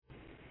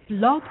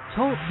Blog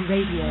Talk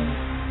Radio.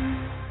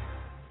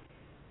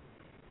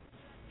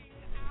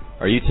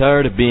 Are you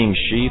tired of being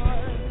sheep?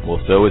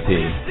 Well, so is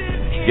he.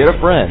 Get a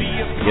friend,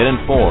 get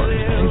informed,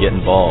 and get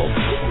involved.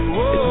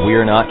 It's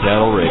We're Not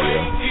Cattle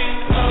Radio.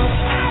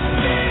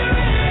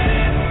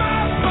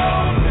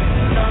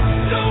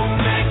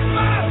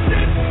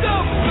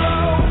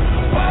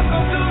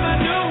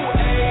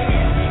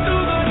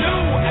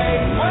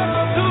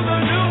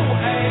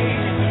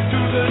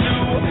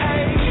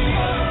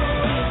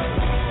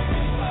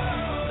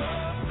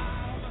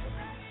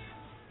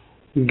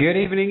 Good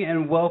evening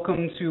and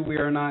welcome to We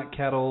Are Not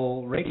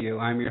Cattle Radio.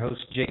 I'm your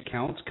host, Jake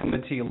Counts,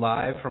 coming to you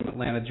live from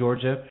Atlanta,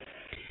 Georgia,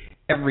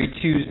 every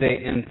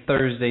Tuesday and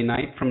Thursday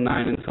night from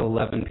 9 until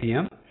 11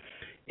 p.m.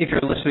 If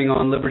you're listening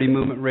on Liberty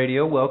Movement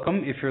Radio,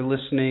 welcome. If you're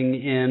listening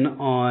in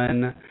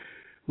on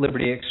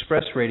Liberty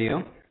Express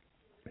Radio,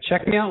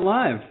 check me out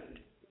live,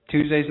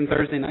 Tuesdays and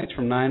Thursday nights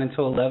from 9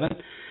 until 11.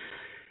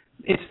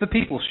 It's the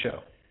People's Show.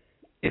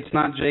 It's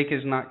not Jake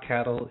is not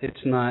cattle.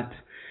 It's not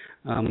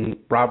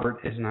Robert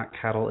is not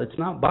cattle. It's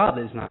not Bob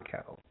is not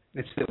cattle.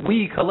 It's that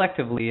we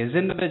collectively, as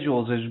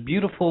individuals, as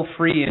beautiful,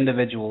 free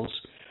individuals,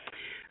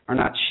 are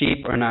not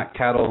sheep, are not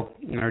cattle,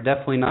 and are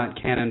definitely not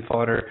cannon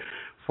fodder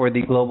for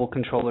the global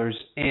controllers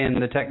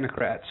and the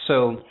technocrats.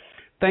 So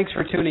thanks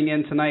for tuning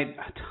in tonight.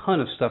 A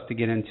ton of stuff to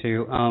get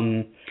into.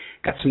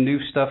 Got some new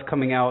stuff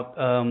coming out.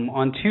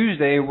 On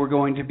Tuesday, we're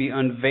going to be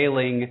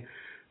unveiling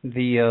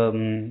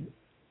the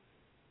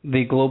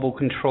global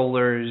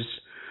controllers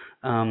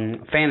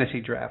fantasy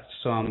draft.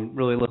 So I'm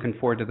really looking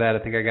forward to that. I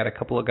think I got a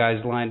couple of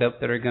guys lined up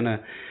that are going to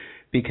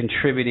be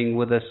contributing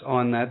with us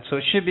on that. So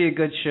it should be a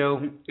good show,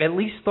 at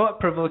least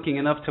thought-provoking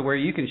enough to where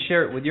you can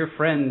share it with your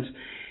friends,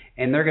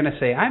 and they're going to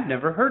say, I've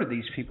never heard of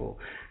these people.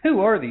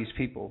 Who are these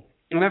people?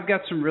 And I've got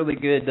some really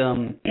good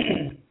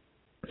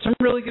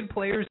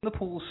players in the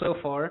pool so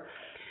far.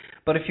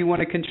 But if you want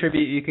to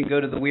contribute, you can go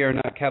to the We Are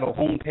Not Cattle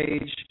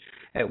homepage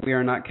at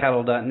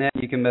wearenotcattle.net.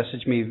 You can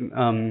message me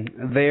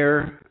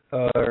there,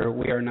 or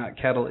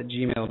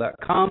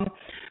wearenotcattle@gmail.com,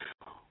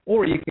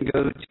 or you can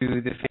go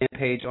to the fan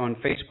page on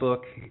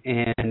Facebook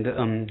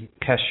and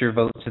cast your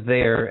votes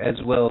there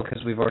as well,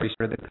 because we've already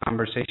started the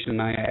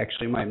conversation. I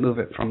actually might move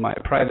it from my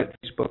private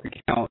Facebook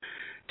account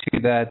to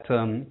that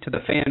to the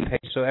fan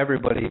page, so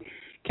everybody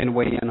can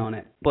weigh in on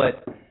it.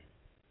 But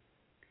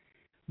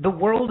the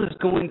world is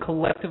going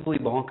collectively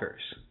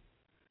bonkers.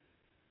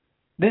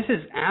 This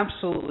is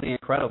absolutely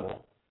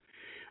incredible.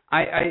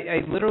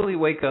 I literally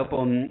wake up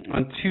on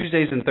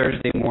Tuesdays and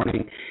Thursday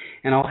morning,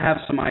 and I'll have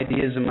some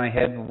ideas in my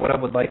head of what I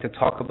would like to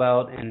talk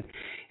about and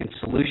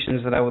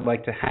solutions that I would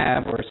like to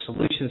have, or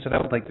solutions that I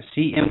would like to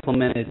see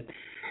implemented.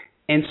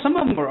 And some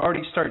of them are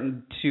already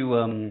starting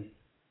to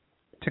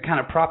kind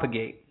of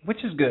propagate,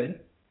 which is good.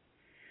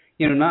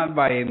 You know, not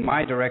by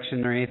my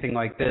direction or anything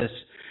like this,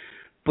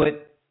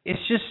 but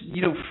it's just,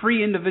 you know,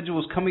 free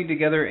individuals coming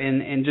together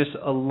and just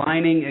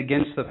aligning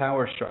against the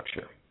power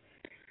structure.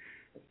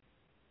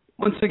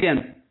 Once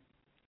again,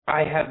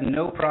 I have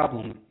no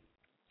problem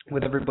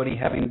with everybody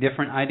having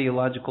different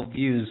ideological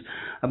views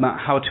about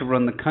how to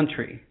run the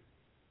country.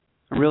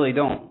 I really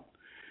don't.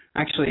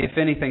 Actually, if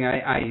anything,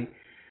 I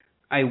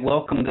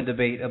welcome the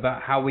debate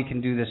about how we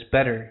can do this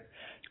better.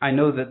 I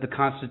know that the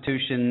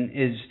Constitution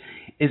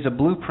is a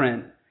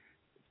blueprint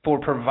for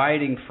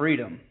providing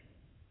freedom,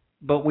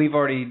 but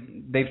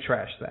they've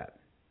trashed that.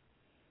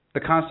 The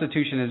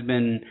Constitution has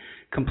been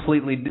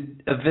completely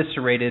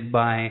eviscerated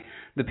by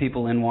the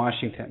people in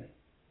Washington.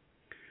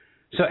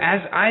 So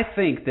as I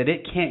think that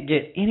it can't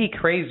get any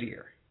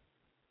crazier,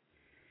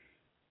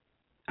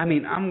 I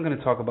mean, I'm going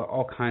to talk about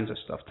all kinds of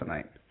stuff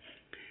tonight.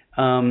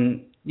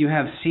 You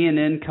have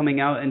CNN coming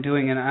out and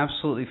doing an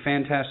absolutely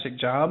fantastic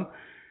job.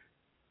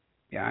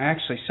 Yeah, I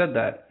actually said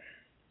that.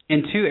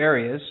 In two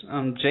areas.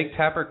 Jake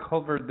Tapper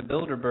covered the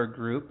Bilderberg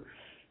Group,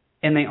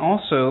 and they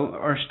also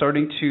are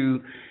starting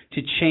to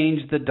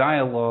change the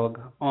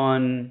dialogue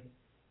on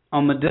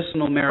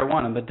medicinal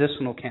marijuana,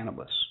 medicinal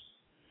cannabis.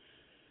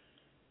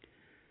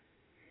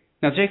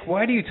 Now, Jake,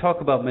 why do you talk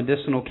about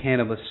medicinal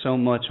cannabis so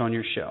much on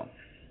your show?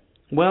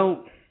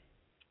 Well,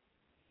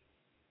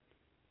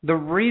 the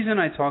reason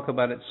I talk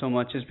about it so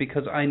much is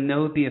because I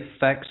know the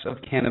effects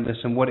of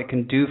cannabis and what it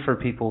can do for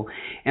people,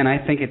 and I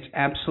think it's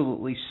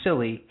absolutely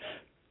silly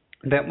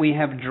that we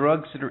have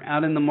drugs that are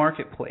out in the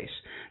marketplace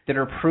that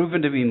are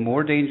proven to be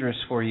more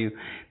dangerous for you,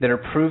 that are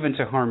proven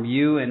to harm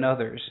you and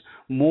others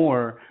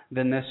more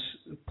than this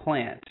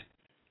plant.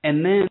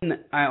 And then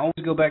I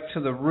always go back to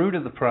the root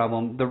of the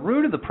problem. The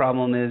root of the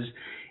problem is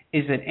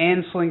that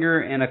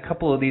Anslinger and a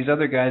couple of these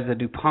other guys, the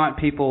DuPont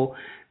people,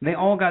 they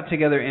all got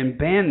together and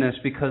banned this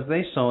because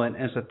they saw it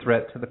as a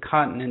threat to the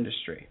cotton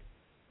industry.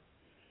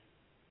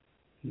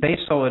 They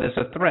saw it as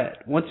a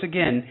threat. Once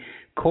again,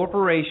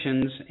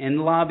 corporations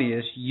and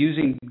lobbyists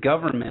using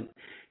government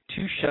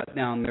to shut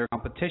down their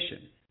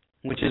competition,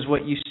 which is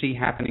what you see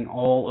happening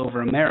all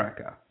over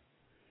America.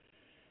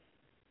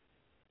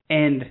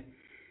 And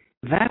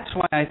That's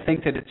why I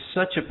think that it's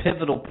such a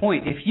pivotal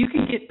point. If you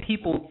can get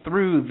people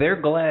through their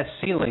glass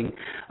ceiling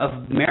of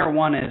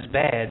marijuana is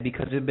bad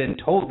because they've been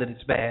told that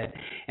it's bad,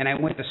 and I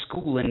went to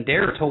school and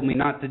Dare told me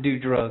not to do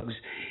drugs,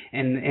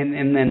 and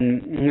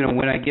then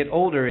when I get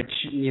older, it's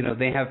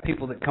they have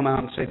people that come out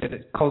and say that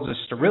it causes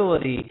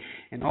sterility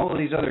and all of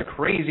these other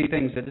crazy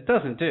things that it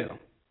doesn't do.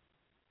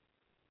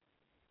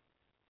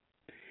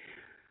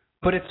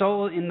 But it's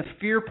all in the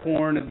fear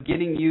porn of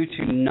getting you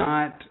to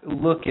not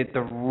look at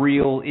the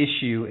real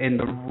issue and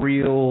the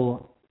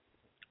real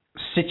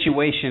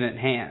situation at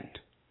hand.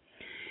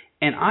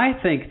 And I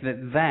think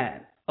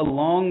that,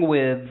 along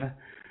with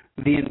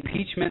the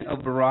impeachment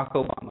of Barack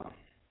Obama,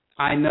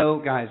 I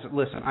know, guys,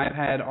 listen, I've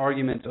had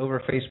arguments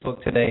over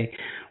Facebook today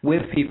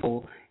with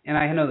people, and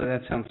I know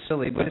that sounds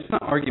silly, but it's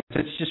not arguments.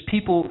 It's just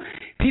people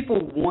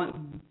want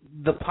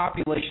the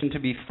population to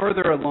be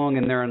further along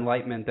in their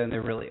enlightenment than they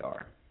really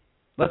are.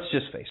 Let's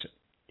just face it.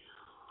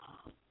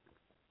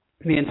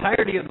 The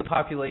entirety of the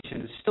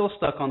population is still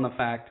stuck on the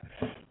fact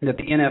that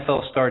the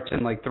NFL starts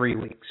in like 3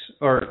 weeks,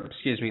 or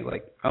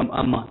like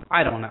a month.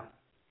 I don't know.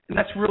 And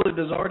that's really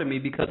bizarre to me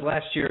because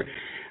last year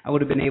I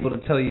would have been able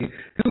to tell you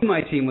who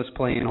my team was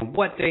playing, on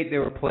what date they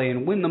were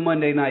playing, when the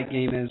Monday night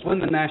game is, when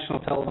the national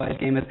televised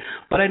game is,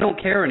 but I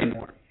don't care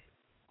anymore.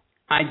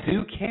 I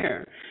do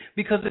care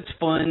because it's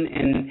fun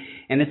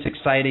and it's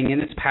exciting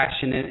and it's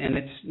passionate and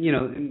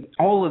it's,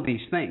 all of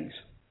these things.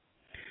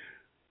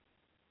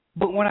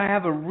 But what I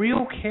have a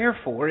real care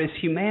for is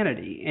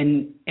humanity,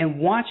 and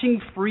watching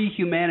free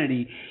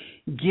humanity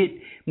get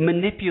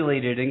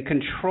manipulated and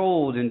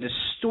controlled and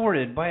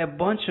distorted by a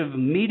bunch of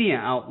media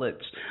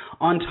outlets.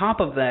 On top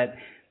of that,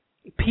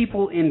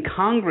 people in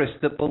Congress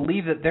that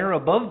believe that they're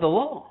above the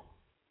law,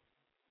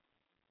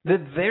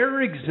 that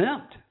they're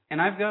exempt.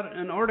 And I've got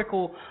an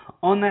article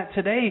on that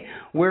today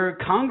where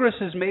Congress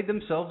has made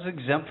themselves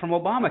exempt from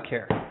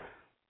Obamacare.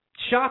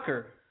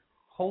 Shocker.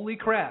 Holy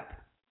crap.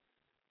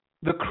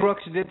 The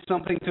crooks did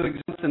something to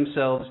exempt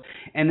themselves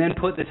and then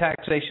put the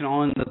taxation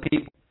on the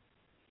people.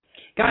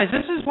 Guys,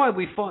 this is why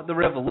we fought the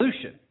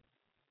revolution.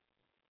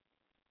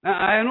 Now,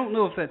 I don't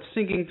know if that's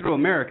sinking through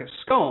America's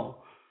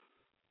skull,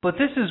 but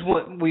this is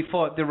what we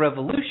fought the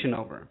revolution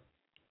over.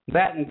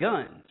 That and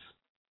guns.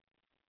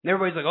 And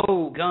everybody's like,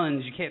 oh,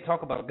 guns, you can't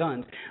talk about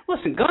guns.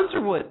 Listen, guns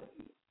are what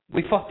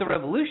we fought the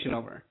revolution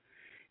over.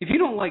 If you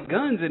don't like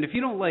guns, and if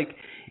you don't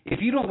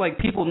like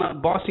people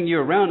not bossing you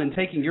around and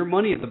taking your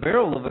money at the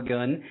barrel of a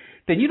gun,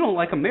 then you don't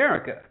like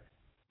America.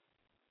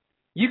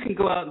 You can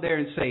go out there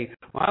and say,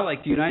 well, I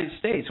like the United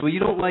States. Well, you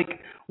don't like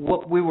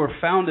what we were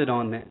founded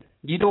on then.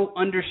 You don't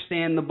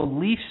understand the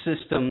belief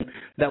system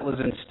that was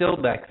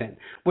instilled back then.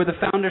 Were the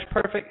founders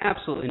perfect?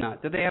 Absolutely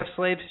not. Did they have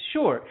slaves?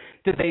 Sure.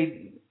 Did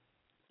they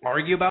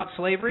argue about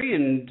slavery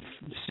and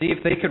see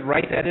if they could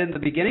write that in the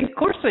beginning? Of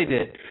course they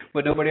did.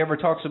 But nobody ever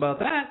talks about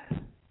that.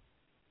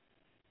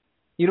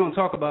 You don't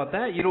talk about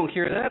that. You don't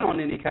hear that on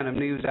any kind of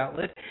news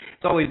outlet.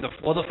 It's always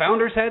the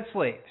founders had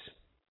slaves.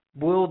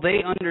 Well,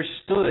 they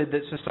understood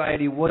that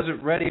society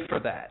wasn't ready for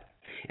that.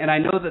 And I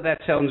know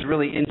that sounds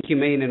really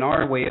inhumane in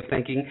our way of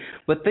thinking,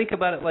 but think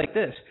about it like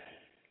this.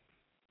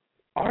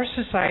 Our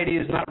society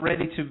is not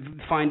ready to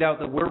find out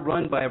that we're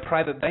run by a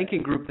private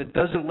banking group that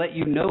doesn't let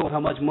you know how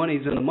much money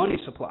is in the money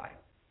supply.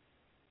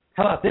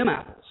 How about them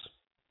apples?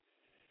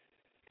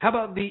 How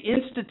about the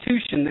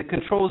institution that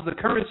controls the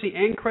currency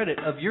and credit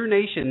of your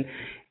nation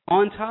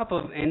on top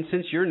of, and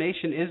since your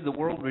nation is the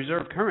world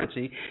reserve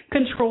currency,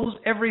 controls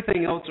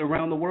everything else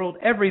around the world.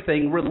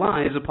 Everything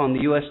relies upon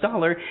the U.S.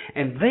 dollar,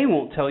 and they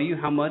won't tell you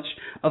how much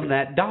of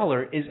that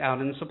dollar is out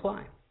in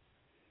supply.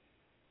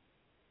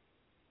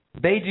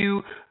 They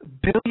do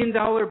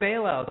billion-dollar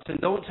bailouts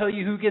and don't tell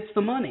you who gets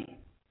the money.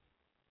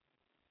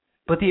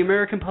 But the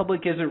American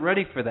public isn't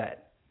ready for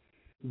that.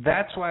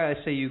 That's why I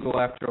say you go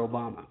after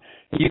Obama.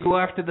 You go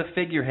after the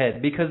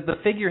figurehead, because the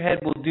figurehead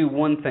will do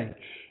one thing.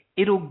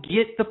 It'll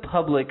get the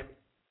public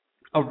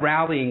a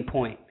rallying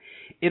point.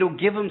 It'll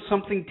give them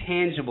something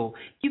tangible.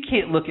 You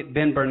can't look at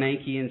Ben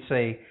Bernanke and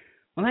say,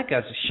 well, that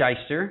guy's a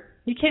shyster.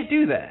 You can't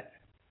do that.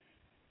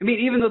 I mean,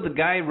 even though the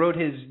guy wrote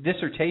his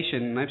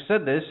dissertation, and I've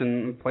said this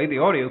and played the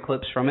audio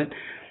clips from it,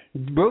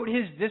 wrote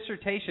his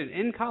dissertation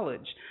in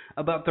college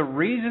about the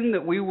reason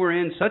that we were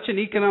in such an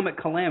economic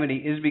calamity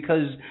is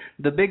because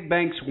the big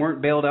banks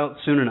weren't bailed out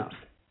soon enough.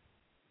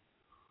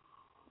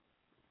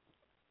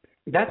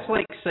 That's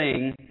like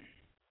saying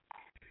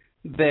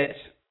that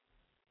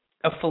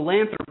a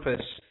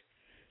philanthropist,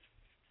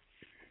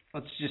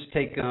 let's just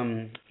take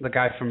the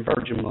guy from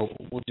Virgin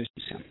Mobile, we'll just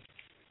use him,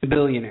 the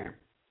billionaire,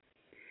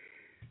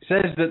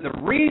 says that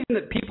the reason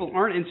that people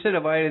aren't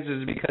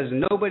incentivized is because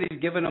nobody's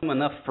giving them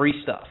enough free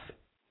stuff.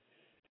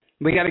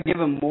 We got to give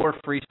them more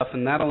free stuff,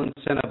 and that'll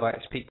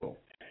incentivize people.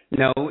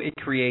 No, it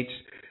creates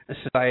a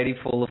society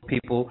full of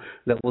people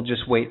that will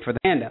just wait for the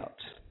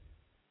handouts,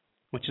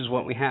 which is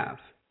what we have.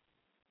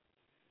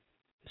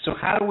 So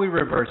how do we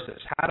reverse this?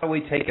 How do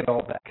we take it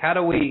all back? How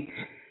do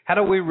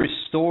we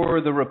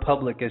restore the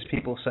republic, as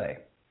people say?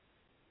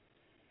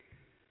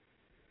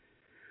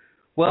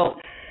 Well,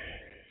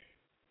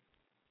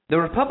 The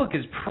Republic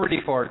is pretty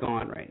far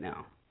gone right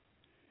now.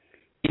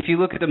 If you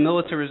look at the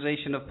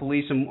militarization of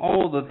police and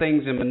all the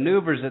things and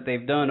maneuvers that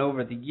they've done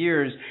over the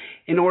years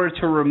in order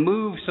to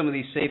remove some of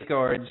these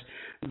safeguards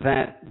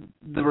that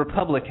the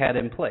Republic had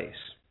in place.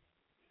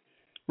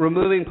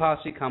 Removing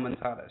posse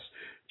comitatus,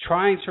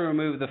 trying to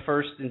remove the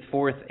First and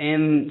Fourth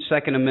and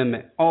Second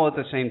Amendment all at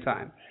the same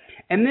time.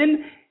 And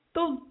then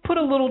they'll put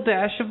a little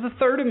dash of the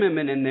Third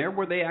Amendment in there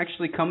where they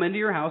actually come into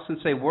your house and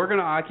say, we're going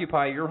to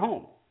occupy your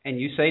home. And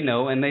you say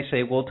no, and they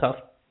say, well, tough,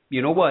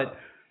 you know what?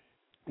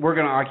 We're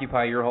going to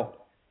occupy your home.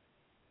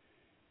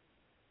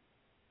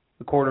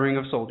 The quartering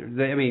of soldiers.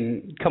 I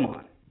mean, come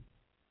on.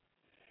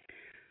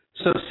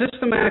 So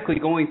systematically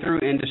going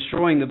through and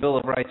destroying the Bill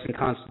of Rights and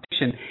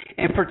Constitution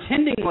and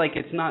pretending like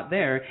it's not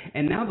there,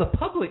 and now the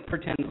public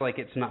pretends like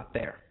it's not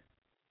there.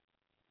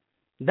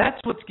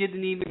 That's what's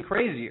getting even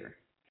crazier.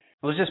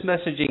 I was just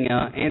messaging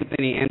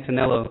Anthony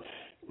Antonello,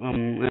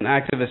 an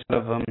activist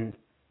of, I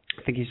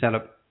think he's out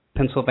of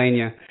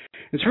Pennsylvania.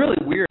 It's really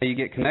weird how you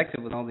get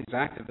connected with all these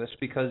activists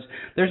because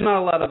there's not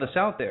a lot of us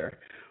out there.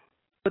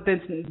 But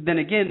then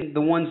again,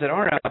 the ones that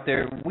are out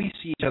there, we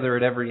see each other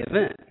at every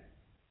event.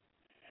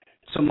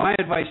 So my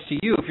advice to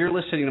you, if you're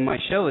listening to my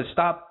show, is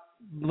stop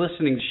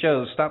listening to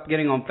shows, stop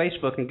getting on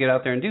Facebook and get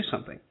out there and do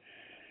something.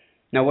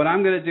 Now, what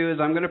I'm going to do is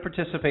I'm going to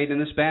participate in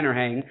this banner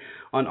hang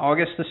on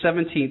August the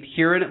 17th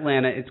here in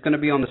Atlanta. It's going to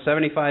be on the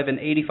 75 and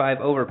 85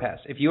 overpass.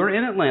 If you're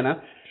in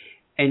Atlanta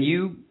and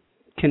you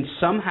can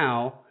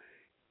somehow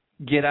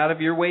get out of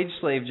your wage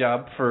slave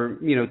job for,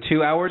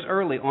 2 hours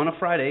early on a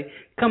Friday,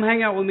 come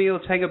hang out with me.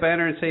 Let's hang a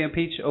banner and say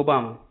impeach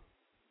Obama.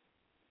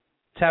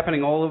 It's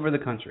happening all over the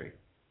country.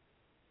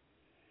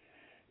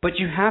 But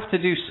you have to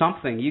do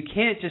something. You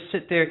can't just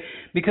sit there,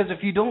 because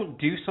if you don't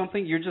do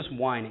something, you're just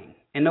whining,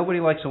 and nobody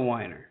likes a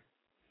whiner.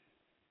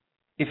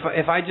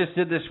 If I just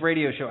did this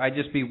radio show, I'd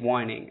just be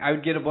whining. I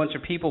would get a bunch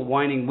of people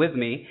whining with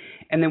me,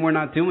 and then we're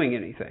not doing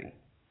anything.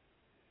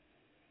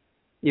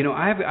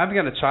 I've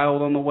got a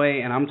child on the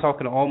way, and I'm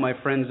talking to all my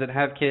friends that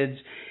have kids,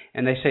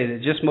 and they say that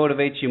it just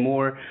motivates you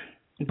more.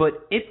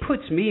 But it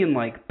puts me in,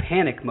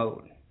 panic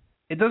mode.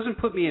 It doesn't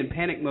put me in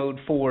panic mode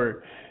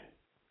for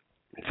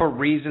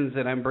reasons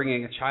that I'm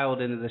bringing a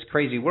child into this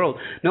crazy world.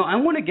 No, I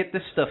want to get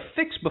this stuff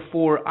fixed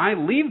before I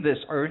leave this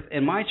earth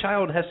and my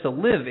child has to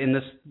live in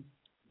this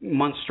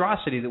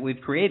monstrosity that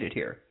we've created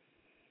here.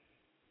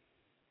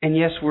 And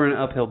yes, we're in an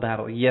uphill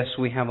battle. Yes,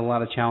 we have a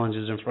lot of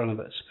challenges in front of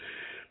us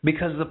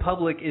because the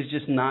public is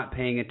just not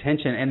paying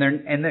attention, and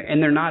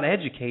they're not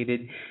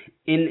educated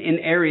in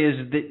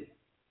areas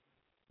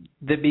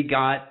that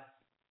begot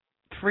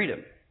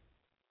freedom.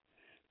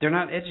 They're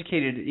not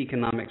educated in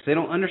economics. They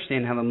don't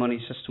understand how the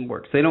money system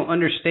works. They don't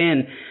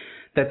understand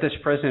that this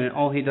president,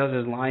 all he does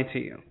is lie to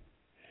you.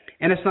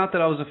 And it's not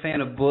that I was a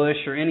fan of Bush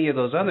or any of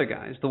those other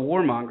guys, the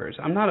warmongers.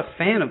 I'm not a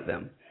fan of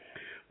them.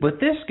 But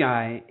this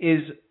guy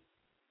is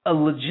a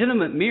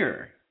legitimate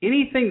mirror.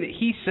 Anything that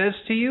he says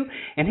to you,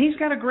 and he's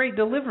got a great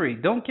delivery.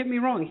 Don't get me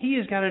wrong. He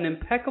has got an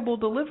impeccable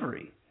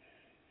delivery.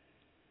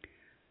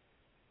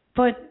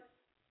 But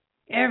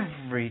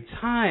every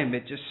time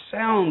it just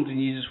sounds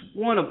and you just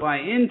want to buy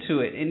into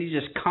it, and he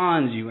just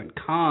cons you and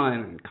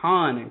con.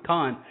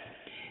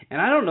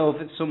 And I don't know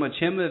if it's so much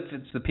him, if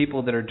it's the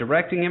people that are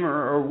directing him,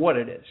 or what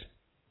it is.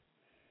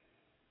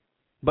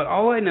 But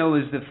all I know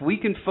is that if we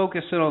can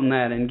focus in on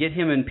that and get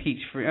him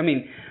impeached for,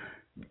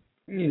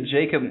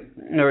 Jake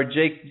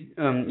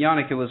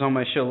Yannicka was on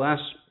my show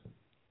last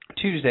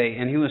Tuesday,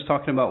 and he was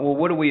talking about, well,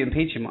 what do we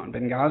impeach him on?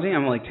 Benghazi?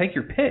 I'm like, take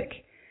your pick.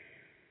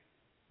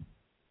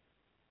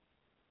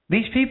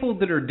 These people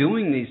that are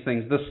doing these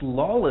things, this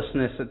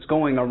lawlessness that's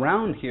going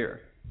around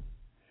here,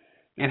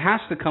 it has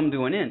to come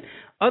to an end.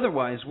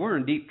 Otherwise, we're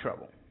in deep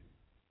trouble.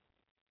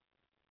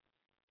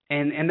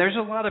 And there's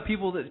a lot of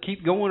people that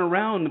keep going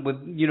around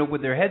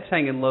with their heads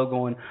hanging low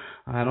going,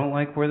 I don't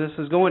like where this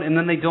is going, and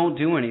then they don't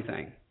do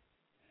anything.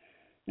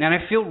 And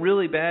I feel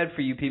really bad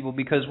for you people,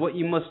 because what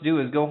you must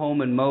do is go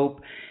home and mope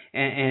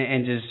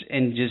and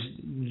just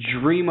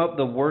dream up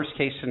the worst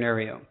case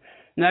scenario.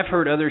 And I've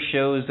heard other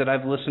shows that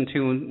I've listened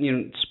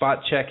to, spot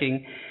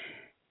checking,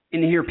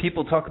 and hear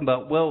people talking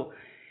about, well,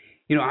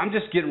 I'm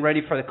just getting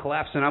ready for the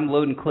collapse and I'm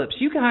loading clips.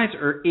 You guys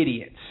are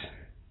idiots.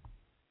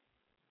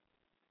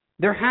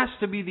 There has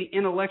to be the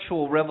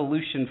intellectual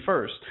revolution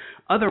first.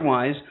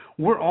 Otherwise,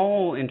 we're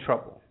all in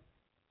trouble.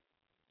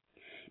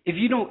 If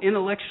you don't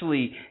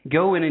intellectually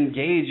go and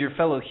engage your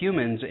fellow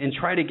humans and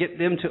try to get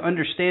them to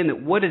understand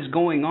that what is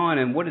going on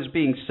and what is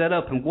being set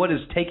up and what is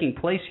taking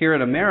place here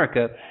in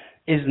America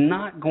is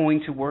not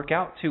going to work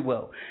out too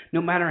well.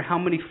 No matter how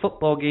many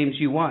football games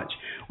you watch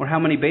or how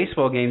many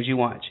baseball games you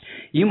watch,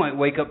 you might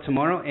wake up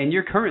tomorrow and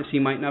your currency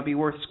might not be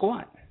worth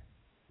squat.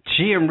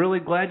 Gee, I'm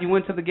really glad you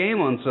went to the game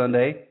on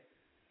Sunday.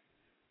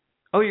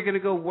 Oh, you're going to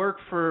go work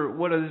for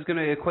what is going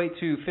to equate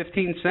to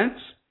 15 cents?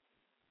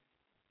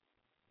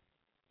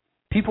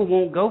 People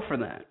won't go for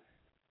that.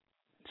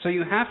 So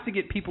you have to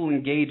get people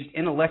engaged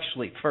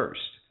intellectually first.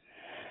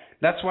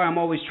 That's why I'm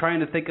always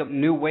trying to think up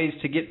new ways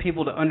to get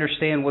people to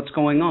understand what's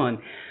going on.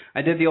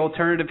 I did the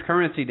Alternative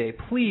Currency Day.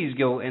 Please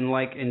go and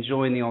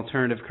join the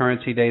Alternative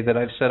Currency Day that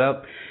I've set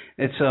up.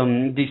 It's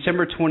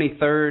December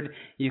 23rd.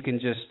 You can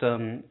just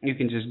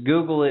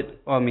Google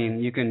it. I mean,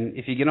 you can,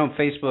 if you get on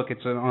Facebook,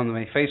 it's on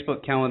my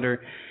Facebook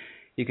calendar.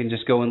 You can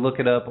just go and look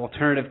it up.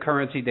 Alternative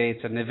Currency Day.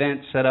 It's an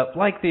event set up.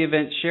 Like the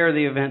event, share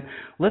the event.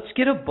 Let's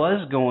get a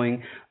buzz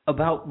going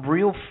about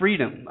real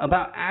freedom,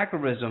 about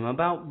activism,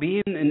 about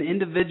being an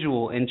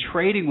individual and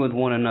trading with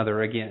one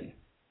another again.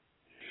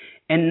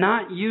 And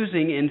not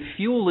using and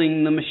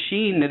fueling the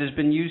machine that has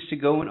been used to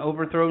go and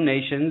overthrow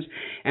nations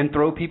and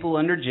throw people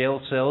under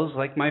jail cells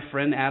like my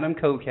friend Adam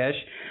Kokesh.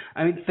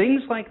 I mean,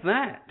 things like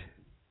that.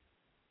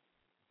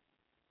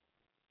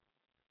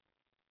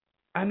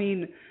 I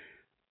mean,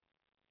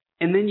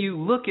 and then you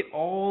look at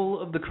all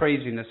of the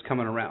craziness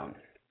coming around.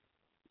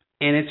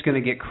 And it's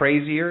going to get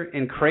crazier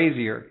and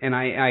crazier. And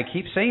I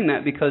keep saying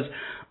that because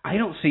I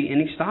don't see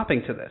any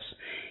stopping to this.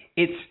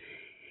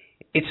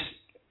 It's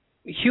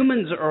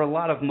humans are a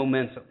lot of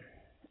momentum.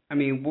 I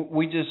mean,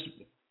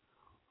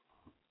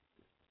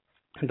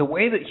 the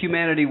way that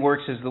humanity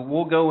works is that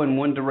we'll go in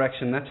one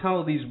direction. That's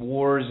how these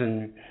wars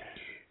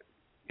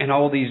and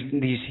all these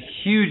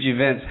huge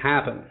events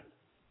happen,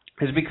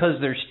 is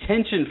because there's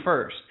tension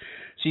first.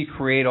 So you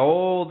create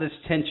all this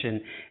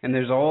tension, and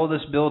there's all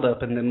this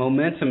buildup, and the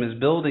momentum is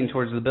building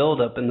towards the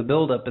buildup and the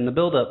buildup and the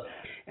buildup.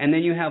 And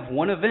then you have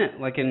one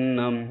event, like in,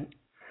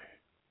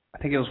 I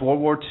think it was World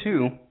War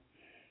II,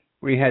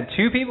 where you had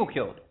 2 people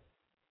killed.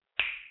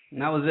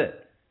 And that was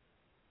it.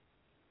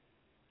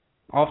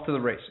 Off to the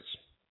races.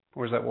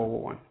 Or is that World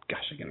War I?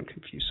 Gosh, I get them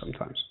confused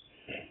sometimes.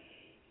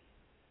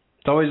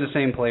 It's always the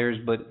same players,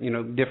 but,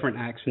 different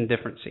acts and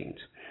different scenes.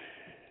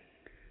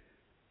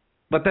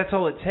 But that's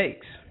all it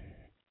takes.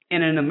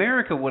 And in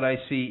America, what I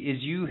see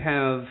is you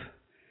have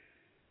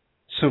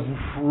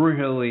some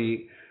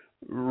really,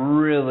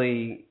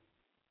 really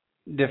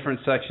different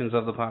sections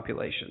of the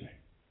population.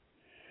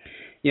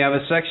 You have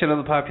a section of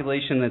the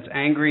population that's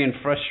angry and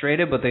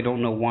frustrated, but they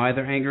don't know why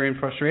they're angry and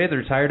frustrated.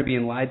 They're tired of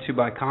being lied to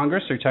by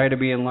Congress. They're tired of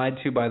being lied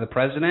to by the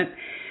president.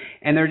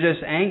 And they're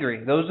just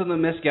angry. Those are the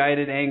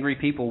misguided, angry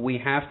people. We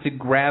have to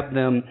grab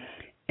them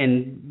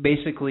and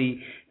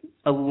basically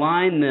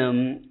align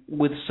them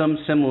with some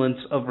semblance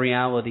of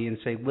reality and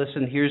say,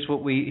 listen, here's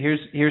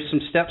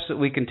some steps that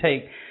we can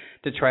take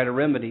to try to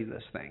remedy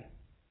this thing.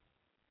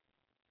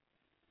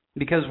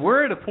 Because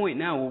we're at a point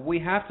now where we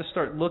have to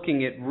start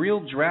looking at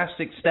real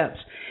drastic steps.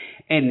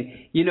 And,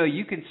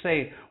 you can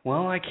say,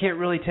 well, I can't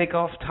really take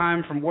off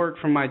time from work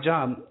from my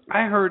job.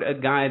 I heard a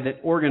guy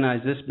that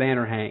organized this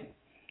banner hang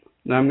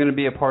that I'm going to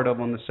be a part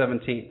of on the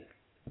 17th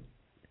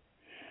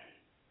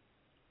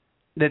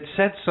that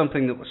said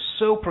something that was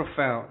so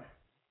profound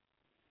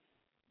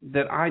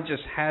that I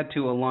just had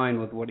to align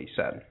with what he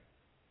said.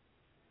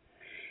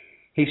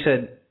 He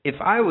said, if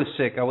I was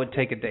sick, I would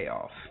take a day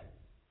off.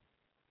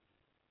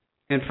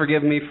 And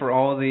forgive me for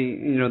all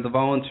the, the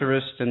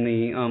voluntarists and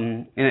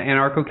the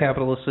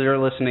anarcho-capitalists that are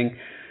listening,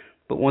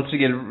 but once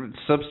again,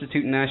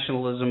 substitute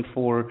nationalism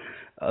for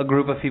a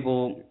group of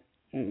people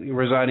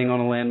residing on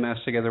a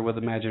landmass together with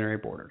imaginary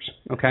borders,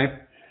 okay?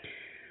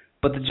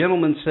 But the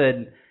gentleman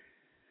said,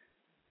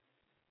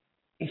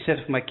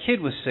 if my kid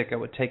was sick, I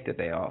would take the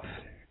day off.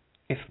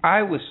 If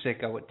I was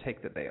sick, I would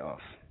take the day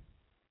off.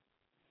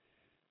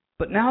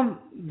 But now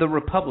the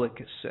Republic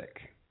is sick,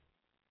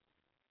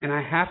 and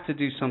I have to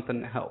do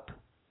something to help.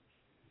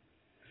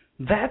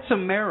 That's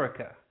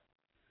America.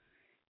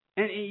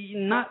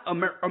 And not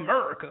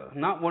America,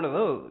 not one of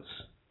those.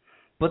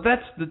 But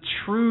that's the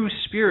true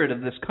spirit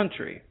of this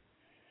country.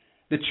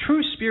 The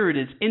true spirit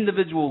is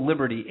individual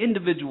liberty,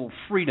 individual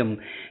freedom,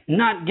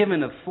 not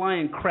giving a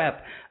flying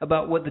crap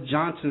about what the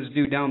Johnsons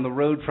do down the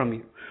road from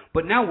you.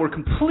 But now we're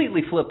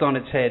completely flipped on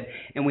its head,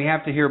 and we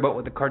have to hear about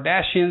what the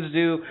Kardashians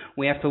do.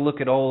 We have to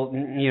look at all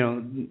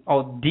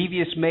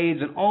devious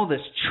maids and all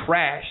this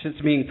trash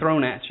that's being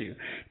thrown at you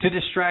to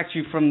distract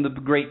you from the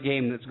great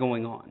game that's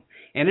going on.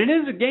 And it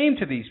is a game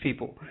to these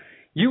people.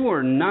 You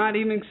are not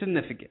even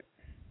significant.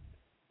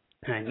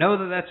 And I know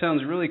that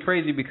sounds really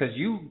crazy because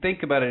you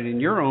think about it in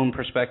your own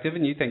perspective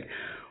and you think,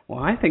 well,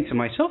 I think to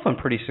myself I'm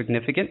pretty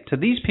significant. To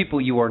these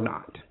people, you are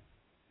not.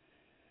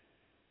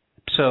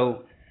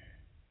 So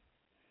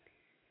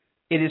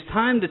it is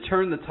time to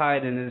turn the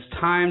tide, and it is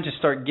time to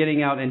start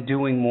getting out and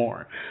doing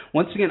more.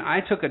 Once again, I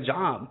took a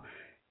job,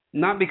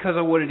 not because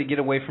I wanted to get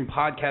away from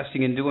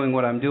podcasting and doing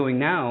what I'm doing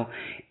now.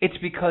 It's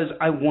because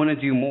I want to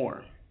do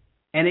more.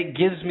 And it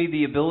gives me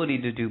the ability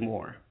to do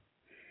more.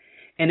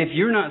 And if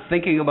you're not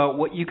thinking about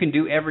what you can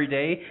do every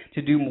day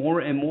to do more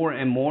and more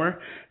and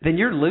more, then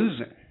you're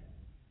losing.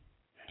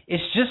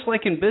 It's just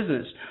like in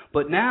business.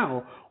 But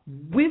now,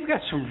 we've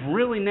got some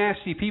really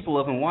nasty people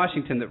up in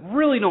Washington that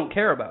really don't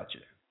care about you.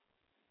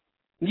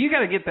 You got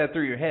to get that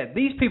through your head.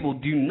 These people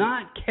do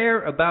not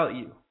care about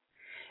you.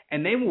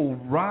 And they will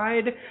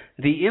ride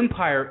the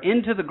empire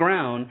into the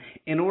ground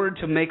in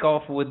order to make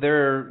off with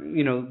their,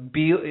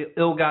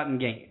 ill-gotten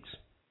gains.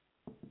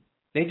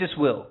 They just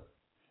will.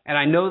 And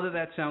I know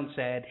that sounds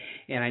sad,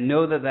 and I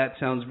know that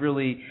sounds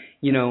really,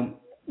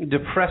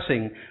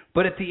 depressing.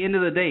 But at the end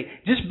of the day,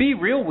 just be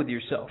real with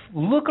yourself.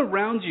 Look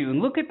around you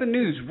and look at the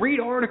news. Read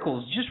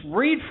articles. Just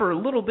read for a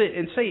little bit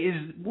and say,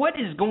 what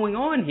is going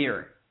on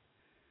here?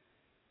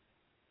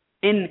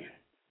 And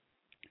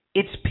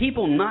it's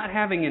people not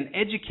having an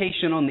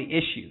education on the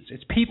issues.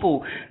 It's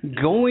people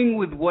going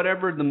with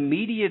whatever the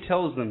media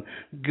tells them,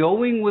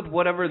 going with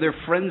whatever their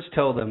friends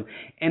tell them,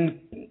 and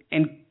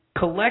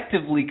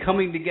collectively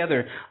coming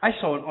together. I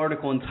saw an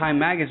article in Time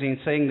magazine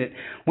saying that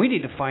we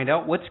need to find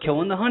out what's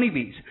killing the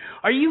honeybees.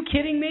 Are you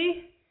kidding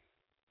me?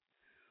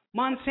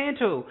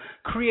 Monsanto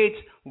creates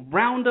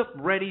Roundup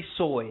Ready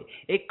soy.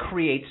 It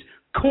creates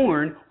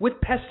corn with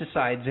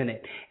pesticides in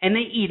it, and they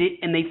eat it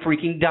and they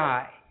freaking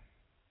die.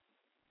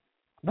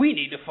 We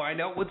need to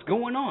find out what's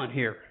going on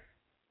here.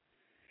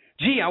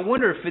 Gee, I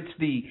wonder if it's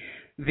the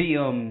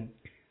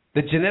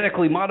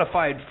genetically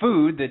modified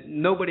food that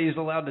nobody is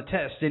allowed to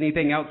test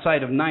anything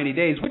outside of 90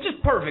 days, which is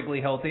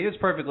perfectly healthy, it's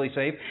perfectly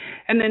safe.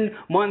 And then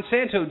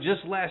Monsanto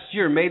just last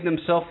year made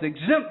themselves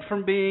exempt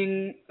from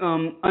being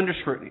under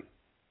scrutiny,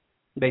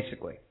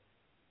 basically.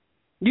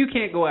 You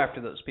can't go after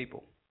those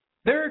people.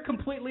 They're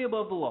completely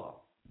above the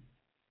law.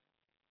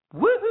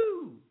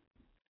 Woohoo!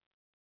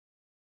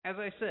 As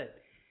I said,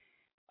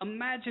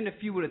 imagine if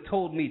you would have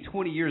told me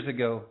 20 years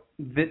ago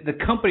that the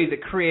company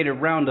that created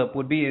Roundup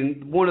would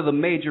be one of the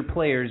major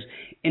players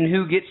in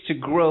who gets to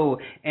grow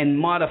and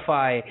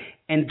modify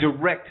and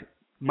direct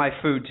my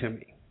food to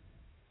me.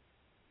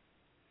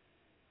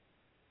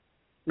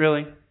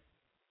 Really?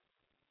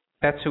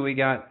 That's who we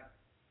got?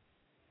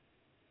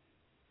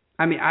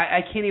 I mean,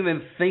 I can't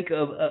even think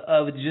of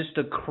just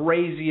a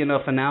crazy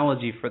enough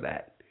analogy for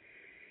that.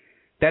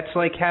 That's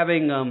like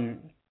having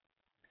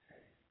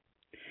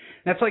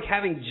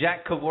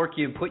Jack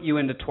Kevorkian put you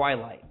into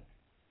Twilight.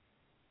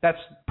 That's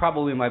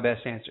probably my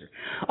best answer.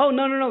 Oh,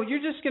 no, you're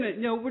just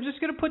we're just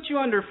gonna put you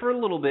under for a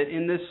little bit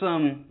in this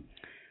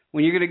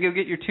when you're gonna go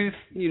get your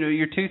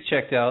tooth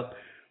checked out.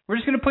 We're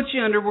just gonna put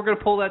you under. We're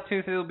gonna pull that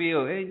tooth. It'll be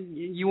okay.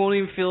 You won't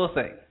even feel a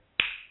thing.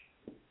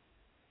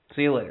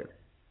 See you later.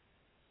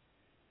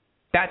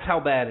 That's how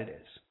bad it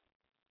is.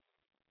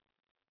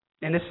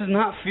 And this is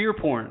not fear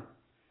porn.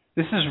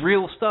 This is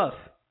real stuff.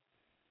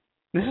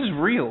 This is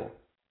real.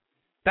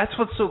 That's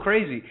what's so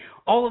crazy.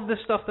 All of this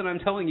stuff that I'm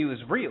telling you is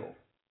real.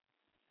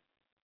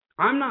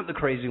 I'm not the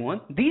crazy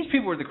one. These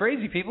people are the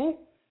crazy people.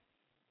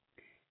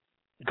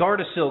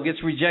 Gardasil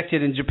gets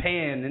rejected in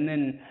Japan,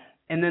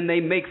 and then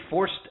they make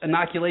forced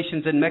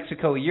inoculations in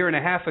Mexico a year and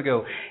a half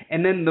ago.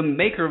 And then the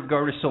maker of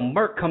Gardasil,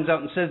 Merck, comes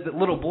out and says that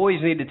little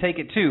boys need to take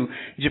it too.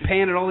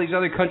 Japan and all these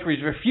other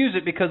countries refuse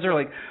it because they're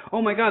like,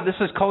 oh my God, this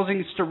is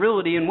causing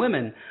sterility in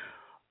women.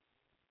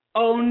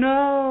 Oh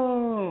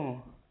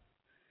no.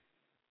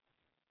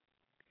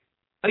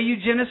 A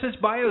eugenicist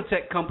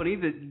biotech company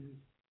that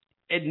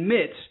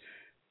admits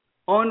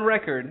on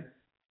record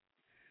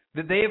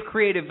that they have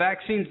created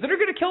vaccines that are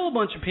going to kill a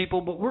bunch of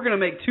people, but we're going to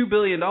make $2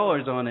 billion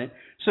on it,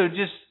 so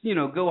just,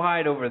 go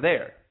hide over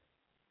there.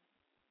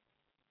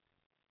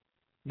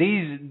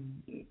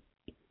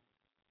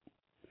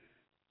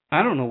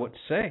 I don't know what to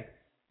say.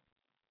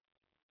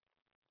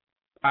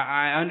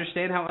 I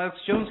understand how Alex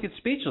Jones gets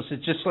speechless.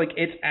 It's just like,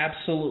 it's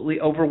absolutely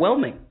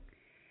overwhelming.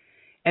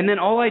 And then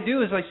all I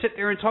do is I sit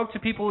there and talk to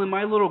people in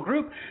my little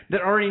group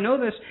that already know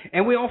this,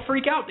 and we all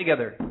freak out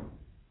together.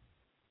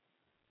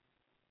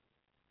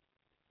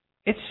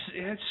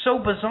 It's so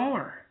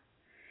bizarre.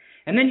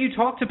 And then you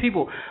talk to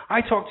people.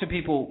 I talk to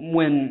people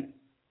when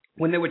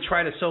they would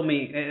try to sell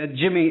me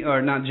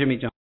not Jimmy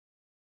John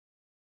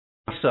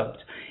subs.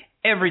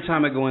 Every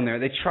time I go in there,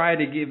 they try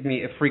to give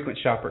me a frequent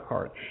shopper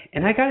card.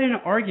 And I got in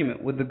an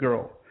argument with the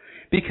girl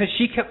because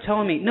she kept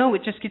telling me, no,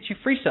 it just gets you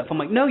free stuff. I'm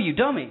like, no, you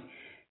dummy.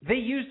 They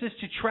use this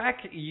to track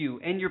you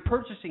and your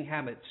purchasing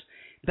habits.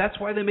 That's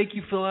why they make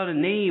you fill out a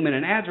name and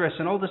an address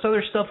and all this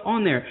other stuff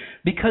on there,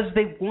 because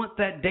they want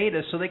that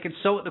data so they can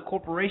sell it to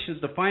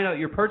corporations to find out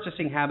your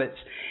purchasing habits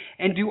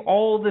and do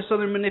all this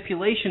other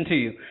manipulation to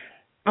you.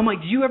 I'm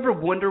like, do you ever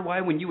wonder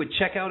why when you would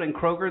check out in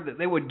Kroger that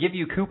they would give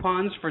you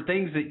coupons for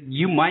things that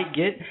you might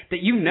get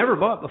that you never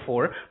bought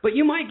before, but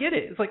you might get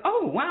it? It's like,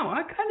 oh, wow,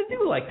 I kind of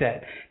do like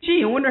that.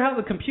 Gee, I wonder how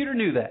the computer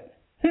knew that.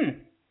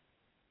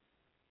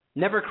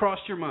 Never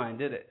crossed your mind,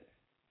 did it?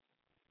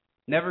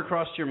 Never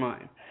crossed your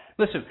mind.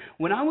 Listen,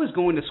 when I was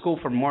going to school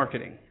for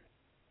marketing,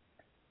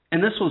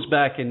 and this was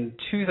back in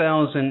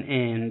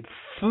 2005,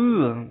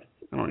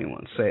 I don't even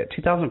want to say it,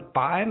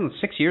 2005,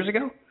 6 years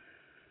ago?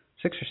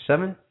 6 or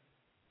 7?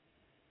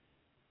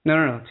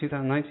 No,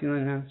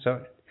 2019,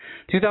 sorry.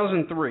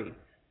 2003.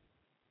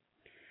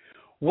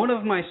 One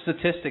of my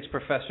statistics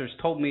professors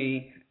told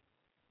me,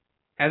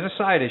 as a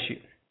side issue,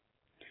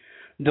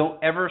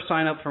 don't ever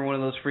sign up for one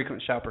of those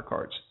frequent shopper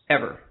cards.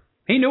 Ever.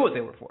 He knew what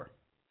they were for.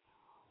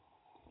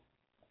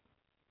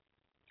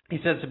 He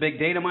said it's a big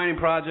data mining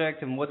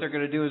project, and what they're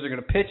going to do is they're going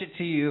to pitch it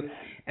to you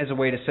as a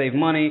way to save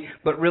money,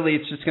 but really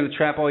it's just going to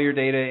trap all your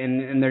data,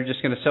 and they're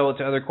just going to sell it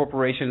to other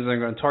corporations, and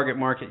they're going to target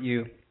market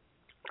you,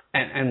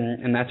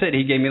 and that's it.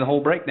 He gave me the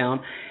whole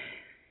breakdown.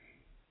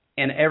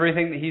 And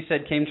everything that he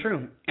said came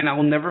true. And I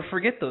will never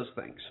forget those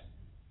things.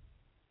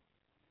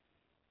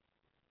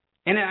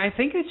 And I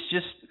think it's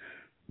just,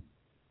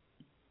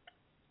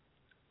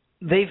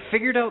 they've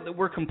figured out that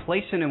we're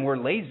complacent and we're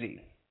lazy.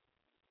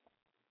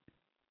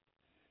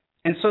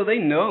 And so they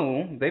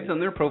know, they've done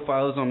their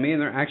profiles on me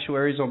and their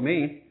actuaries on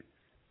me.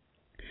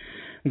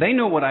 They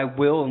know what I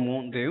will and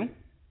won't do.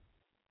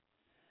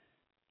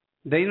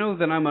 They know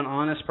that I'm an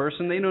honest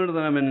person. They know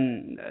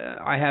that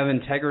I have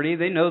integrity.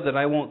 They know that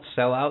I won't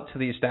sell out to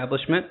the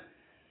establishment.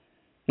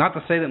 Not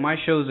to say that my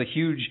show is a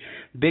huge,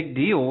 big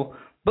deal,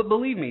 but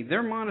believe me,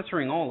 they're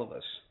monitoring all of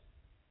us.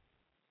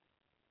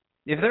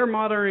 If they're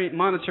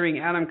monitoring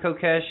Adam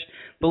Kokesh,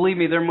 believe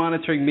me, they're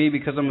monitoring me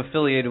because I'm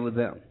affiliated with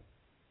them.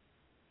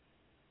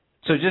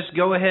 So just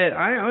go ahead.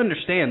 I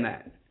understand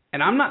that.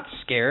 And I'm not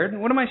scared.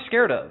 What am I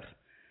scared of?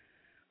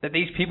 That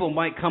these people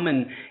might come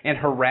and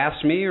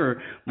harass me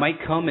or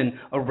might come and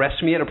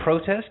arrest me at a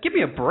protest? Give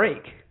me a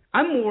break.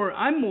 I'm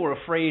more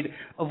afraid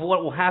of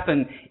what will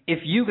happen if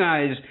you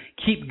guys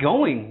keep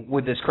going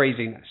with this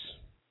craziness.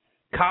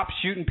 Cops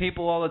shooting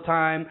people all the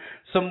time.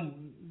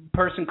 Some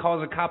person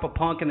calls a cop a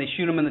punk and they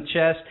shoot him in the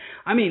chest.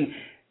 I mean,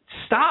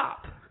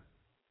 stop.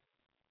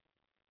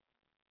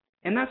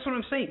 And that's what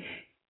I'm saying.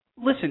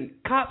 Listen,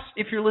 cops,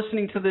 if you're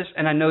listening to this,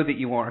 and I know that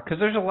you are, because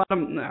there's a lot of,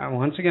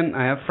 once again,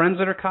 I have friends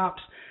that are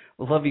cops.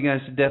 I love you guys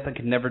to death. I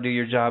could never do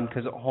your job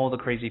because of all the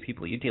crazy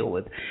people you deal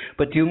with.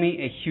 But do me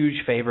a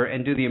huge favor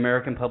and do the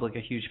American public a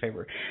huge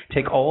favor.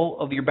 Take all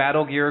of your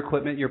battle gear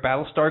equipment, your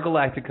Battlestar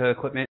Galactica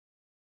equipment.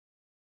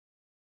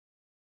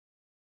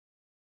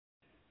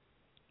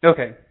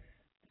 Okay.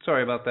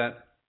 Sorry about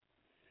that.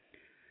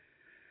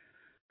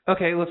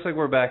 Okay, looks like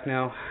we're back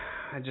now.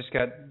 I just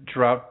got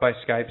dropped by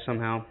Skype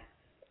somehow.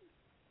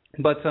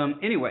 But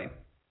anyway,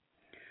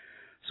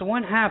 so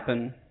what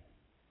happened,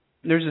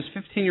 there's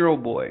this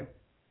 15-year-old boy,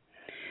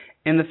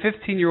 and the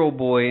 15-year-old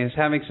boy is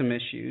having some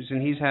issues,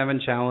 and he's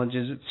having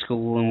challenges at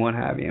school and what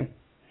have you.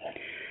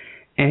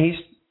 And he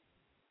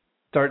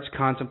starts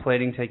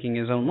contemplating taking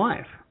his own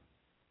life.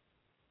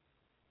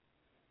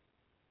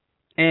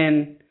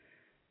 And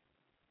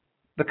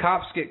the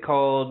cops get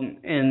called,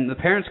 and the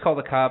parents call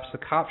the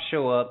cops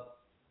show up,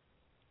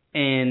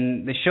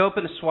 and they show up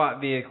in a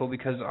SWAT vehicle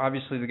because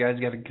obviously the guy's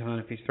got a gun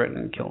if he's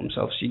threatening to kill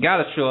himself. So you got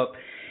to show up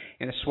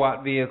in a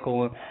SWAT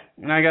vehicle.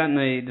 And I got in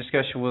a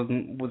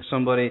discussion with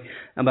somebody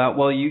about,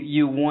 well,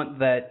 you want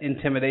that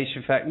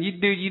intimidation factor.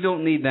 You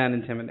don't need that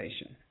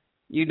intimidation.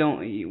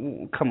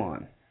 Come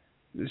on.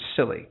 It's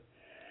silly.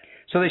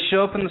 So they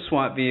show up in the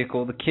SWAT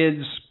vehicle. The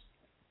kid's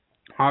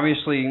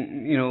obviously,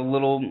 a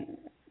little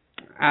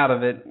out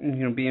of it,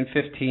 being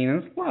 15.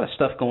 There's a lot of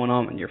stuff going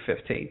on when you're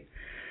 15.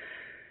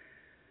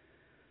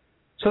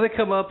 So they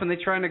come up and they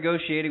try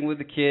negotiating with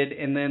the kid,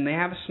 and then they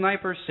have a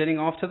sniper sitting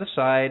off to the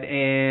side,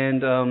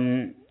 and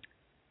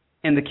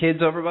the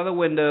kid's over by the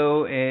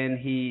window, and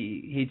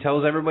he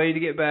tells everybody to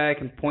get back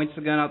and points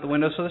the gun out the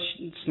window, so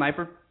the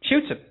sniper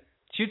shoots him.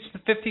 Shoots the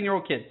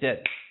 15-year-old kid,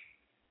 dead.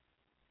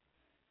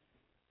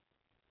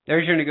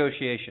 There's your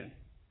negotiation.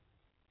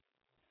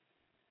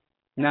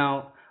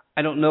 Now,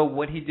 I don't know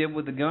what he did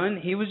with the gun.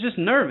 He was just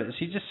nervous.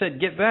 He just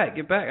said, "Get back,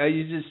 get back."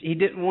 He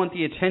didn't want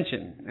the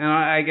attention.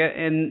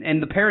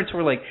 And the parents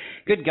were like,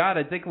 "Good God,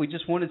 I think we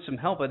just wanted some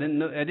help. I didn't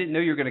know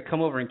you were going to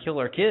come over and kill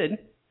our kid."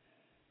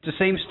 It's the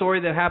same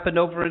story that happened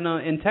over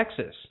in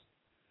Texas,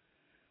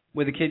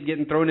 with a kid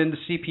getting thrown into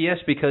CPS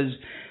because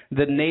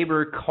the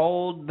neighbor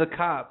called the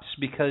cops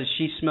because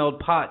she smelled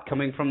pot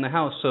coming from the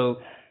house. So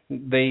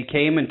they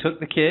came and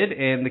took the kid,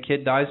 and the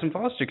kid dies in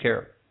foster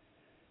care.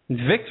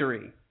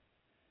 Victory.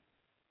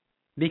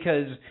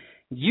 Because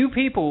you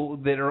people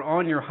that are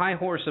on your high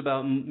horse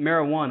about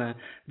marijuana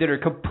that are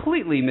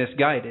completely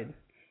misguided,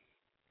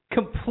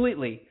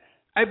 completely.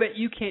 I bet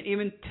you can't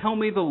even tell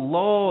me the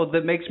law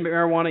that makes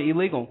marijuana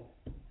illegal.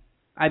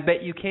 I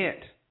bet you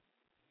can't.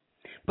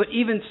 But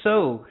even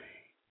so,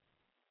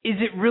 is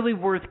it really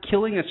worth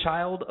killing a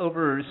child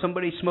over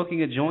somebody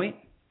smoking a joint?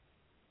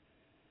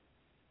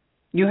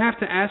 You have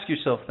to ask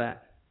yourself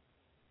that.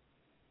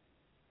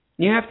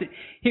 You have to.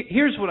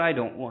 Here's what I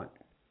don't want.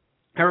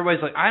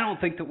 Everybody's like, I don't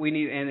think that we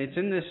need, and it's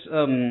in this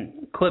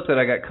clip that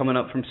I got coming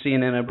up from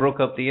CNN. I broke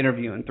up the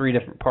interview in 3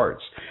 different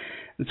parts.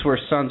 It's where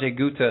Sanjay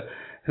Gupta,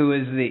 who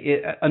is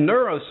a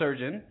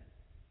neurosurgeon,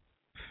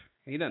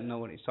 he doesn't know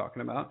what he's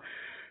talking about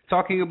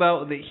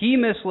that he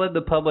misled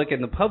the public,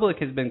 and the public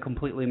has been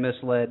completely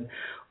misled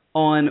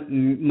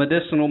on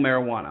medicinal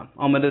marijuana,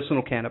 on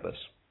medicinal cannabis.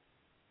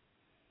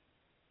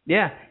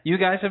 Yeah, you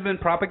guys have been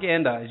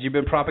propagandized. You've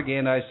been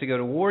propagandized to go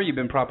to war. You've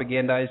been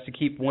propagandized to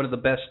keep one of the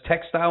best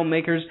textile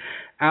makers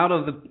out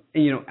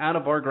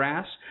of our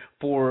grass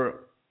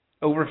for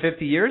over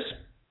 50 years.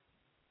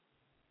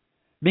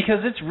 Because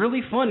it's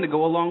really fun to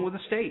go along with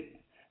the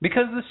state.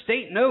 Because the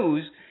state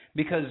knows,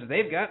 because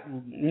they've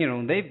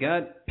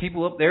got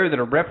people up there that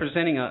are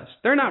representing us.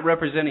 They're not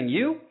representing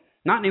you,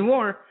 not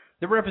anymore.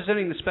 They're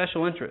representing the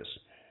special interests.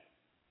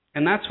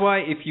 And that's why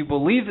if you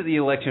believe that the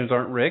elections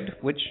aren't rigged,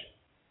 which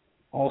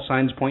all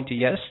signs point to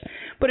yes.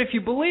 But if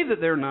you believe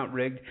that they're not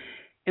rigged,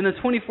 in the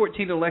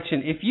 2014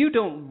 election, if you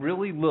don't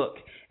really look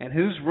at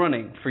who's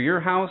running for your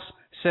House,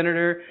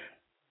 Senator,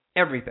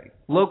 everything,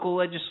 local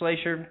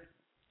legislature,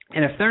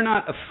 and if they're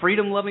not a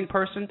freedom-loving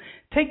person,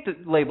 take the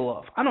label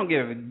off. I don't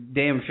give a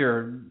damn if you're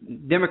a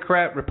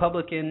Democrat,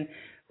 Republican,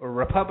 or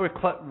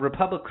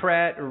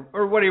Republicrat,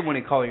 or whatever you want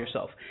to call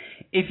yourself.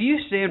 If you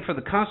stand for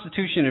the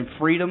Constitution and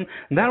freedom,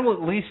 that will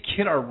at least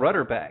get our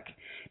rudder back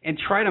and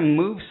try to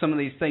move some of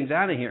these things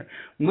out of here.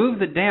 Move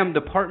the damn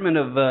Department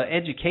of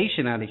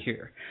Education out of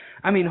here.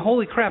 I mean,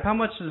 holy crap, how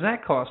much does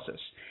that cost us?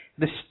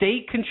 The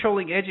state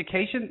controlling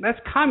education, that's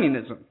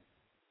communism.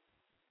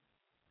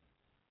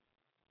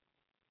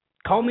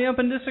 Call me up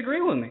and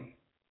disagree with me.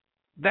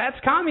 That's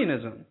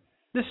communism.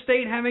 The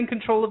state having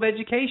control of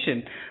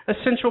education. A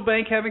central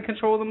bank having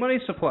control of the money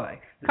supply.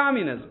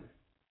 Communism.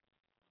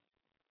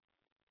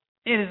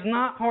 It is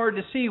not hard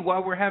to see why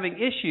we're having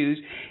issues,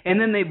 and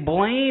then they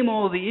blame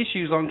all the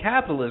issues on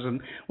capitalism,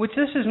 which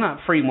this is not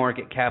free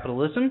market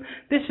capitalism.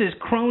 This is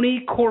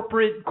crony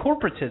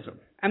corporatism.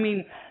 I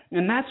mean,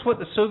 and that's what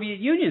the Soviet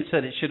Union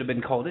said it should have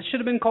been called. It should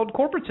have been called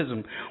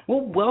corporatism.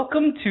 Well,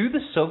 welcome to the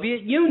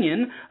Soviet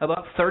Union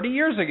about 30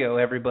 years ago,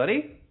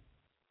 everybody.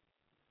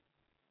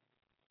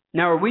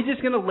 Now, are we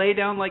just going to lay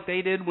down like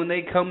they did when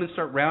they come and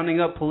start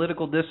rounding up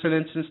political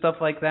dissidents and stuff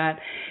like that?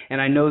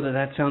 And I know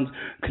that sounds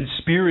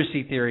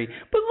conspiracy theory,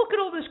 but look at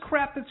all this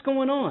crap that's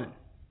going on.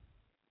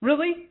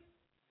 Really?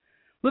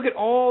 Look at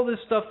all this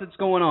stuff that's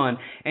going on,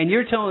 and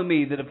you're telling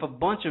me that if a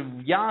bunch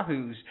of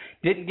yahoos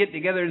didn't get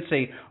together and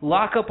say,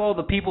 lock up all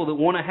the people that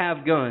want to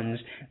have guns,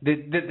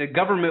 that the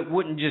government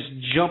wouldn't just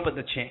jump at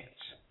the chance?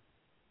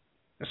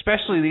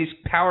 Especially these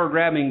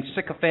power-grabbing,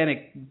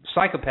 sycophantic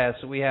psychopaths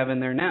that we have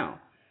in there now.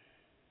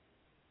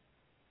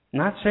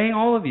 Not saying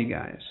all of you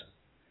guys.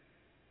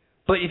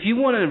 But if you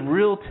want a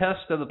real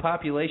test of the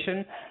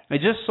population, I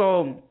just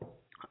saw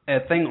a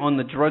thing on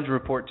the Drudge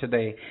Report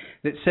today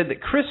that said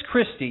that Chris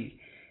Christie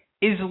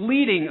is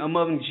leading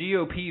among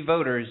GOP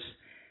voters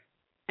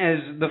as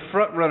the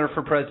front runner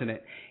for president.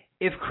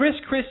 If Chris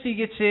Christie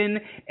gets in,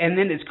 and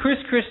then it's Chris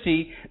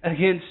Christie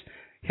against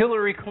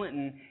Hillary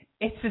Clinton,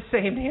 it's the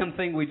same damn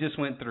thing we just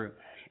went through.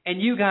 And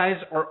you guys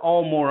are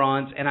all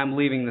morons, and I'm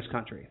leaving this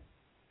country.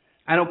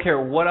 I don't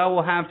care what I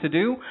will have to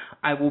do.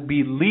 I will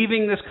be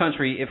leaving this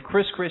country if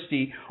Chris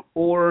Christie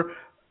or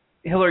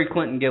Hillary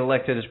Clinton get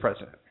elected as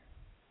president.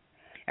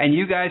 And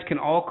you guys can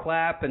all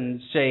clap and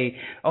say,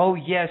 oh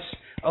yes,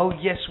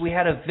 we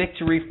had a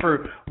victory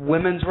for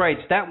women's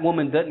rights. That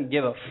woman doesn't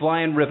give a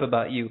flying rip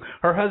about you.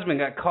 Her husband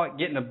got caught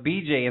getting a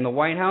BJ in the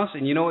White House,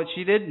 and you know what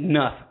she did?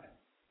 Nothing.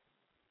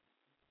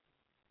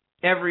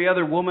 Every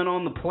other woman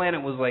on the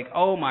planet was like,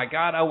 oh my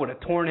God, I would have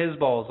torn his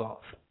balls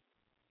off.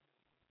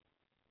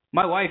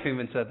 My wife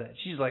even said that.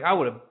 She's like, I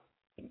would have,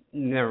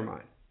 never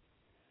mind.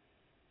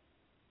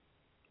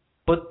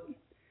 But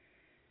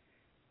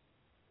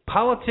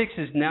politics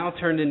is now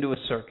turned into a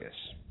circus.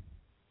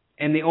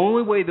 And the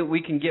only way that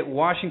we can get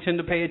Washington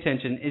to pay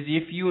attention is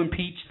if you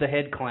impeach the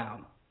head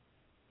clown.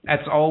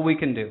 That's all we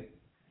can do.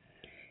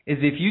 Is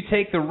if you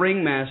take the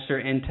ringmaster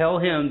and tell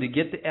him to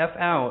get the F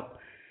out,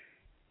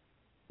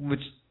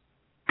 which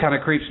kind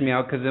of creeps me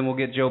out because then we'll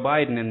get Joe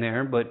Biden in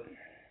there, but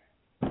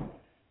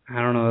I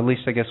don't know. At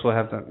least I guess we'll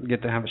have to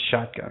get to have a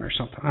shotgun or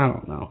something. I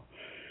don't know.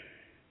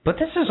 But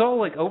this is all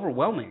like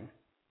overwhelming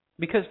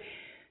because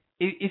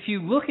if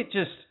you look at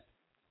just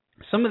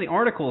some of the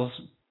articles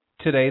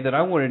today that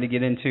I wanted to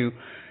get into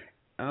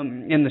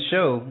in the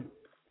show,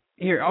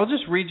 here I'll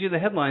just read you the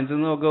headlines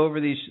and then I'll go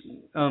over these.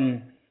 I'll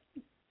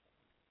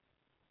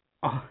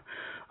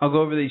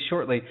go over these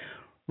shortly.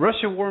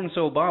 Russia warns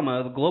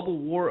Obama the global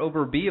war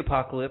over bee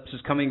apocalypse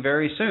is coming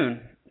very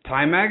soon.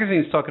 Time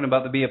magazine is talking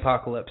about the bee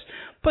apocalypse.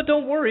 But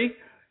don't worry,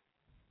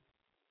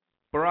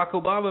 Barack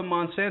Obama and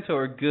Monsanto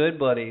are good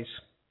buddies.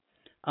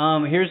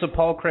 Here's a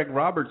Paul Craig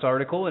Roberts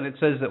article, and it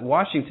says that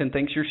Washington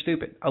thinks you're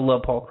stupid. I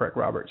love Paul Craig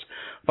Roberts.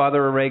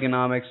 Father of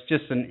Reaganomics,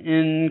 just an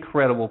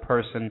incredible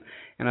person.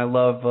 And I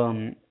love,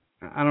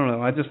 I don't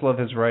know, I just love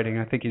his writing.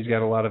 I think he's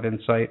got a lot of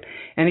insight.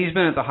 And he's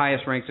been at the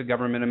highest ranks of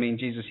government. I mean,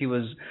 Jesus, he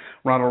was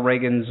Ronald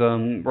Reagan's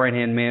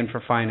right-hand man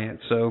for finance,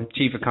 so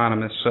chief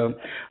economist. So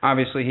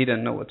obviously he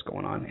doesn't know what's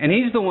going on. And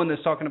he's the one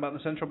that's talking about the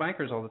central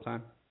bankers all the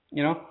time,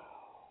 you know?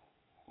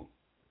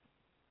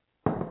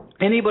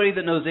 Anybody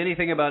that knows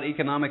anything about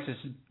economics is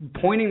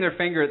pointing their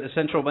finger at the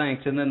central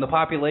banks, and then the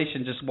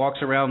population just walks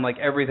around like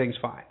everything's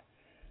fine.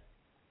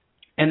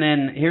 And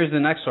then here's the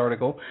next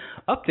article.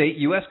 Update,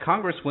 U.S.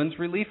 Congress wins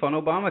relief on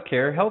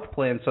Obamacare health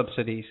plan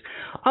subsidies.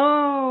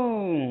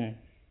 Oh.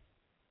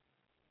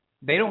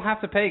 They don't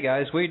have to pay,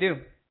 guys. We do.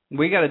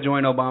 We got to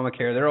join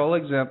Obamacare. They're all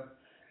exempt.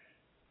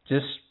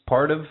 Just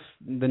part of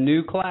the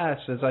new class,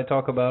 as I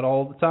talk about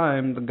all the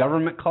time, the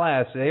government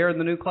class. They are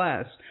the new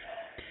class.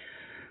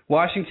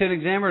 Washington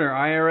Examiner,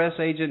 IRS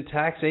agent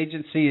tax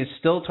agency is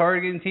still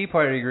targeting Tea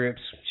Party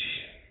groups.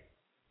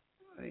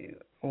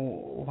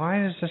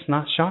 Why does this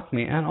not shock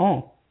me at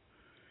all?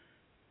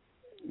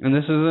 And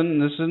this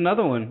is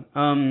another one.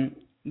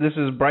 This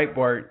is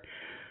Breitbart.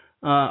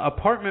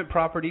 apartment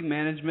property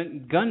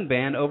management gun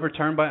ban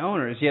overturned by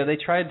owners. Yeah, they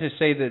tried to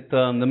say that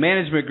the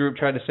management group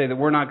tried to say that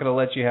we're not going to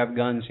let you have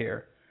guns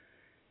here.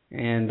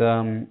 And,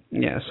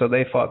 so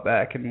they fought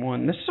back and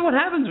won. This is what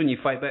happens when you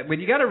fight back. But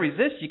you got to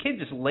resist. You can't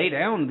just lay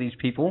down to these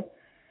people.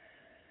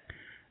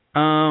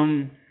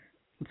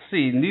 Let's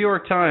see. New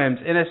York Times,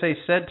 NSA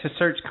said to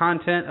search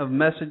content of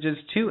messages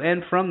to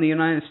and from the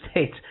United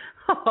States.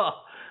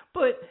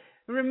 But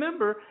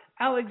remember,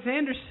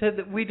 Alexander said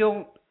that we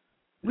don't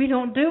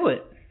do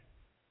it.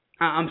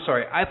 I'm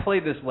sorry. I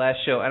played this last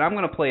show, and I'm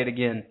going to play it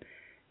again.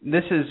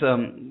 This is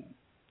I'm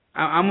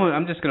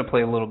just going to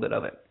play a little bit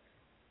of it.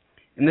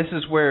 And this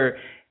is where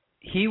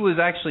he was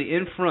actually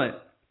in front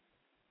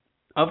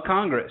of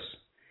Congress,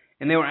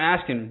 and they were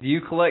asking, "Do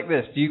you collect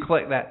this? Do you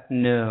collect that?"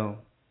 No.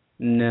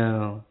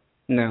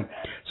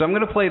 So I'm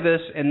going to play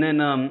this, and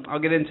then I'll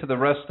get into the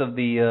rest of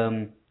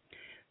the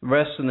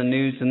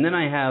news, and then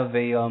I have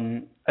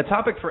a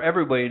topic for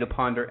everybody to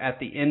ponder at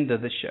the end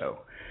of the show,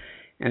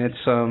 and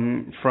it's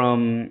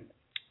from,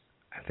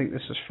 I think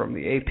this is from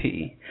the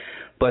AP,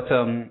 but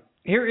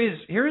here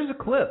is a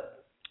clip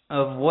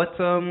of what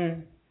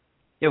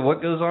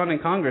goes on in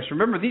Congress.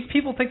 Remember, these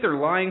people think they're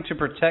lying to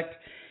protect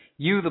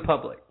you, the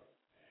public.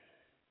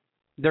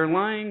 They're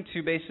lying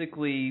to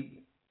basically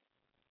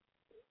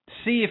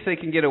see if they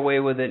can get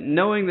away with it,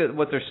 knowing that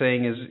what they're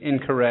saying is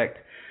incorrect,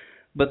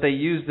 but they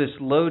use this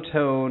low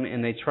tone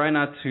and they try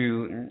not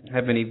to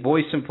have any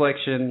voice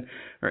inflection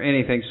or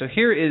anything. So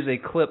here is a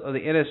clip of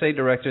the NSA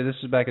director, this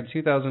is back in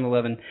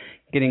 2011,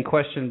 getting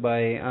questioned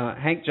by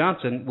Hank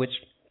Johnson, which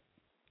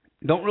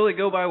don't really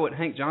go by what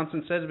Hank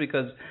Johnson says,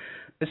 because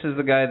this is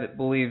the guy that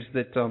believes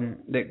that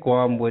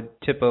Guam would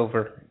tip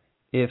over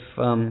if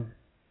too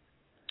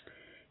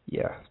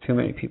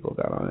many people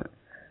got on it.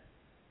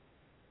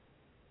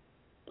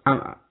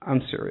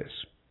 I'm serious.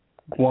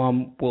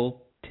 Guam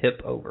will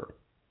tip over.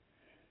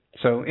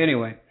 So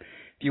anyway,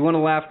 if you want to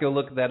laugh, go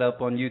look that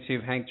up on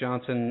YouTube. Hank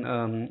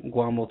Johnson,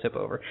 Guam will tip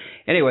over.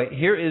 Anyway,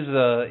 here's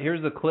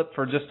the clip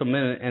for just a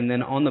minute, and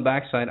then on the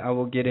backside, I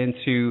will get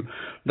into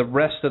the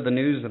rest of the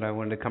news that I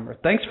wanted to cover.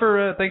 Thanks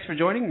for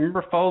joining.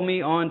 Remember, follow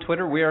me on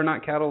Twitter. We Are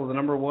Not Cattle, the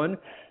number one.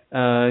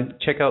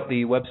 Check out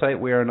the website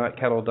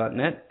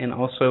wearenotcattle.net, and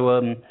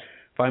also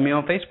find me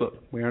on Facebook.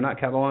 We Are Not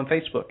Cattle on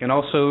Facebook, and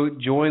also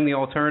join the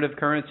Alternative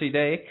Currency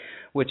Day,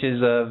 which is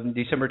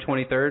December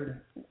 23rd.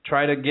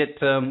 Try to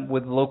get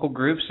with local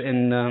groups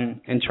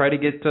and try to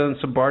get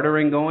some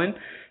bartering going.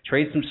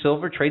 Trade some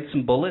silver, trade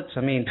some bullets.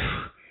 I mean,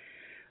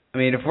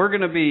 if we're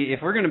gonna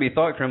be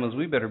thought criminals,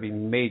 we better be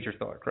major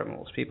thought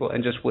criminals, people,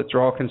 and just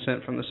withdraw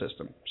consent from the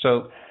system.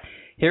 So,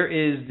 here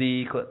is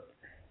the clip.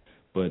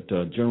 But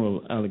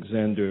General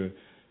Alexander,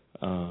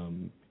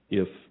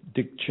 if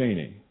Dick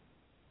Cheney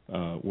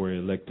were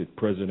elected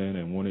president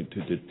and wanted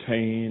to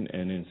detain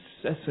and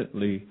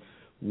incessantly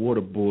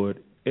waterboard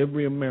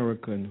every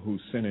American who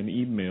sent an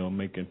email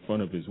making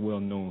fun of his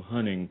well-known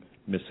hunting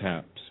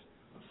mishaps.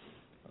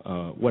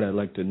 What I'd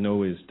like to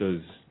know is,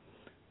 does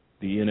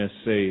the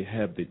NSA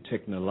have the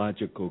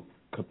technological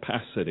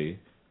capacity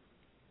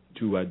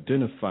to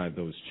identify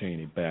those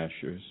Cheney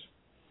bashers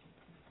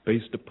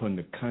based upon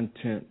the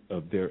content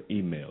of their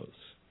emails?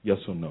 Yes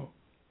or no?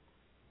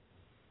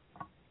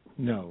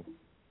 No.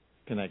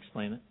 Can I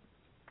explain it?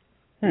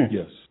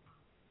 Yes.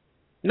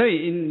 No,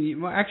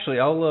 well, actually,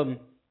 I'll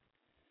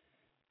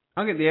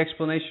get the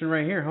explanation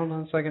right here. Hold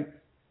on a second.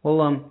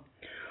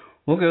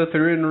 We'll go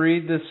through and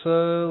read this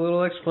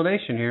little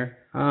explanation here.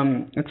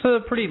 It's a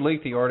pretty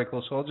lengthy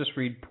article, so I'll just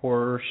read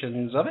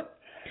portions of it.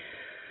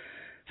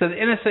 So the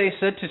NSA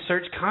said to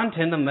search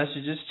content of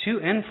messages to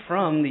and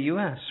from the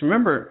U.S.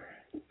 Remember,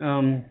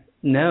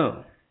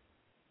 no.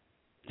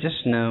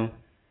 Just no.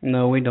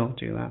 No, we don't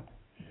do that.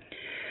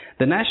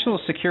 The National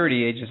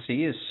Security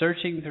Agency is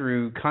searching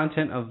through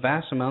content of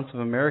vast amounts of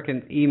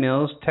American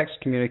emails, text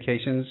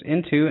communications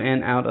into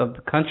and out of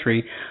the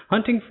country,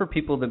 hunting for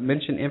people that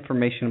mention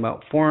information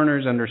about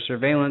foreigners under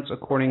surveillance,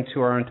 according to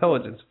our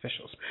intelligence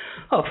officials.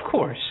 Oh, of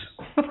course.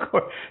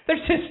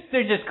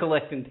 They're just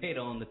collecting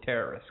data on the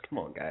terrorists. Come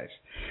on, guys.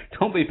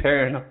 Don't be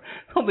paranoid.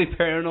 Don't be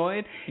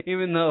paranoid,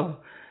 even though,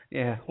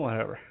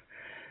 whatever.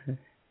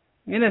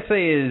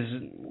 NSA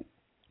is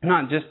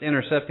not just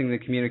intercepting the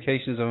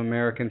communications of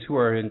Americans who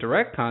are in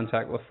direct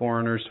contact with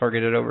foreigners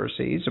targeted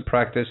overseas, a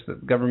practice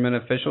that government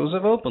officials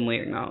have openly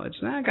acknowledged.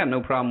 Now, I got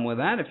no problem with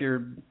that if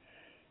you're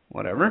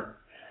whatever.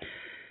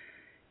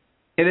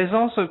 It has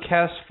also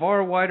cast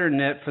far wider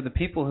net for the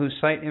people who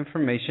cite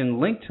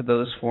information linked to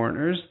those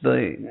foreigners,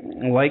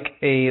 like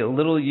a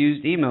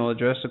little-used email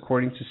address,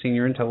 according to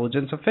senior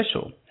intelligence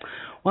official.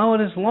 While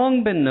it has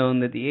long been known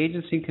that the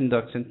agency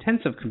conducts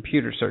intensive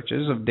computer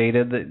searches of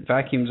data that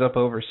vacuums up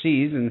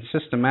overseas and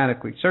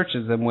systematically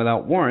searches them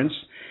without warrants,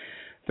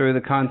 through the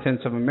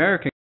contents of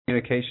American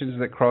communications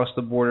that cross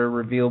the border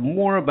reveal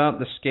more about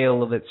the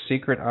scale of its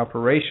secret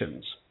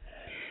operations.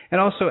 It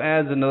also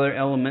adds another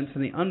element to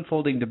the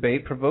unfolding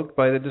debate provoked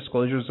by the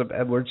disclosures of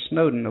Edward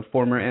Snowden, a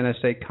former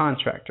NSA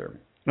contractor,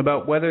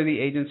 about whether the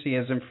agency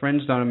has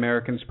infringed on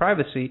Americans'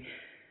 privacy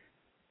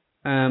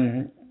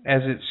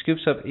as it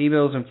scoops up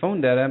emails and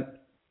phone data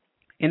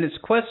in its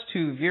quest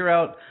to veer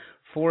out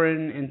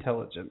foreign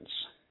intelligence.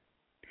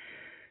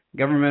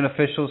 Government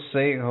officials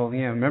say,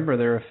 remember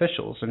they're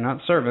officials, they're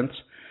not servants.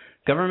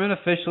 Government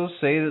officials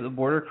say that the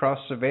border cross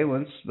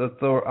surveillance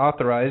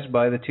authorized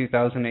by the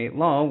 2008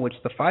 law, which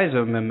the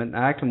FISA Amendment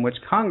Act, in which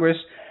Congress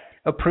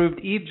approved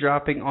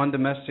eavesdropping on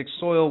domestic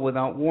soil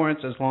without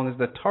warrants as long as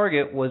the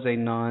target was a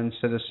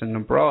non-citizen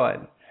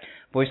abroad.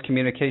 Voice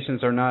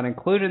communications are not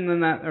included in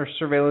that or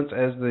surveillance,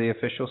 as the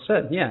official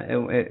said. Yeah,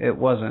 it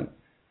wasn't.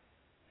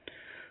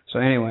 So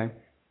anyway,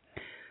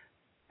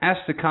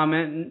 asked to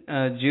comment,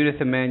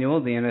 Judith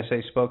Emanuel, the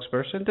NSA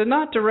spokesperson, did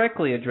not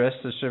directly address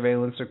the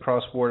surveillance of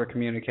cross-border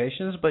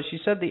communications, but she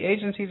said the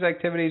agency's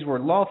activities were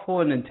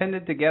lawful and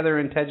intended to gather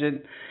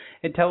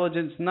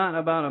intelligence not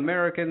about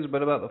Americans,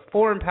 but about the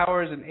foreign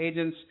powers and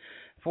agents,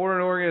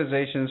 foreign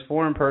organizations,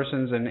 foreign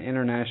persons, and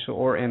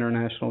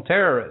international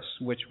terrorists,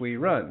 which we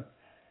run.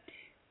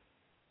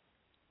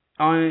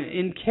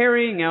 In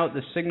carrying out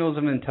the signals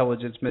of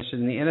intelligence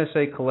mission, the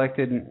NSA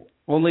collected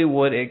only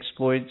what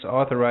exploits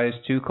authorized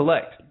to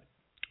collect.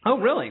 Oh,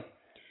 really?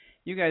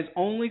 You guys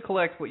only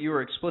collect what you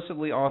are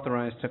explicitly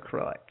authorized to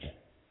collect.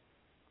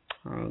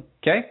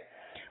 Okay.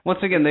 Once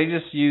again, they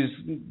just use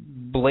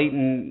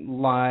blatant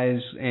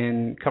lies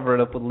and cover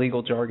it up with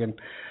legal jargon.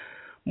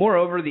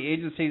 Moreover, the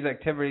agency's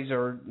activities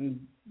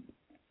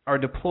are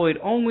deployed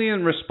only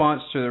in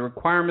response to the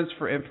requirements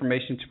for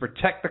information to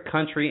protect the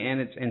country and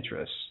its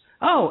interests.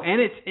 Oh, and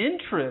its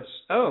interests.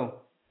 Oh.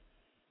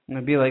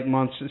 It'd be like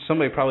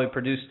somebody probably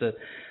produced a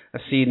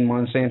seed in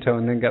Monsanto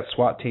and then got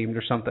SWAT teamed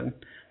or something.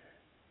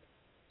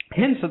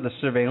 Hints of the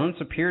surveillance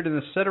appeared in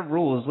the set of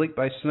rules leaked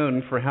by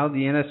Snowden for how the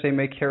NSA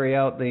may carry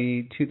out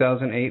the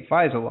 2008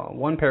 FISA law.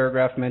 One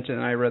paragraph mentioned,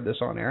 and I read this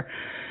on air,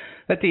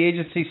 that the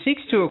agency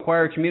seeks to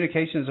acquire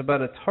communications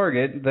about a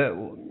target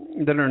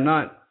that are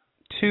not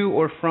to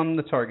or from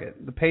the target.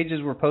 The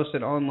pages were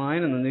posted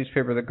online in the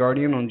newspaper The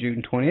Guardian on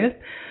June 20th.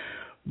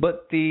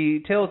 But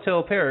the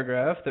telltale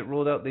paragraph that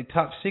ruled out the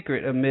top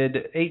secret amid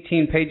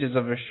 18 pages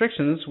of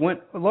restrictions went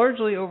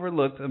largely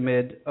overlooked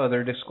amid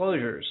other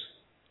disclosures.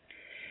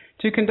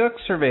 To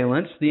conduct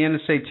surveillance, the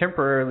NSA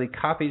temporarily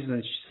copies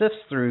and sifts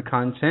through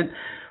content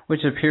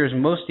which appears in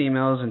most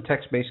emails and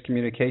text-based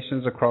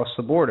communications across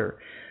the border.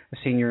 A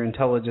senior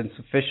intelligence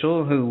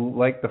official who,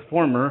 like the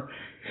former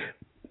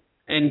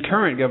and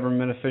current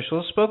government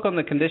officials, spoke on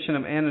the condition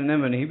of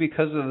anonymity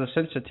because of the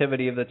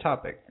sensitivity of the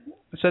topic.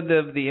 Said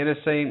that the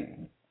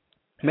NSA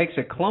makes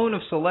a clone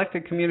of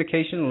selected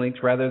communication links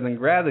rather than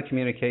grab the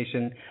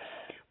communication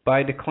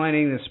by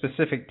declining the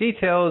specific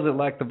details that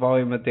lack the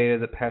volume of data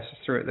that passes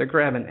through it. They're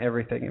grabbing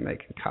everything and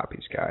making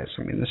copies, guys.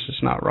 I mean, this is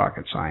not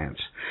rocket science.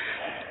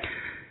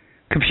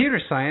 Computer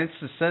science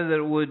has said that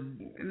it would,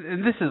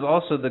 and this is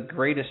also the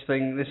greatest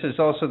thing, this is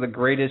also the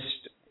greatest,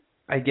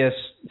 I guess,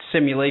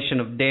 simulation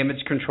of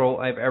damage control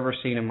I've ever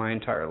seen in my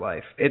entire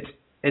life. It's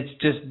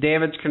just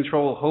damage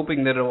control,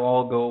 hoping that it'll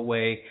all go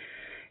away.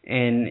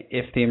 And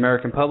if the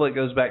American public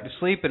goes back to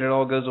sleep and it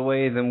all goes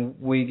away, then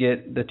we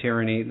get the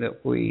tyranny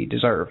that we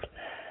deserve.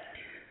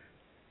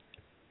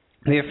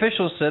 The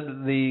officials said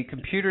that the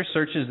computer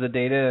searches the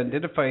data,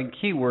 identifying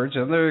keywords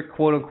and other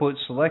quote-unquote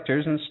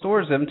selectors, and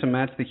stores them to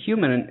match the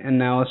human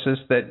analysis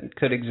that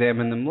could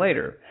examine them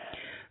later.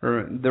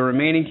 The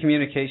remaining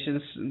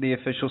communications, the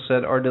official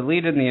said, are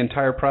deleted, and the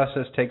entire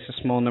process takes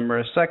a small number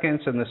of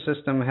seconds, and the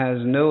system has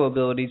no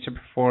ability to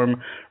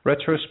perform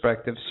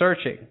retrospective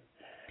searching.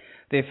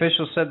 The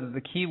official said that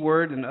the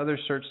keyword and other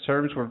search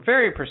terms were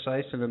very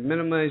precise, and a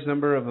minimized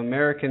number of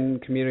American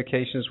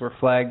communications were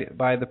flagged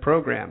by the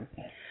program.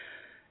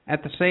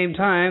 At the same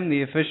time,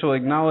 the official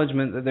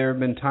acknowledgement that there have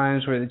been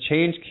times where the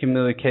changed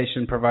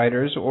communication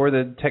providers or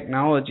the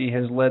technology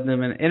has led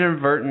them in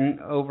inadvertent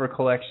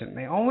overcollection.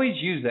 They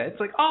always use that. It's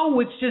like, oh,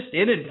 it's just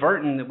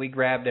inadvertent that we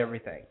grabbed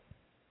everything.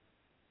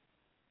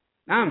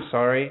 I'm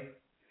sorry.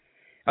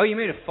 Oh, you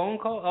made a phone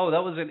call? Oh,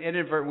 that was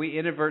we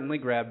inadvertently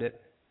grabbed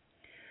it.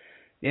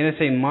 The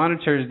NSA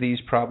monitors these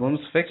problems,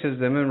 fixes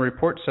them, and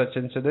reports such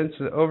incidents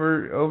to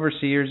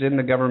overseers in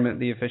the government,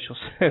 the official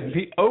said.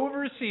 The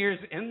overseers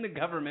in the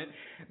government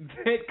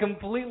that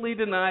completely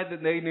denied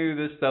that they knew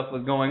this stuff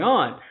was going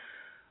on.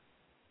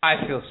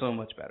 I feel so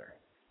much better.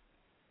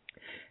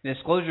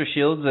 Disclosure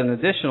sheds an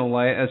additional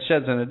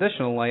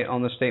light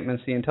on the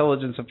statements the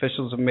intelligence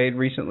officials have made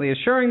recently,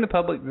 assuring the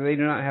public that they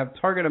do not have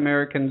target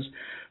Americans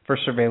for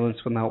surveillance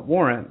without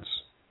warrants.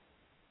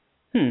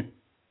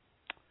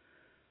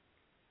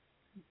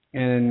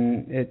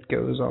 And it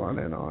goes on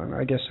and on.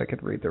 I guess I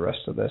could read the rest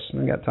of this.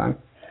 I got time.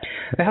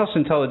 The House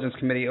Intelligence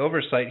Committee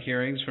oversight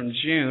hearings from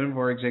June,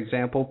 for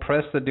example,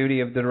 pressed the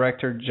duty of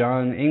Director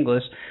John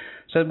Inglis,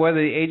 said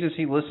whether the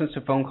agency listens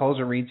to phone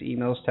calls or reads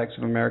emails, texts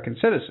of American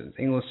citizens.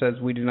 Inglis says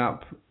we do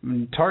not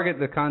target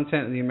the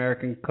content of the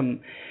American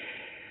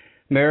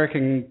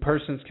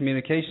person's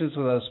communications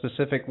without a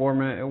specific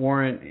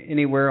warrant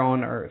anywhere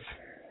on Earth.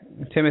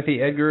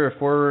 Timothy Edgar,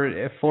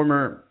 a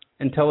former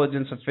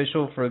intelligence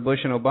official for the Bush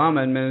and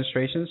Obama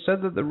administration,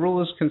 said that the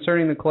rules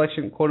concerning the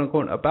collection,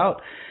 quote-unquote,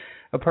 about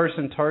a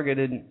person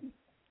targeted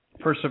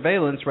for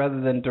surveillance rather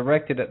than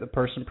directed at the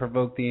person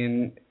provoked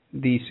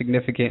the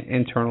significant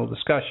internal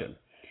discussion.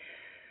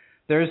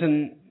 There's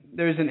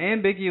an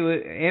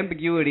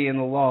ambiguity in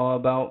the law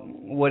about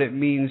what it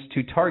means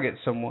to target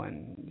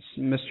someone.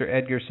 Mr.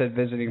 Edgar said,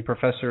 visiting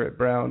professor at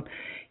Brown,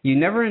 you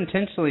never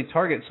intentionally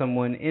target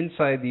someone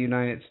inside the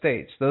United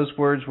States. Those are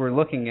the words we're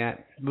looking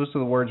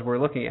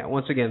at.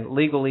 Once again,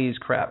 legalese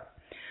crap.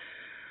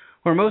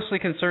 We're mostly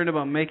concerned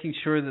about making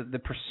sure that the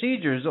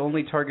procedures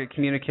only target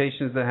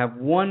communications that have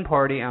one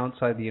party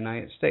outside the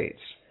United States.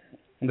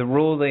 The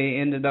rule they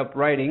ended up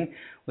writing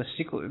was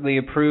secretly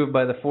approved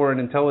by the Foreign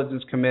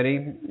Intelligence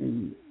Committee,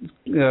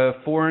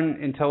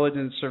 Foreign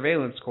Intelligence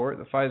Surveillance Court,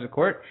 the FISA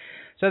court,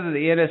 said that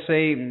the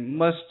NSA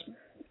must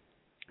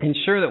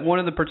ensure that one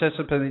of the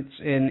participants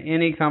in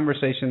any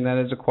conversation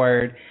that is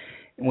acquired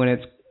when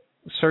it's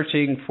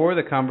searching for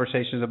the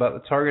conversations about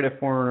the targeted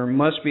foreigner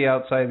must be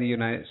outside the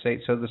United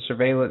States, so the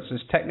surveillance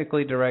is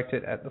technically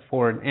directed at the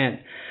foreign end.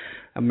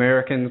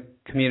 American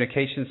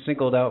communications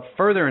singled out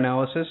further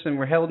analysis and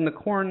were held in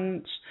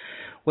accordance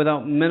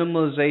without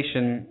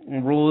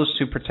minimalization rules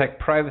to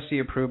protect privacy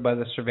approved by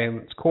the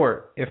surveillance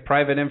court. If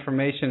private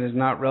information is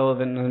not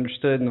relevant and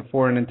understood in the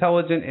foreign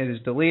intelligence, it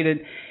is deleted.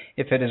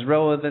 If it is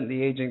relevant,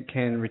 the agent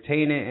can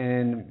retain it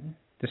and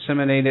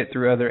disseminate it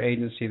through other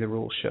agency, the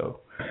rules show.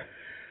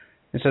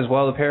 It says,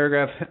 while the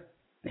paragraph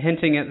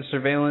hinting at the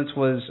surveillance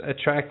was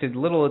attracted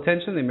little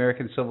attention, the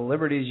American Civil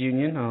Liberties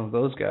Union,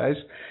 those guys,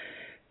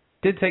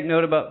 did take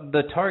note about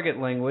the target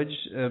language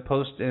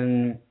post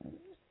in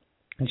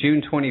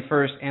June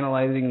 21st,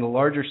 analyzing the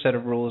larger set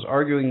of rules,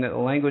 arguing that the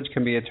language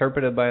can be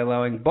interpreted by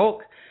allowing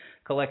bulk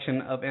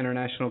collection of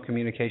international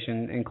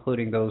communication,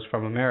 including those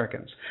from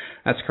Americans.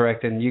 That's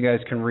correct, and you guys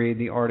can read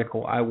the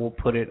article. I will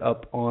put it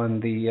up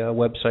on the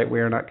website,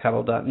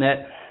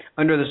 wearenotcattle.net,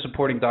 under the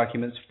supporting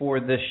documents for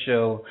this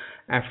show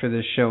after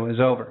this show is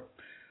over.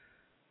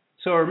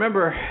 So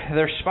remember,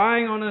 they're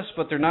spying on us,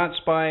 but they're not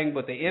spying,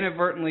 but they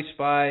inadvertently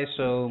spy,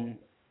 so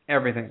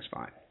everything's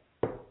fine.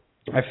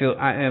 I feel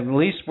at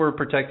least we're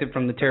protected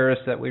from the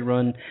terrorists that we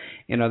run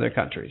in other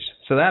countries.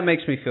 So that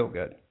makes me feel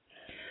good.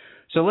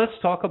 So let's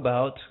talk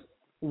about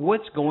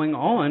what's going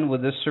on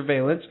with this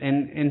surveillance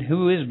and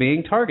who is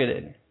being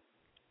targeted.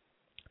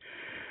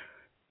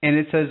 And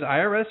it says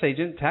IRS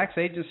agent, tax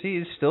agency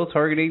is still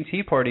targeting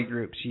Tea Party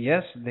groups.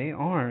 Yes, they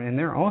are. And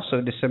they're also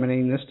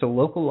disseminating this to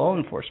local law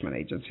enforcement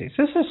agencies.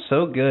 This is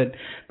so good.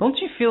 Don't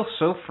you feel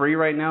so free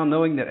right now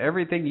knowing that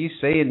everything you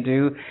say and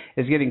do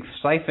is getting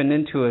siphoned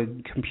into a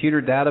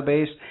computer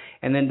database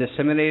and then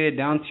disseminated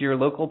down to your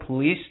local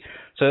police?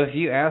 So if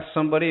you ask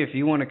somebody if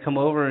you want to come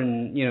over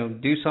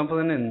and do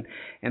something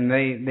and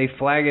they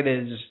flag it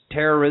as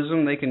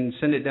terrorism, they can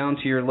send it down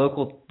to your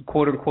local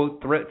quote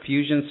unquote threat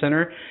fusion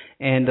center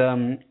and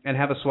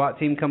have a SWAT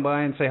team come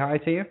by and say hi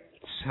to you.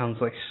 Sounds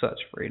like such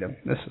freedom.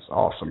 This is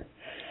awesome.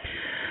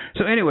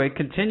 So anyway,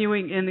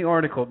 continuing in the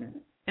article,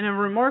 in a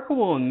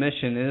remarkable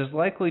admission, it is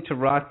likely to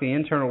rock the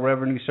Internal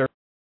Revenue Service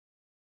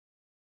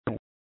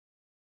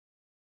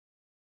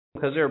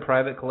because they're a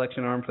private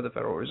collection arm for the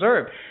Federal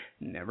Reserve.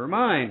 Never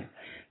mind.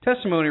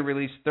 Testimony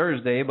released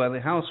Thursday by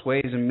the House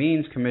Ways and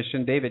Means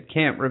Commission, David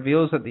Camp,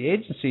 reveals that the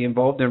agency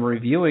involved in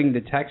reviewing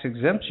the tax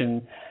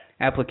exemption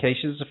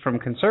applications from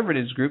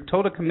conservatives group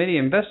told a committee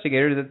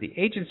investigator that the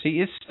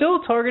agency is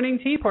still targeting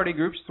Tea Party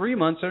groups 3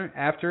 months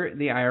after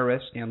the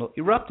IRS scandal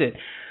erupted.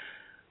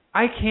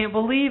 I can't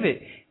believe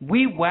it.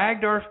 We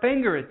wagged our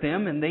finger at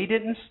them and they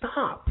didn't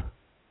stop.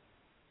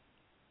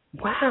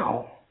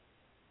 Wow.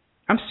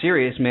 I'm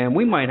serious, man.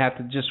 We might have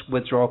to just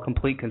withdraw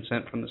complete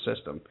consent from the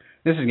system.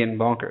 This is getting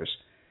bonkers.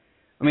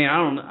 I mean,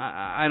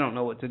 I don't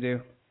know what to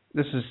do.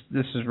 This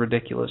is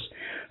ridiculous.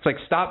 It's like,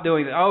 stop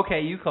doing it.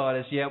 Okay, you caught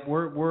us. Yep,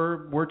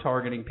 we're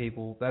targeting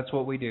people. That's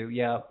what we do.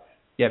 Yep,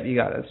 you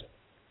got us.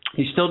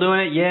 You still doing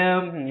it?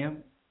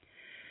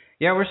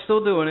 Yeah, we're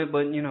still doing it.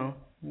 But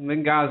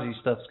Benghazi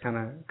stuff's kind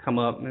of come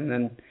up, and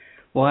then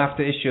we'll have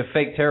to issue a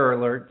fake terror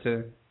alert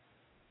to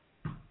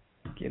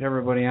get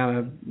everybody out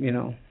of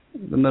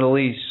the Middle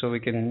East so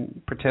we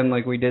can pretend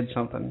like we did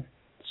something.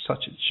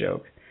 Such a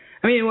joke.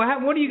 I mean,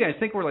 what do you guys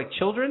think? We're like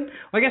children?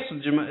 Well, I guess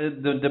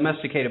the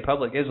domesticated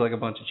public is like a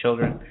bunch of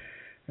children.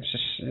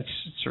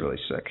 It's really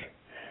sick.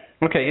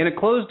 Okay, in a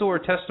closed-door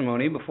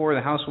testimony before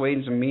the House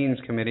Ways and Means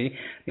Committee,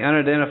 the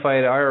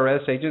unidentified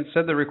IRS agent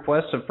said the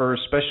request for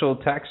special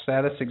tax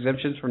status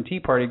exemptions from Tea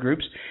Party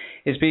groups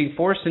is being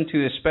forced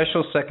into a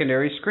special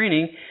secondary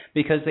screening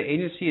because the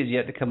agency is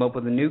yet to come up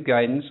with a new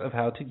guidance of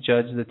how to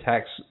judge the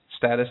tax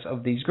status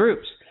of these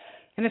groups.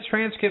 In a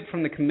transcript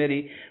from the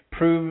committee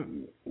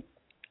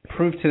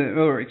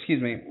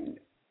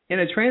in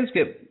a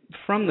transcript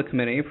from the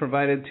committee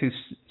provided to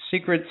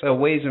Secrets, a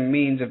Ways and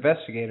Means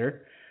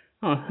investigator.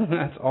 Oh,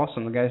 that's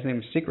awesome. The guy's name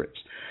is Secrets.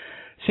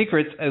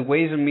 Secrets, a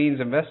Ways and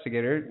Means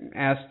investigator,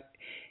 asked,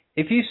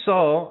 if you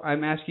saw,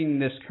 I'm asking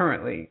this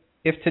currently,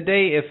 if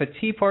a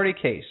Tea Party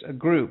case, a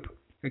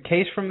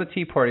case from the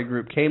Tea Party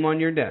group came on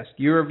your desk,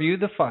 you reviewed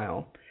the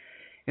file,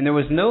 and there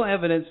was no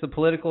evidence of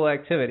political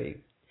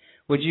activity,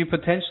 would you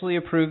potentially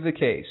approve the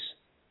case?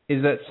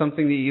 Is that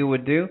something that you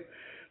would do?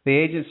 The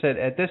agent said,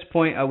 at this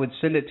point, I would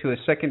send it to a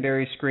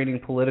secondary screening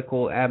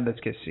political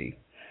advocacy.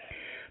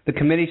 The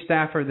committee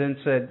staffer then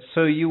said,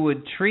 so you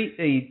would treat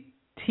a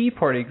Tea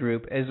Party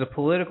group as a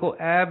political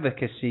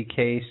advocacy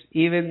case,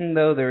 even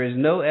though there is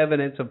no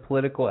evidence of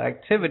political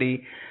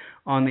activity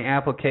on the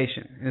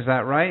application. Is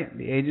that right?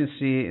 The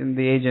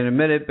agent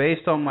admitted,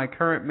 based on my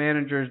current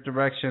manager's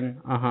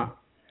direction,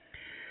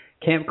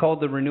 Camp called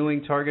the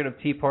renewing target of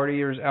Tea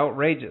Partiers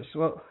outrageous.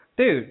 Well,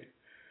 dude,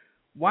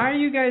 why are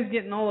you guys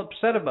getting all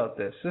upset about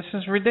this? This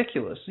is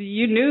ridiculous.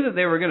 You knew that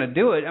they were going to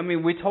do it. I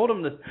mean, we told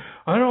them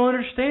I don't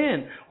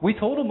understand. We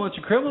told a bunch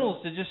of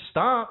criminals to just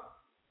stop.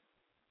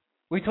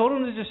 We told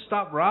them to just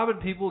stop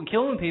robbing people and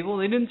killing people.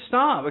 They didn't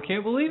stop. I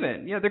can't believe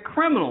it. Yeah, they're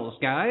criminals,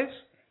 guys.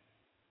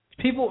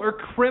 People are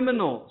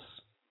criminals.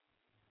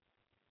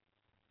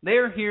 They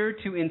are here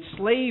to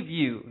enslave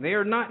you. They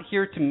are not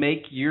here to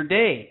make your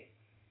day.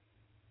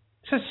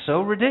 This is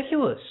so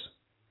ridiculous.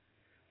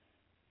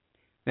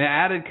 The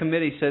added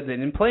committee said that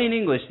in plain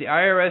English, the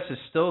IRS is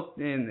still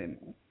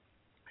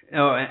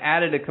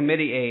added a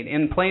committee aide.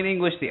 In plain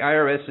English, the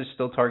IRS is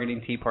still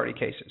targeting Tea Party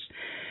cases.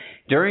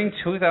 During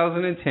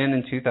 2010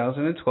 and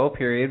 2012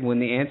 period, when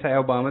the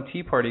anti-Obama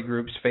Tea Party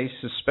groups faced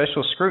a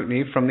special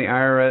scrutiny from the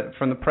IRS,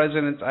 from the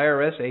president's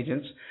IRS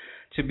agents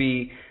to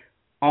be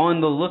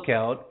on the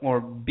lookout, or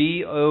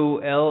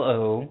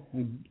BOLO,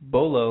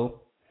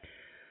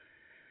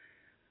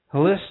 a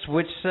list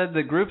which said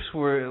the groups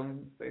were,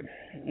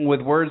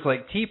 with words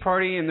like Tea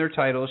Party in their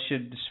titles,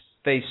 should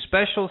face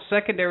special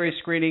secondary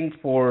screening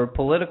for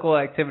political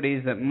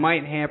activities that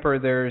might hamper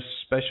their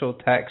special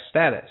tax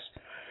status.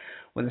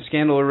 When the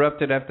scandal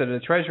erupted after the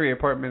Treasury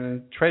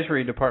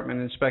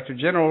Department Inspector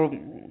General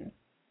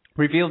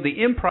revealed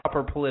the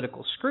improper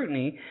political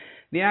scrutiny,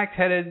 the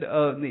acting head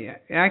of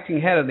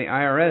the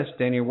IRS,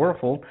 Danny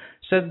Werfel,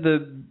 said the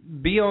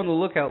Be on the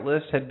Lookout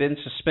list had been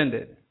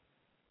suspended.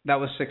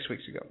 That was 6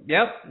 weeks ago.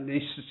 Yep,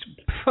 they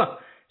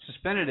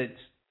suspended it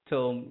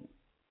till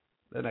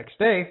the next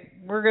day.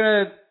 We're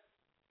going to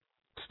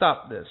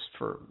stop this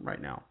for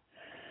right now.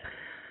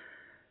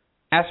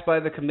 Asked by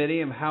the committee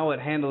of how it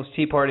handles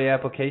Tea Party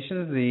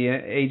applications, the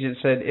agent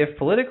said, if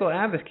political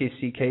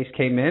advocacy case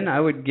came in, I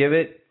would give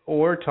it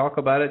or talk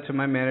about it to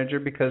my manager,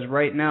 because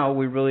right now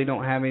we really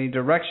don't have any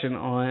direction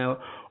on it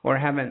or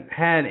haven't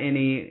had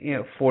any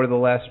for the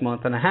last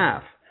month and a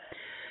half.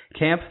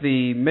 Camp,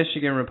 the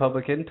Michigan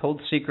Republican,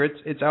 told Secrets,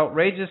 it's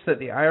outrageous that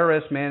the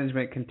IRS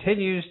management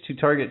continues to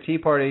target Tea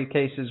Party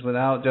cases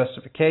without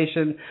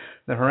justification.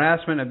 The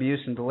harassment, abuse,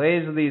 and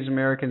delays of these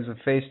Americans have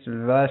faced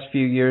in the last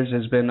few years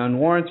has been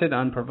unwarranted,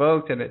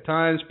 unprovoked, and at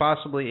times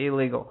possibly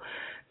illegal.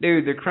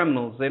 Dude, they're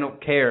criminals. They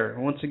don't care.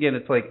 Once again,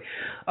 it's like,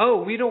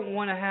 oh, we don't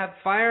want to have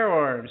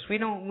firearms. We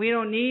don't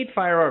need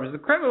firearms. The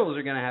criminals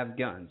are going to have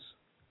guns.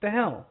 What the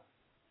hell?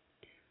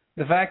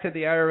 The fact that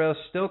the IRS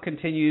still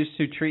continues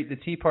to treat the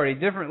Tea Party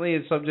differently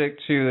and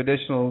subject to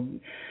additional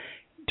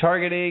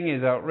targeting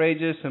is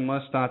outrageous and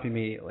must stop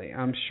immediately.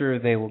 I'm sure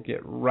they will get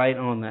right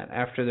on that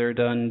after they're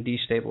done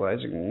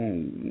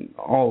destabilizing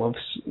all of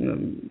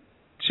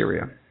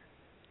Syria.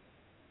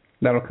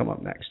 That'll come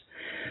up next.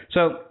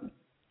 So,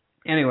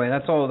 anyway,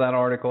 that's all of that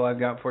article I've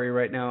got for you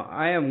right now.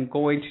 I am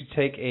going to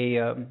take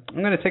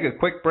a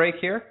quick break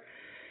here,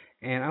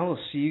 and I will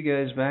see you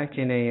guys back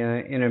in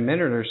a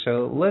minute or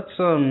so.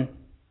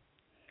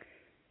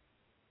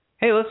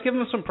 Let's give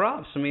them some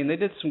props. I mean, they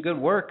did some good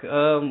work.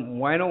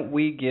 Why don't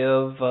we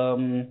give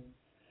some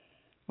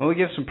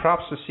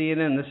props to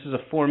CNN? This is a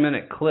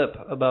 4-minute clip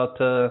about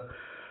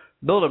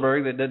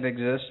Bilderberg that didn't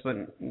exist,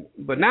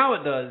 but now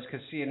it does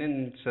because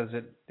CNN says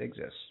it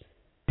exists.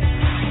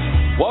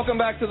 Welcome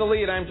back to The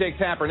Lead. I'm Jake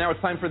Tapper. Now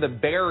it's time for The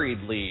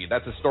Buried Lead.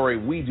 That's a story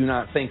we do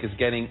not think is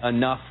getting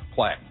enough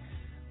play.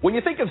 When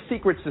you think of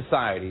secret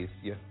societies,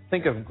 you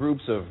think of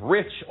groups of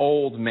rich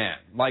old men,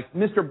 like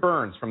Mr.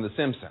 Burns from The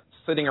Simpsons,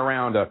 sitting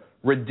around a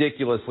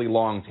ridiculously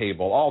long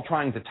table, all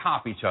trying to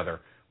top each other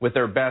with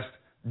their best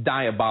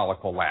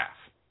diabolical laugh.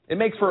 It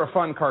makes for a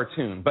fun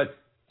cartoon, but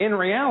in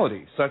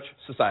reality, such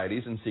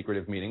societies and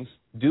secretive meetings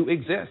do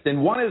exist,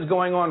 and one is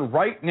going on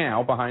right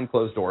now behind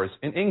closed doors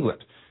in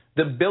England.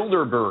 The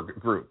Bilderberg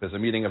Group is a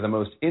meeting of the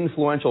most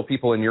influential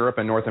people in Europe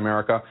and North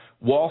America.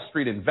 Wall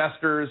Street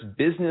investors,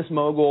 business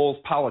moguls,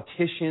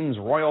 politicians,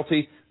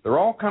 royalty, they're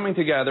all coming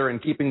together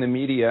and keeping the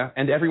media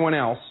and everyone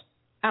else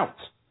out.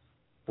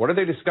 What are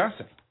they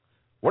discussing?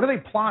 What are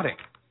they plotting?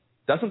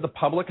 Doesn't the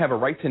public have a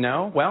right to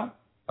know? Well,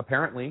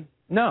 apparently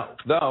no.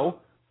 Though,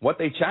 what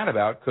they chat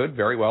about could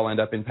very well end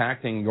up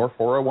impacting your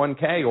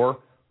 401k or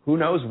who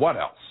knows what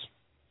else.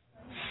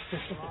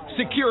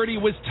 Security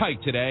was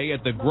tight today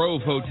at the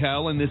Grove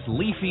Hotel in this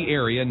leafy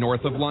area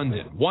north of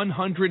London.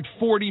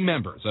 140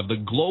 members of the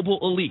global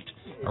elite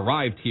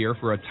arrived here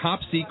for a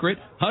top-secret,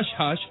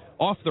 hush-hush,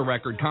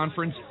 off-the-record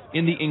conference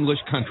in the English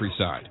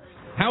countryside.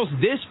 How's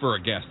this for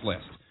a guest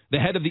list? The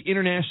head of the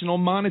International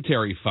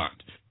Monetary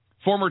Fund,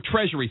 former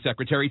Treasury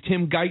Secretary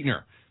Tim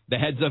Geithner, the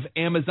heads of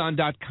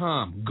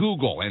Amazon.com,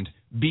 Google, and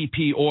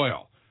BP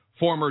Oil,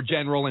 former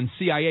General and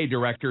CIA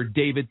Director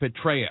David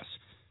Petraeus,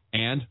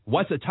 and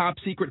what's a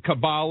top-secret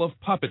cabal of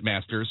puppet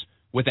masters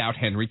without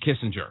Henry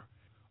Kissinger.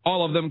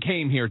 All of them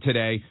came here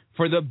today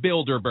for the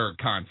Bilderberg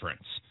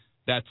Conference.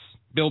 That's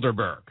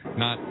Bilderberg,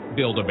 not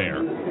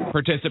Build-A-Bear.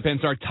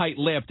 Participants are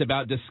tight-lipped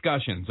about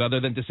discussions other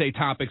than to say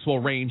topics will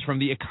range from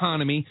the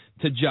economy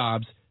to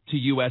jobs to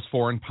U.S.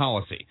 foreign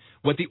policy,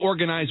 what the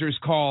organizers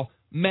call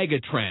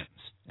megatrends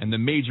and the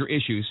major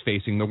issues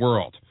facing the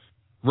world.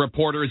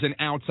 Reporters and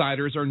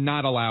outsiders are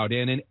not allowed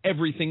in, and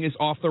everything is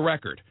off the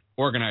record.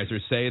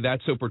 Organizers say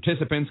that's so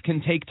participants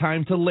can take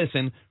time to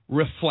listen,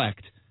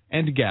 reflect,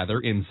 and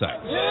gather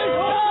insights.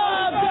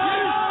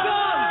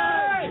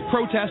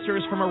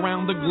 Protesters from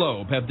around the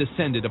globe have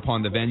descended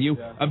upon the venue,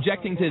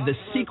 objecting to the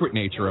secret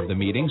nature of the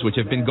meetings, which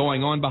have been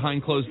going on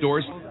behind closed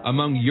doors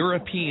among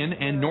European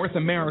and North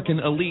American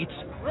elites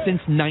since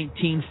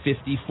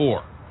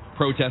 1954.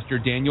 Protester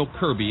Daniel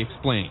Kirby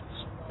explains.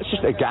 It's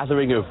just a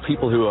gathering of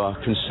people who are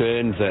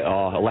concerned that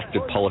our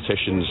elected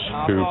politicians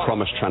who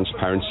promise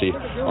transparency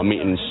are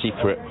meeting in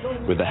secret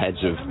with the heads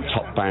of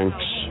top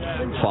banks,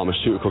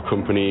 pharmaceutical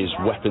companies,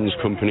 weapons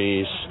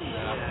companies.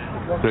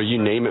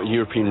 You name it,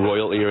 European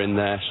royalty are in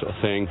there, sort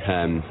of thing.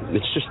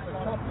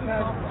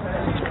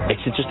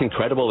 It's just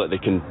incredible that they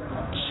can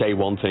say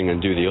one thing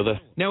and do the other.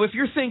 Now, if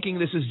you're thinking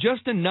this is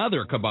just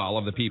another cabal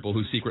of the people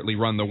who secretly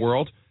run the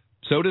world,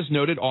 so does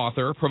noted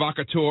author,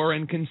 provocateur,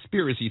 and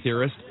conspiracy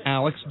theorist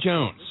Alex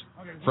Jones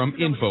from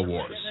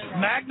InfoWars.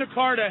 Magna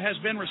Carta has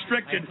been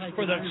restricted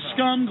for the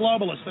scum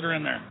globalists that are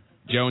in there.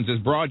 Jones is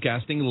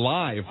broadcasting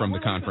live from the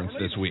conference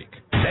this week.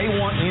 They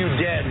want you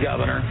dead,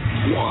 Governor.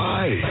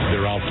 Why?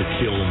 They're out to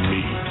kill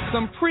me.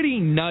 Some pretty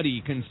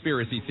nutty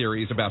conspiracy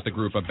theories about the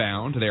group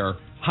abound. They're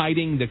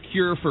hiding the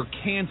cure for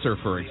cancer,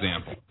 for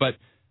example. But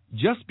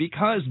just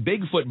because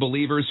Bigfoot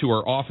believers who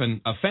are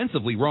often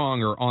offensively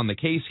wrong are on the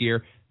case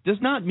here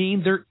does not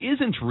mean there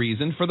isn't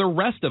reason for the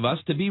rest of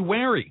us to be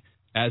wary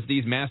as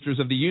these masters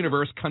of the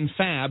universe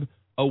confab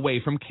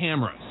away from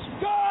cameras.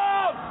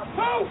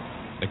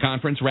 The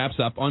conference wraps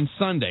up on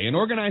Sunday, and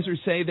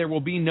organizers say there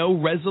will be no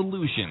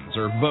resolutions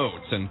or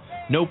votes and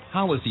no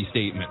policy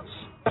statements.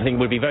 I think it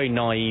would be very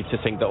naive to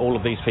think that all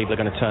of these people are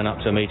going to turn up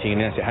to a meeting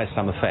unless it has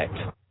some effect.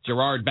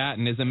 Gerard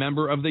Batten is a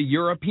member of the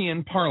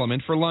European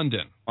Parliament for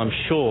London. I'm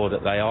sure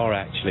that they are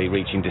actually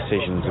reaching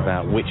decisions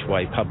about which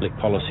way public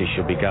policy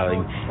should be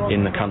going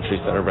in the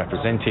countries that are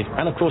represented,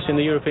 and of course in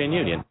the European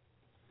Union.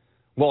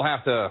 We'll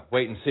have to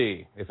wait and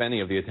see if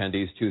any of the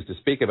attendees choose to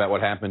speak about what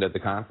happened at the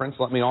conference.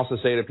 Let me also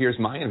say it appears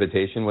my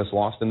invitation was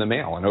lost in the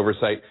mail, an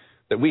oversight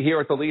that we here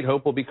at The Lead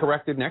hope will be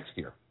corrected next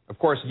year. Of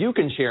course, you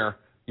can share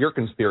your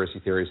conspiracy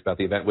theories about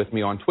the event with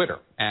me on Twitter,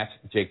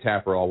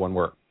 @JakeTapper, all one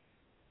word.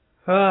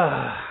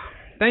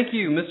 Thank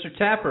you, Mr.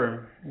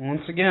 Tapper.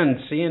 Once again,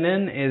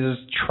 CNN is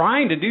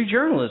trying to do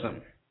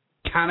journalism.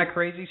 Kind of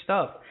crazy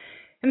stuff.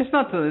 And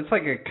it's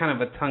like a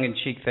kind of a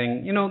tongue-in-cheek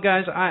thing. You know,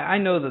 guys, I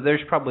know that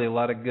there's probably a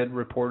lot of good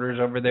reporters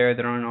over there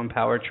that aren't on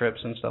power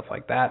trips and stuff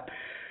like that.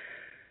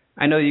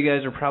 I know you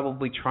guys are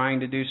probably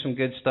trying to do some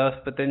good stuff,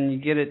 but then you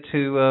get it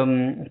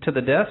to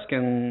the desk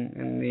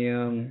and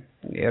the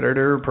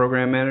editor or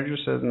program manager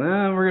says,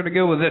 "No, we're going to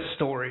go with this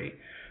story.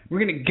 We're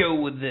going to go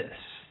with this.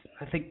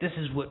 I think this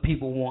is what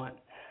people want."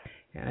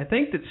 And I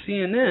think that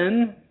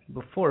CNN,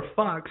 before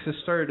Fox, has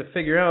started to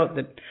figure out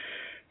that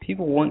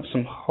people want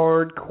some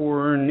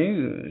hardcore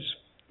news.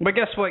 But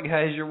guess what,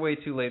 guys? You're way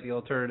too late. The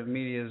alternative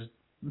media is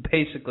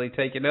basically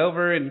taken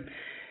over, and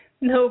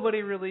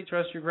nobody really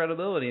trusts your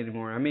credibility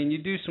anymore. I mean, you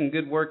do some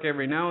good work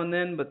every now and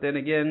then, but then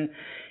again,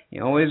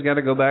 you always got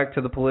to go back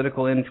to the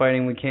political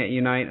infighting. We can't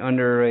unite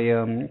under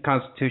a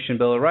Constitution,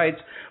 Bill of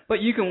Rights.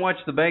 But you can watch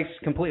the banks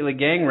completely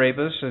gang rape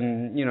us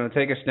and, you know,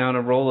 take us down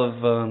a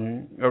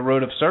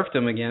road of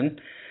serfdom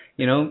again.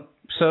 You know,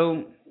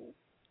 so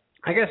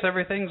I guess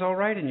everything's all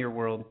right in your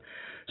world.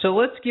 So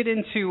let's get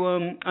into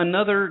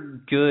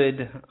another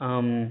good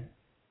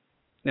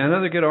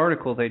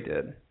article they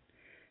did,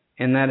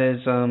 and that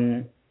is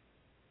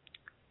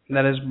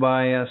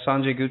by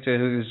Sanjay Gupta,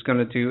 who's going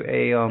to do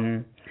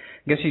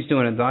I guess he's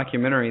doing a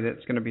documentary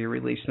that's going to be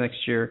released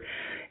next year.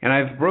 And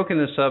I've broken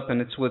this up, and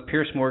it's with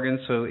Piers Morgan.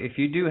 So if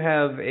you do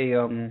have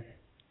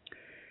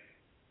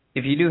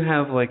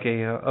like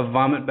a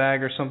vomit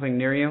bag or something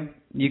near you,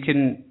 you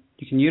can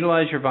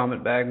utilize your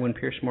vomit bag when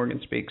Piers Morgan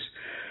speaks.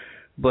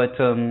 But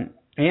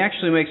he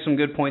actually makes some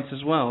good points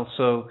as well.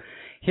 So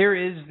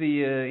here's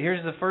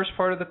the first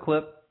part of the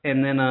clip,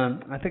 and then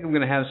I think I'm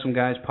going to have some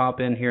guys pop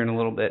in here in a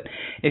little bit.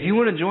 If you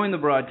want to join the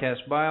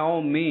broadcast, by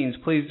all means,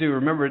 please do.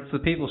 Remember, it's the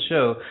People's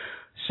Show,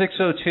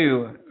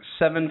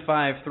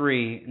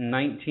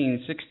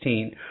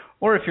 602-753-1916.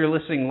 Or if you're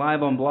listening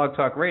live on Blog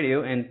Talk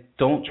Radio, and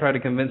don't try to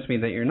convince me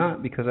that you're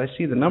not, because I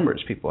see the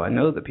numbers, people. I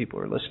know that people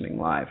are listening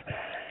live.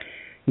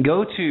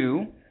 Go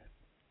to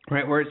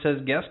right where it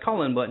says guest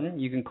call-in button.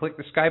 You can click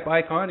the Skype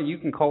icon, and you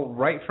can call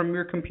right from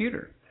your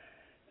computer.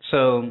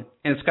 So,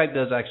 and Skype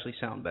does actually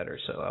sound better,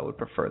 so I would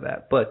prefer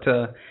that. But,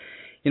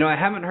 you know, I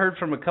haven't heard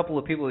from a couple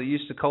of people that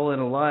used to call in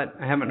a lot.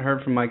 I haven't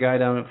heard from my guy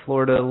down in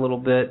Florida a little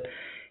bit.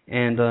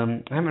 And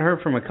I haven't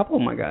heard from a couple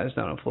of my guys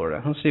down in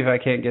Florida. I'll see if I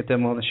can't get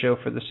them on the show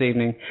for this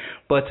evening.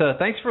 But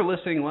thanks for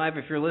listening live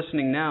if you're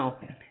listening now.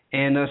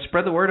 and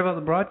spread the word about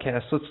the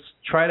broadcast. Let's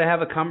try to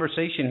have a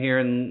conversation here,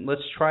 and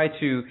let's try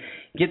to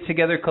get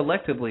together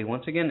collectively,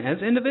 once again,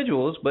 as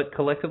individuals, but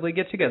collectively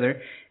get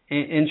together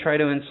and try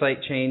to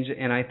incite change.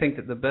 And I think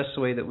that the best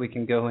way that we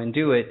can go and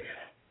do it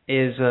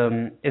is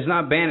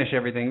not banish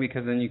everything,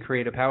 because then you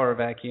create a power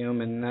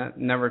vacuum, and that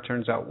never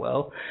turns out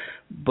well.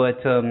 But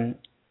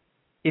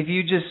if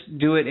you just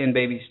do it in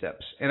baby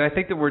steps, and I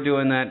think that we're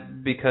doing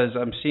that because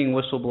I'm seeing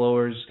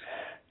whistleblowers,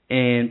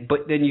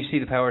 but then you see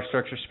the power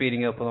structure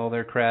speeding up with all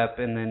their crap,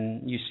 and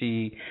then you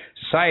see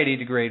society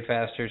degrade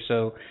faster.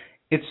 So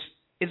it's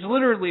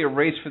literally a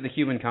race for the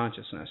human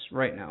consciousness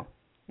right now.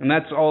 And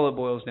that's all it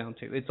boils down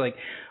to. It's like,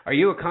 are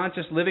you a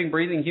conscious, living,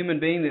 breathing human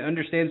being that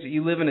understands that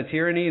you live in a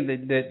tyranny,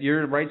 that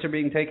your rights are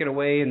being taken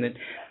away, and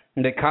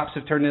that cops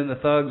have turned into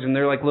thugs and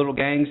they're like little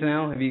gangs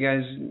now? Have you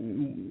guys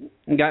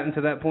gotten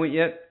to that point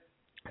yet?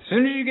 As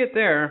soon as you get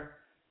there,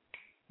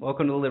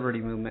 welcome to the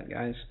liberty movement,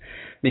 guys.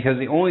 Because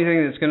the only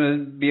thing that's going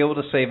to be able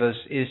to save us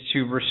is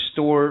to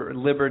restore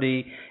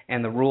liberty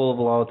and the rule of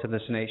law to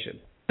this nation.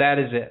 That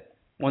is it.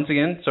 Once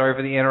again, sorry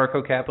for the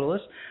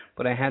anarcho-capitalist,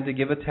 but I had to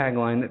give a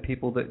tagline that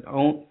people that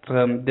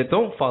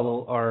don't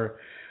follow our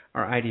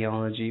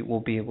ideology will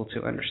be able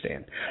to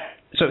understand.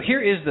 So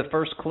here is the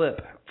first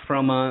clip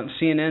from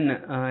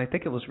CNN. I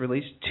think it was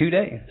released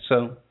today.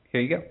 So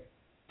here you go.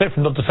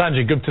 From Dr.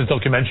 Sanjay Gupta's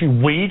documentary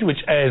Weed, which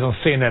airs on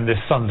CNN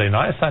this Sunday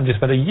night. Sanjay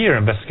spent a year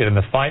investigating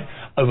the fight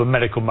over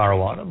medical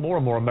marijuana. More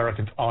and more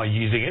Americans are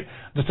using it.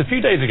 Just a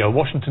few days ago,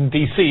 Washington,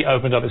 D.C.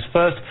 opened up its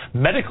first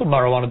medical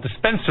marijuana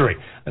dispensary.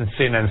 And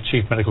CNN's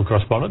chief medical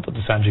correspondent,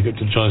 Dr. Sanjay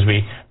Gupta, joins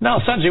me now.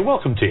 Sanjay,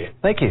 welcome to you.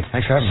 Thank you.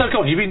 Thanks for having me. So,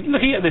 come on, you've been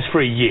looking at this for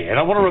a year, and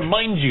I want to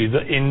remind you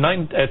that in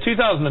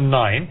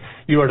 2009,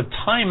 you wrote a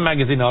Time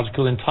magazine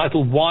article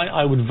entitled Why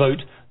I Would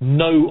Vote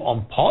No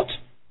on Pot.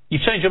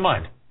 You've changed your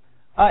mind.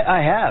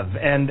 I have,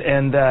 and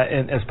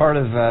as part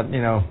of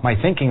my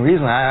thinking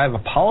reason, I've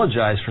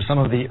apologized for some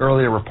of the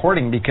earlier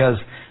reporting, because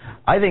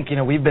I think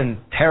we've been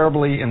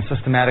terribly and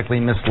systematically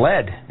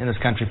misled in this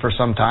country for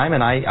some time,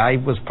 and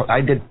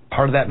I did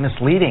part of that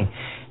misleading.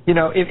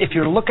 If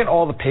you look at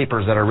all the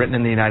papers that are written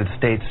in the United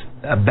States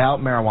about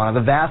marijuana,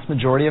 the vast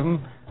majority of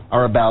them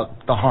are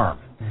about the harm.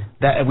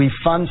 That we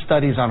fund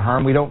studies on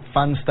harm, we don't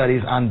fund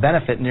studies on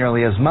benefit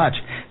nearly as much.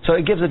 So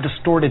it gives a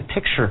distorted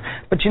picture.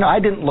 But I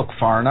didn't look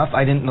far enough,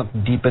 I didn't look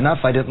deep enough,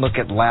 I didn't look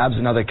at labs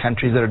in other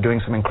countries that are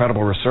doing some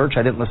incredible research.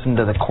 I didn't listen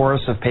to the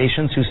chorus of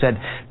patients who said,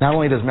 not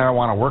only does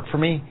marijuana work for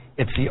me,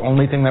 it's the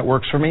only thing that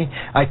works for me.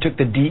 I took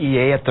the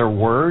DEA at their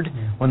word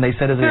when they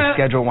said it's a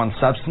Schedule I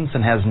substance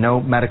and has no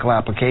medical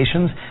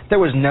applications. There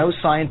was no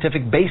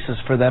scientific basis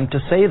for them to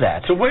say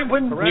that. So when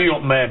New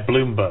York Mayor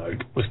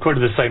Bloomberg was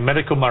quoted as saying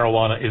medical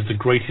marijuana is the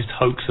greatest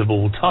hoax of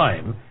all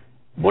time,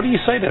 what do you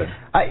say to him?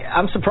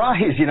 I'm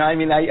surprised.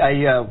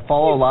 I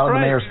follow a lot of the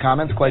mayor's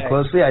comments quite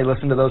closely. I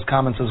listen to those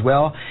comments as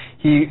well.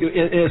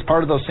 As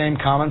part of those same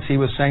comments, he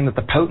was saying that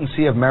the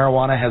potency of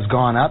marijuana has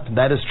gone up.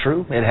 That is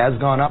true. It has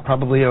gone up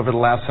probably over the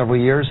last several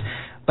years.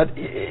 But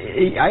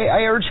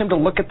I urge him to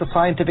look at the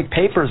scientific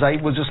papers.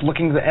 I was just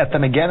looking at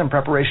them again in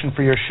preparation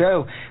for your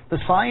show. The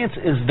science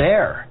is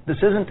there. This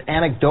isn't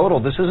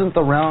anecdotal. This isn't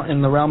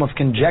in the realm of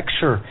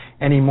conjecture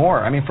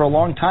anymore. I mean, for a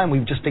long time,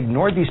 we've just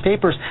ignored these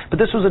papers. But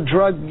this was a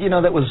drug,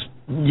 that was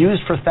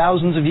used for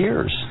thousands of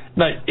years.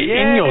 Now,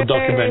 in your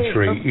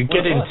documentary, you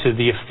get into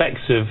the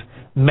effects of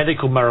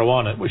medical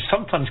marijuana, which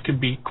sometimes can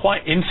be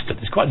quite instant.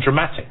 It's quite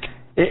dramatic.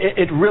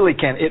 It really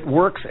can. It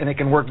works, and it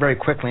can work very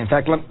quickly. In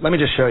fact, let me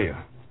just show you.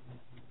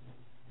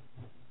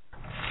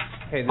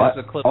 Hey, there's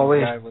a clip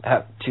always of the guy with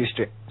have two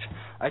strings.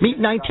 Meet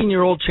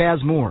 19-year-old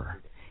Chaz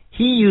Moore.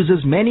 He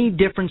uses many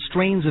different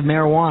strains of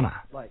marijuana,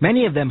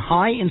 many of them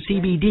high in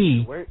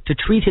CBD, to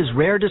treat his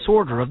rare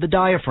disorder of the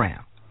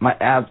diaphragm. My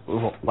abs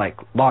will,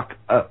 lock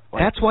up.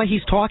 That's why he's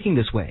talking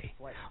this way,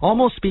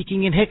 almost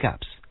speaking in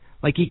hiccups,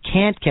 like he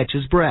can't catch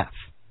his breath.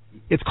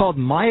 It's called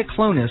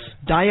myoclonus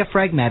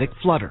diaphragmatic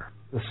flutter.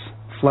 This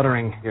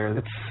fluttering here,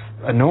 it's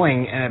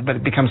annoying, but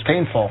it becomes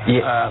painful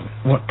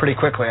pretty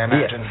quickly, I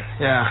imagine.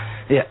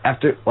 Yeah,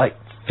 after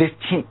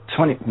 15,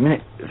 20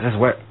 minutes is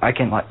where I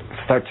can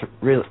start to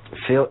really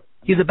feel it.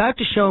 He's about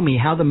to show me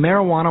how the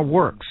marijuana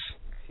works.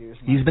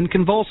 He's been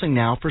convulsing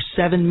now for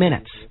 7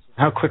 minutes.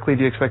 How quickly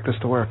do you expect this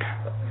to work?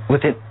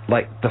 Within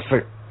the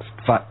first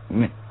 5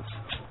 minutes.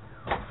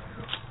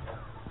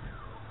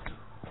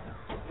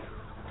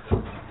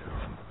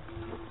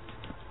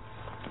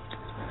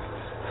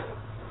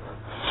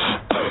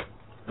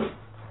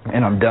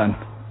 And I'm done.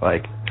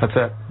 That's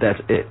it. That's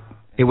it.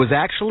 It was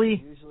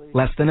actually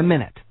less than a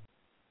minute.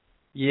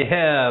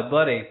 Yeah,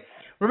 buddy.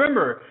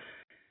 Remember,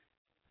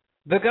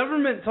 the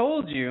government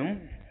told you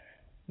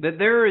that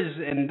there is,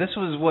 and this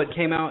was what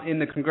came out in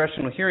the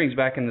congressional hearings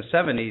back in the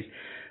 70s,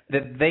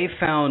 that they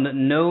found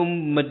no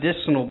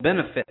medicinal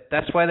benefit.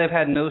 That's why they've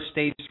had no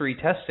stage 3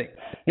 testing.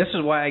 This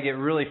is why I get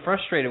really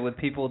frustrated with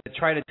people that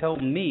try to tell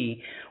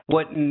me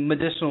what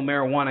medicinal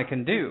marijuana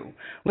can do.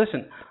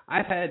 Listen,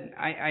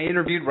 I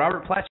interviewed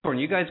Robert Plattsburgh.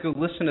 You guys go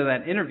listen to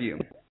that interview.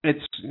 It's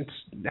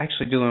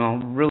actually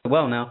doing really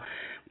well now.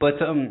 But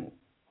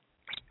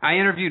I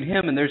interviewed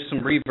him, and there's some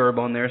reverb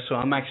on there, so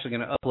I'm actually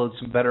going to upload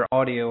some better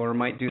audio, or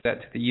might do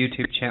that to the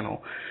YouTube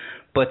channel.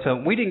 But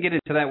we didn't get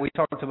into that. We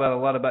talked about a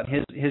lot about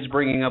his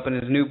bringing up in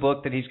his new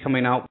book that he's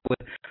coming out with,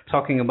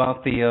 talking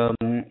about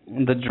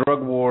the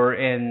drug war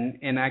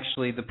and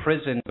actually the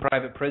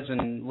private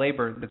prison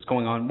labor that's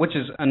going on, which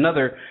is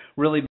another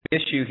really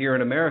big issue here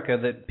in America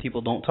that people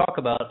don't talk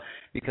about,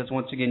 because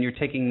once again, you're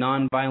taking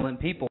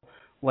nonviolent people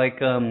like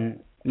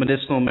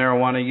medicinal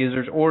marijuana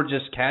users or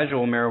just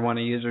casual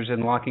marijuana users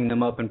and locking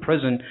them up in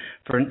prison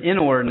for an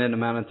inordinate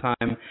amount of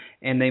time,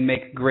 and they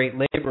make great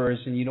laborers,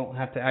 and you don't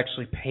have to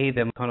actually pay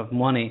them a ton of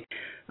money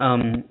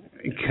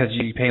because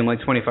you pay them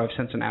like 25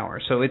 cents an hour.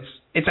 So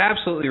it's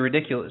absolutely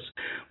ridiculous.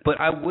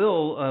 But I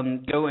will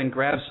go and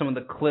grab some of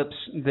the clips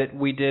that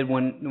we did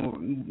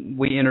when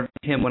we interviewed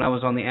him when I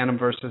was on the Adam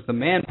versus the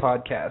Man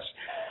podcast,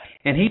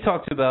 and he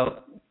talked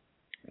about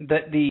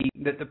that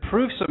the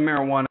proofs of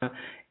marijuana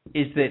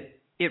is that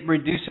it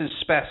reduces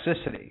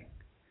spasticity.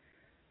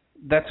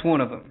 That's one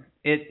of them.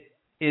 It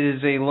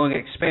is a lung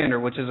expander,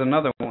 which is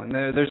another one.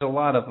 There's a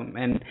lot of them,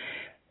 and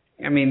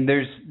I mean,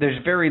 there's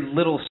very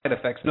little side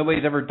effects.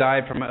 Nobody's ever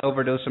died from an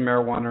overdose of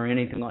marijuana or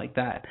anything like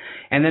that.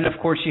 And then, of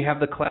course, you have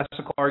the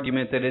classical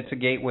argument that it's a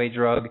gateway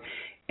drug,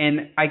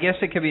 and I guess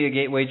it could be a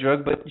gateway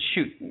drug, but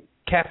shoot,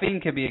 caffeine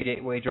could be a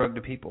gateway drug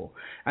to people.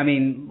 I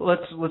mean,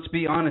 let's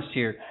be honest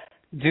here.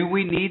 Do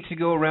we need to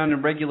go around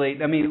and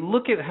regulate? I mean,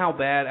 look at how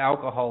bad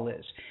alcohol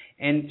is.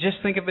 And just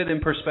think of it in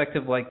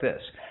perspective like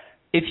this.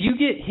 If you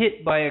get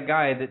hit by a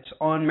guy that's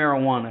on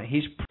marijuana,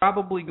 he's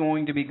probably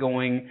going to be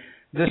going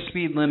the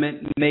speed limit,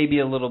 maybe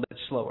a little bit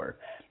slower.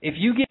 If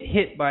you get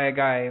hit by a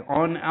guy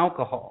on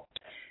alcohol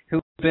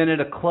who's been at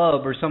a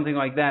club or something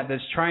like that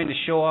that's trying to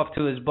show off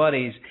to his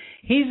buddies,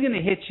 he's going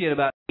to hit you at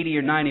about 80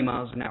 or 90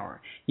 miles an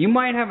hour. You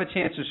might have a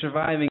chance of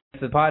surviving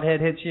if the pothead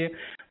hits you,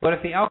 but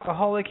if the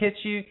alcoholic hits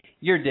you,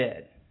 you're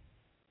dead.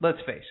 Let's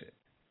face it.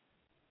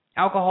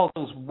 Alcohol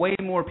kills way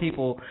more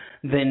people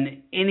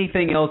than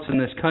anything else in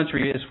this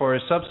country as far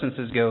as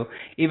substances go,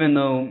 even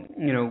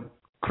though,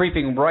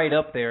 creeping right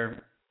up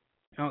there,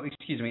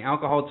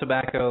 alcohol,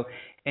 tobacco,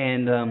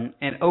 and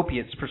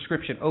opiates,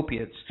 prescription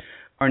opiates,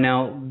 are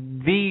now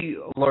the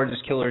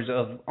largest killers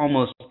of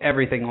almost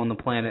everything on the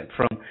planet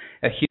from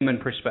a human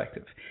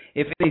perspective.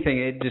 If anything,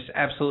 it just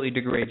absolutely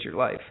degrades your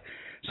life.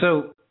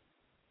 So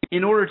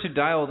in order to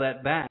dial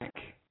that back,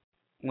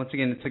 once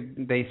again,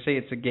 they say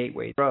it's a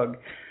gateway drug.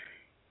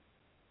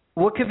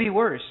 What could be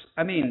worse?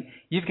 I mean,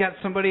 you've got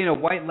somebody in a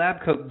white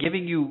lab coat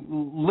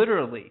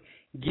literally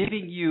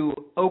giving you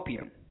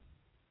opiates.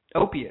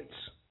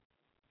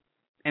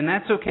 And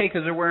that's okay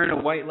because they're wearing a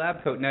white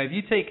lab coat. Now, if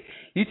you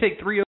take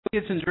 3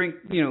 opiates and drink,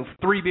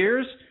 3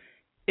 beers,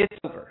 it's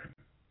over.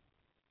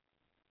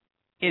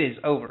 It is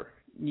over.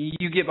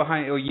 You get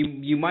behind, or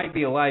you might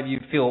be alive.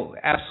 You feel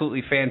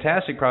absolutely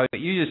fantastic probably,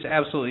 but you just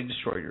absolutely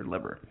destroyed your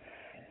liver.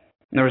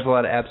 There was a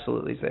lot of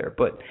absolutes there.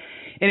 But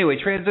anyway,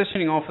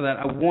 transitioning off of that,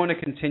 I want to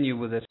continue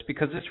with this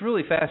because it's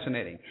really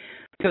fascinating.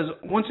 Because,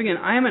 once again,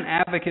 I am an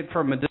advocate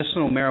for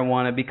medicinal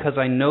marijuana because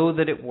I know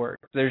that it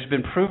works. There's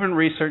been proven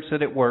research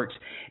that it works.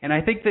 And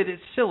I think that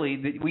it's silly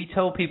that we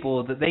tell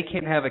people that they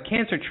can't have a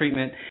cancer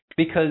treatment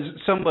because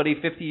somebody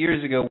 50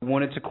 years ago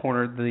wanted to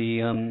corner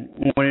the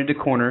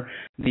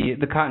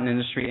cotton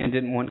industry and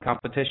didn't want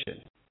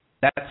competition.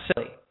 That's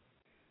silly.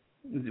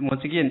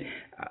 Once again,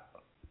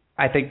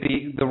 I think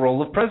the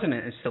role of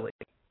president is silly.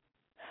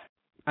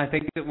 I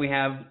think that we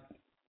have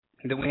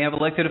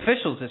elected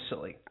officials is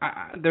silly.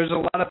 There's a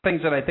lot of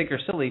things that I think are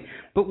silly,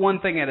 but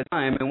one thing at a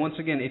time. And once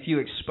again, if you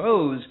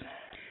expose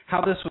how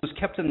this was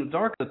kept in the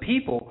dark of the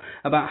people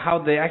about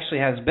how they actually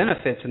has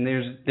benefits, and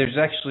there's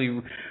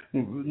actually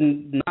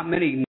not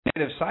many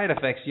negative side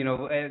effects,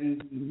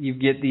 and you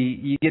get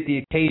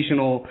the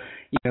occasional,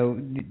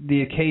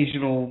 the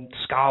occasional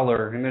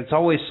scholar, and it's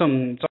always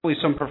some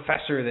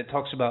professor that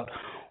talks about,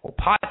 well,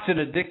 pot's an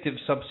addictive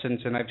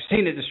substance, and I've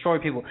seen it destroy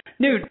people.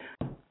 Dude,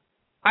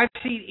 I've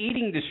seen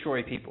eating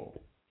destroy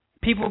people.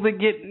 People that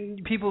get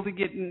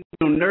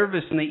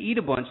nervous and they eat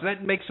a bunch.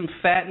 That makes them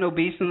fat and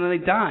obese, and then they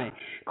die.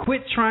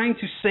 Quit trying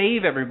to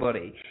save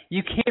everybody.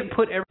 You can't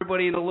put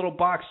everybody in a little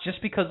box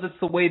just because it's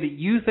the way that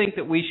you think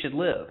that we should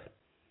live.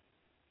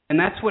 And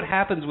that's what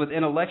happens with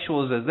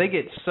intellectuals as they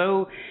get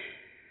so.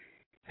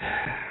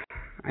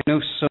 I know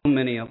so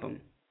many of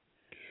them.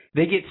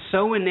 They get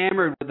so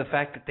enamored with the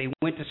fact that they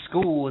went to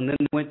school and then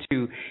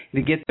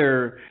they get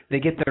their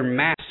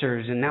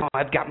master's, and now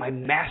I've got my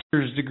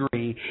master's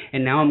degree,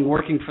 and now I'm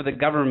working for the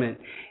government,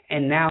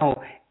 and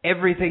now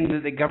everything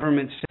that the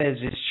government says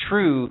is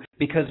true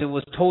because it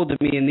was told to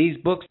me in these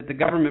books that the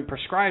government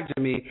prescribed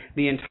to me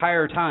the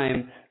entire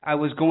time I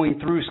was going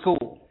through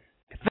school.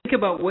 Think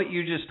about what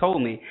you just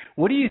told me.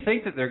 What do you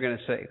think that they're going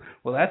to say?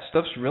 Well, that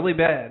stuff's really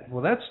bad.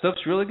 Well, that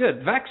stuff's really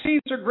good.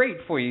 Vaccines are great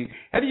for you.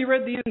 Have you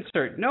read the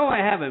insert? No, I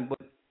haven't, but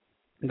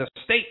the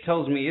state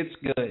tells me it's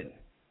good.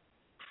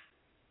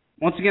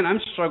 Once again, I'm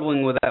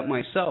struggling with that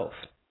myself,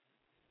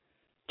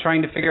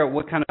 trying to figure out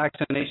what kind of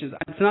vaccinations.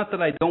 It's not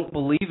that I don't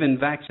believe in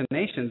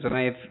vaccinations, and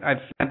I've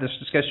had this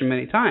discussion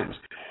many times.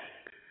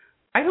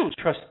 I don't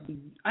trust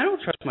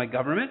my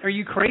government. Are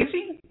you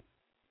crazy?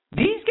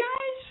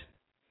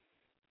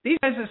 These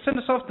guys that sent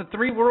us off to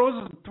 3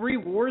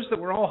 wars that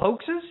were all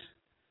hoaxes?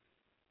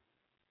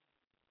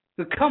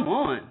 So come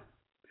on.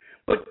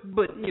 But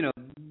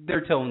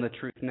they're telling the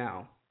truth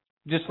now.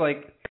 Just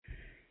like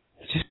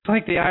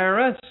the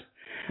IRS.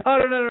 Oh,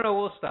 no,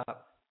 we'll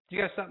stop. You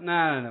guys stop?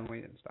 No,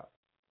 we didn't stop.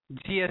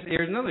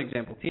 Here's another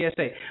example.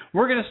 TSA.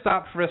 We're going to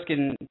stop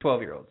frisking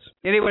 12-year-olds.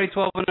 Anybody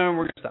 12 and over,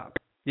 we're going to stop.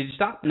 Did you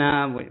stop?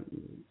 Nah, wait.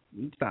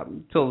 Stop.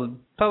 Until the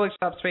public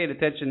stops paying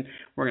attention,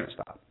 we're going to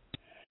stop.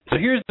 So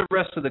here's the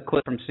rest of the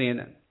clip from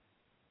CNN.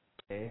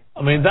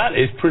 I mean, that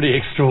is pretty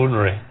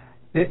extraordinary.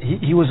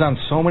 He was on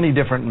so many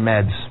different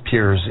meds,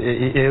 Piers.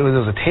 It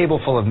was a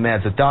table full of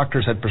meds that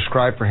doctors had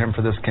prescribed for him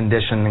for this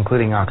condition,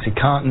 including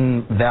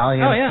OxyContin,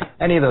 Valium. Oh, yeah.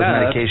 Any of those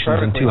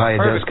medications in too high a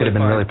dose could have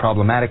been really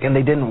problematic, and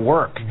they didn't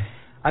work.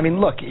 I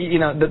mean, look,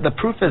 the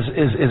proof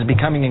is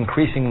becoming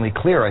increasingly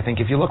clear, I think,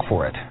 if you look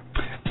for it.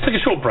 Let's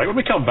take a short break. When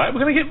we come back,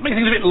 we're going to make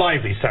things a bit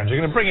lively, Sandra.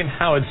 We're going to bring in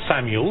Howard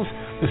Samuels,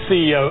 the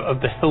CEO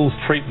of the Hills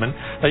Treatment.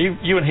 Now,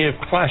 you and he have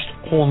clashed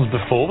horns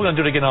before. We're going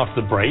to do it again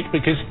after the break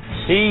because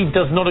he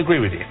does not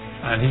agree with you,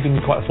 and he's going to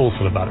be quite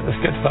forceful about it.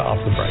 Let's get to that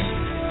after the break.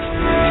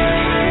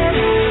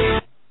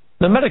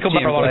 The medical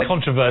marijuana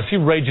controversy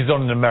rages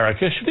on in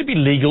America. Should it be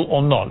legal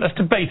or not? Let's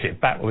debate it.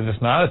 Back with us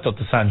now is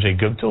Dr. Sanjay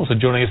Gupta. Also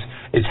joining us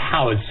is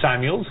Howard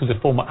Samuels, who's a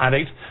former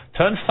addict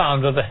turned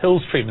founder of the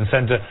Hills Treatment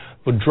Center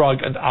for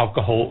Drug and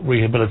Alcohol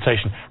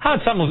Rehabilitation. Howard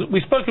Samuels,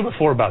 we've spoken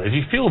before about this.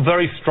 You feel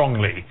very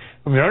strongly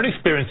from your own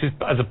experiences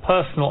as a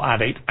personal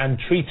addict and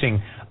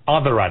treating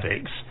other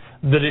addicts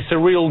that it's a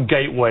real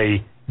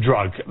gateway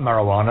drug,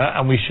 marijuana,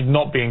 and we should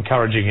not be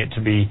encouraging it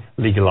to be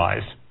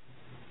legalized.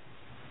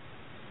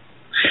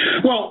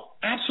 Well,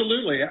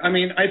 absolutely. I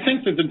mean, I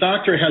think that the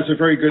doctor has a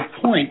very good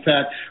point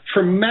that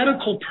for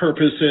medical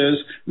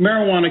purposes,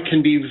 marijuana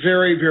can be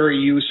very, very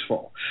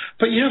useful.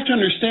 But you have to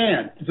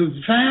understand, the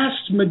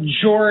vast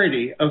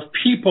majority of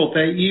people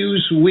that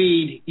use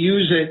weed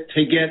use it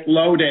to get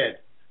loaded.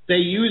 They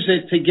use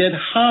it to get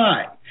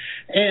high.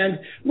 And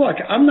look,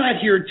 I'm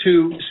not here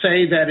to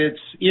say that it's,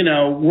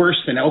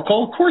 worse than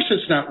alcohol. Of course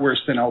it's not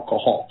worse than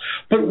alcohol.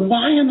 But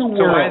why in the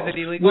world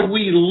would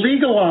we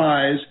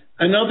legalize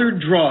another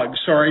drug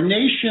so our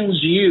nation's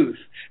youth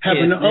have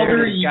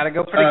another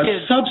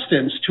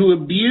substance to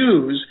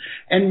abuse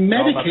and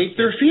medicate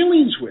their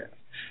feelings with?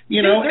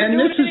 And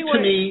this is,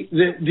 to me,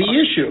 the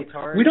issue.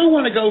 We don't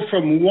want to go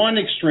from one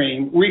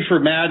extreme, reefer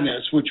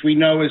madness, which we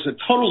know is a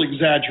total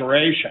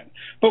exaggeration,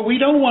 but we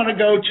don't want to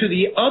go to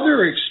the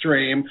other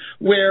extreme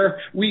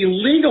where we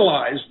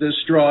legalize this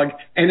drug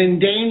and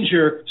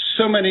endanger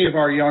so many of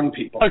our young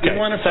people. Okay. We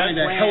want to find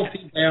a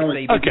healthy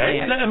balance.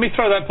 Okay, let me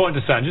throw that point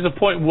to Sanjay. It's a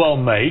point well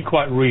made,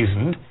 quite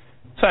reasoned.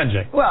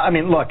 Sanjay. Well, I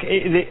mean, look,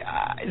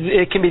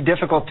 it can be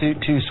difficult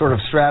to sort of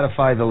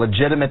stratify the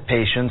legitimate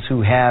patients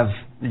who have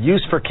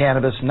use for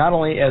cannabis not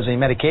only as a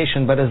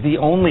medication but as the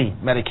only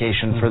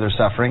medication for their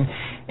suffering,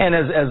 and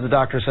as the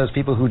doctor says,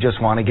 people who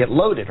just want to get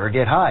loaded or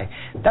get high.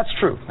 That's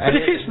true. But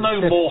if it's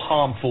no more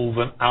harmful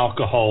than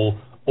alcohol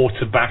or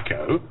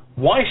tobacco,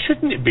 why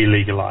shouldn't it be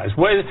legalized?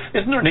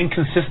 Isn't there an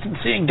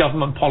inconsistency in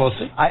government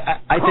policy?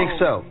 I think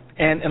so.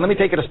 And let me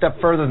take it a step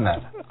further than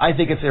that. I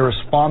think it's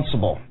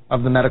irresponsible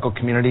of the medical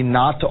community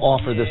not to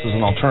offer this as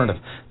an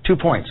alternative. 2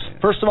 points.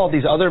 First of all,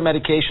 these other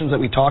medications that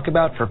we talk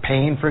about for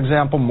pain, for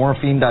example,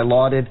 morphine,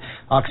 Dilaudid,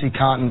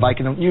 OxyContin,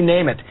 Vicodin, you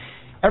name it.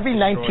 Every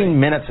 19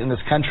 minutes in this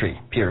country,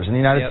 Piers, in the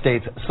United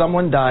States,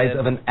 someone dies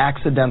of an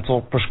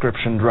accidental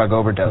prescription drug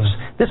overdose.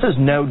 This is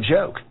no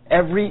joke.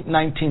 Every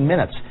 19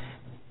 minutes.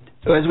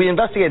 As we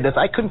investigated this,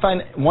 I couldn't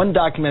find one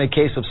documented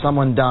case of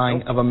someone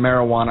dying of a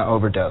marijuana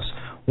overdose.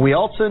 We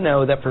also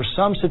know that for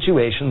some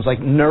situations, like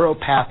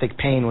neuropathic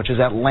pain, which is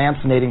that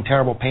lancinating,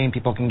 terrible pain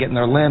people can get in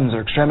their limbs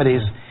or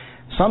extremities,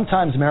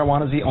 sometimes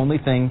marijuana is the only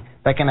thing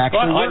that can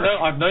actually work.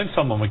 I've known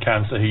someone with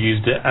cancer who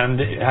used it,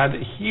 and it had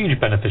huge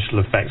beneficial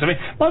effects. I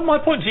mean, my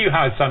point to you,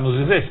 Howard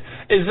Samuels,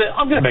 is that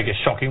I'm going to make a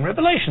shocking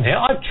revelation here.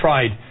 I've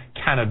tried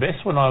cannabis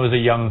when I was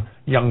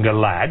a younger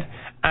lad,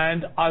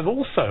 and I've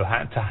also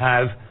had to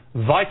have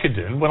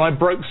Vicodin when I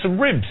broke some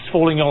ribs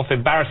falling off,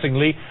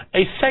 embarrassingly, a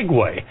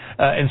Segway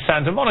in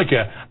Santa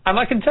Monica. And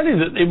I can tell you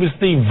that it was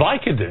the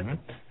Vicodin,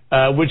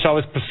 which I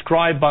was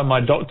prescribed by my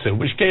doctor,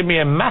 which gave me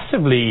a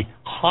massively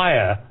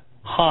higher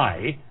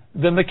high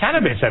than the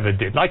cannabis ever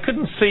did. I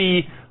couldn't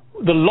see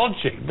the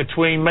logic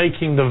between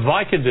making the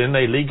Vicodin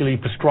a legally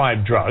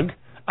prescribed drug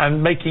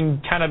and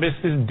making cannabis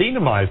this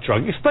demonized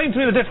drug. Explain to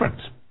me the difference.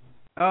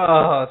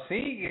 Oh,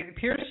 see,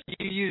 Pierce,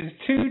 you use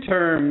two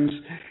terms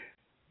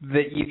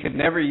that you could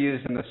never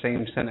use in the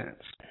same sentence.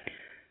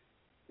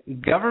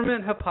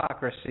 Government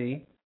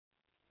hypocrisy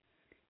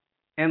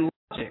and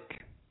logic.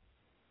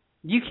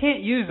 You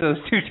can't use those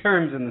two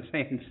terms in the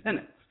same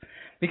sentence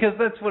because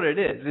that's what it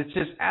is. It's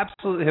just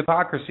absolute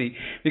hypocrisy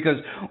because,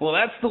 well,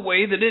 that's the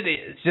way that it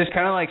is. Just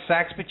kind of like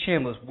Sachs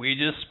Pachamlis. We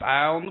just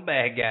spy on the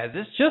bad guys.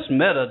 It's just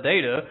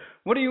metadata.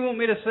 What do you want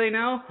me to say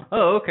now?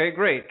 Oh, okay,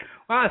 great.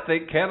 Well, I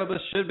think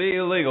cannabis should be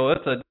illegal.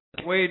 It's a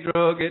gateway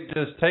drug. It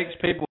just takes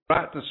people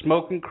right to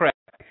smoking crack.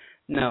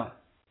 No.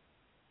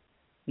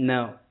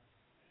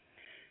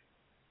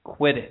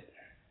 Quit it.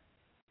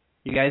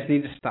 You guys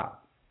need to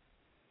stop.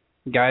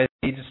 You guys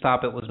need to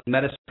stop. It was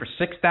medicine for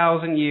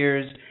 6,000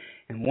 years,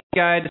 and one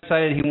guy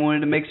decided he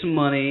wanted to make some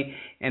money,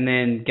 and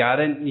then got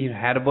in.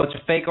 Had a bunch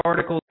of fake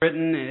articles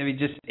written. I mean,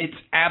 it's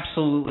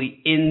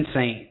absolutely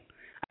insane.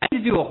 I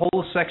need to do a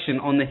whole section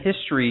on the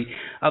history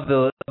of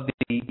the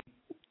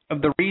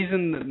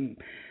reason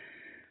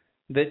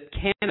that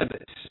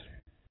cannabis.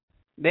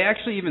 They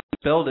actually even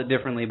spelled it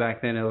differently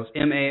back then. It was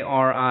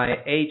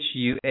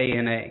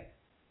Marihuana.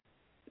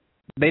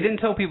 They didn't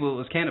tell people it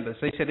was cannabis.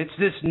 They said it's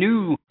this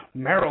new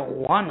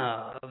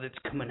marijuana that's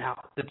coming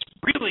out that's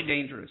really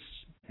dangerous.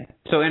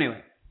 So anyway,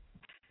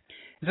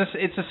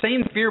 it's the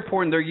same fear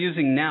porn they're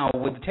using now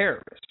with the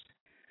terrorists.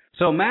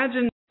 So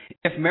imagine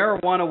if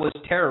marijuana was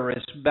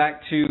terrorist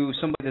back to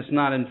somebody that's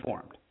not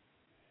informed.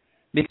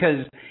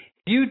 Because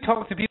if you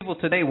talk to people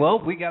today, well,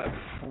 we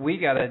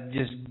gotta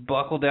just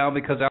buckle down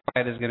because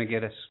Al-Qaeda is going to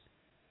get us.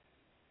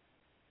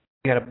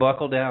 We got to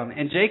buckle down.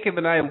 And Jacob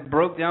and I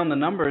broke down the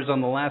numbers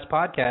on the last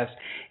podcast.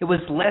 It was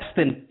less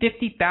than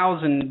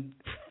 50,000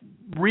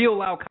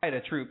 real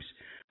Al-Qaeda troops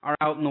are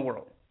out in the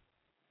world.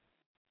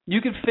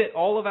 You could fit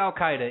all of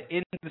Al-Qaeda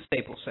in the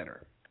Staples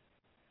Center.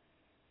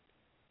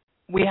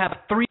 We have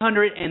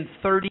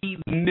 330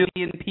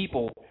 million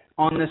people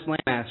on this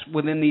landmass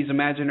within these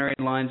imaginary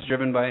lines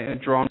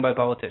drawn by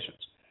politicians.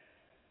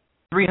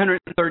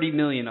 330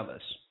 million of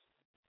us.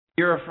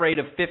 You're afraid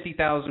of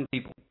 50,000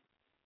 people.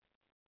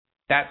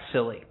 That's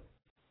silly.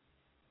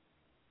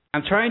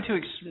 I'm trying to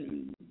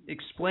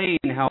explain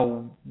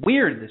how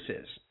weird this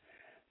is.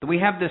 That we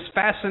have this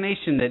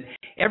fascination that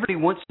everybody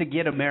wants to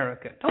get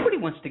America. Nobody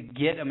wants to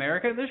get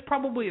America. There's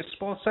probably a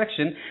small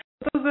section.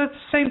 But that's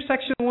the same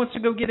section that wants to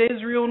go get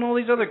Israel and all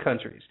these other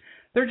countries.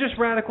 They're just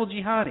radical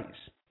jihadis.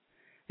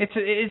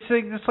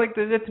 It's like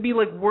to be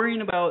like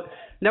worrying about.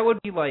 That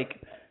would be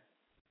like.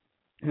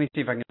 Let me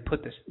see if I can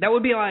put this. That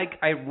would be like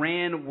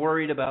Iran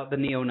worried about the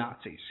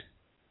neo-Nazis.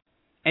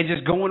 And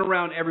just going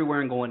around everywhere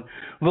and going,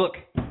 look,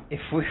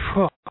 if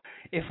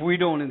we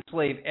don't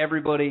enslave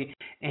everybody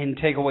and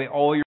take away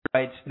all your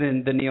rights,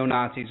 then the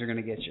neo-Nazis are going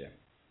to get you.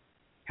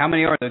 How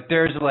many are there?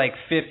 There's like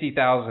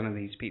 50,000 of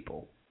these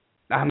people.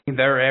 I mean,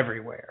 they're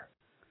everywhere.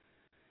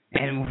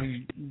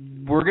 And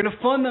we're going to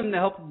fund them to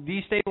help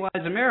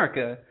destabilize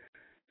America,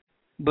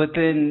 but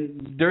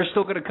then they're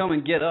still going to come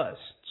and get us.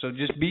 So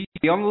just be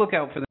on the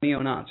lookout for the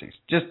neo-Nazis.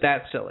 Just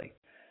that silly.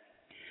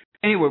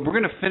 Anyway, we're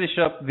going to finish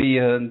up the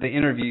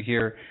interview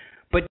here,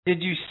 but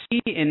did you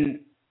see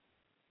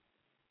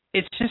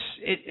it's just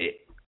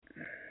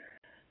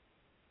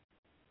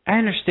I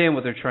understand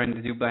what they're trying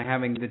to do by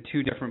having the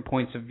two different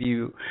points of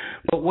view,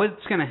 but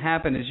what's going to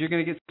happen is you're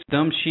going to get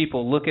dumb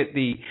sheeple look at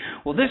this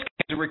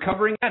guy's a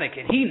recovering addict,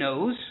 and he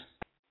knows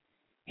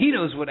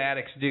what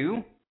addicts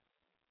do.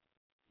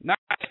 Now,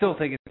 I still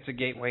think it's a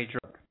gateway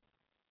drug.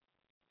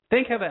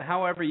 Think of it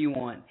however you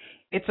want.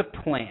 It's a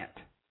plant.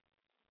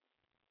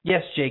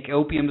 Yes, Jake,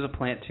 opium's a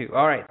plant too.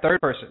 All right, third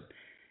person.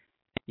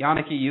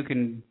 Yannicke, you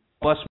can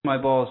bust my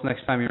balls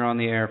next time you're on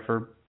the air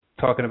for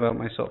talking about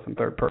myself in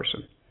third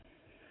person.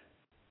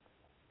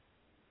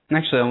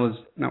 Actually,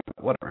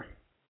 whatever.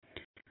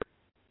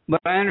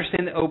 But I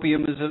understand that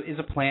opium is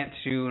a plant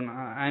too, and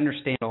I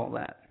understand all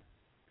that.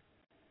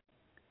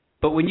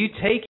 But when you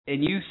take it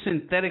and you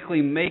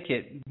synthetically make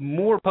it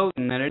more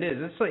potent than it is,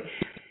 it's like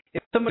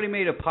if somebody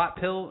made a pot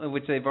pill,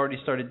 which they've already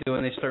started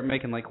doing, they start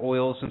making like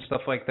oils and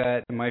stuff like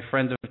that. And my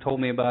friends have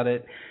told me about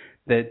it,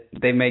 that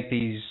they make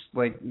these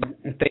like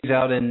things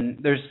out, and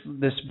there's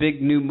this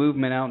big new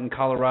movement out in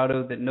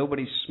Colorado that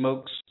nobody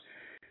smokes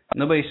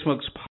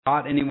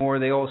pot anymore.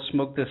 They all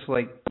smoke this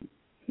like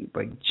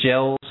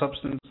gel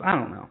substance. I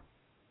don't know.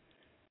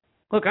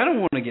 Look, I don't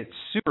want to get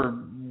super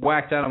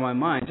whacked out of my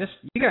mind. Just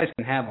you guys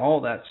can have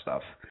all that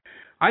stuff.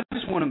 I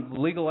just want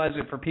to legalize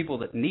it for people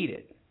that need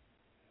it.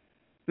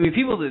 I mean,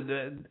 people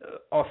that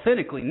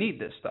authentically need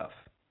this stuff.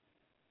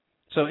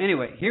 So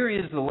anyway, here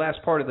is the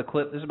last part of the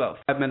clip. This is about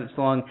 5 minutes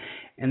long,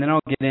 and then I'll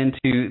get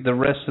into the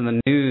rest of the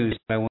news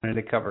that I wanted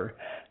to cover.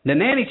 The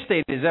nanny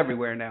state is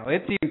everywhere now.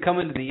 It's even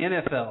coming to the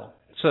NFL.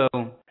 So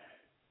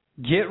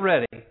get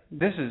ready.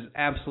 This is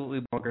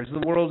absolutely bonkers.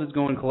 The world is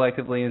going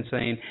collectively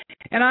insane.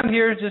 And I'm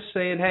here just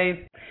saying,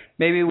 hey,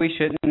 maybe we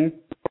shouldn't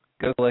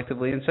go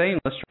collectively insane.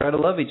 Let's try to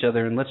love each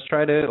other, and let's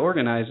try to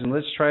organize, and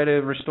let's try to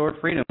restore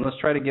freedom. Let's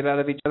try to get out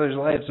of each other's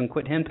lives and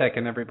quit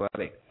henpecking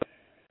everybody.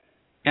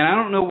 And I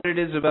don't know what it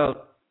is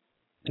about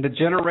the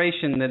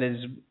generation that is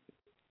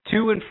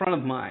two in front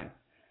of mine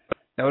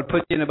that would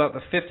put you in about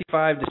the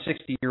 55 to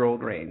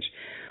 60-year-old range.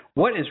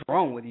 What is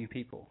wrong with you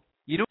people?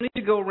 You don't need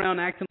to go around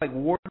acting like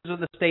wards of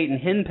the state and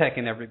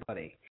henpecking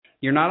everybody.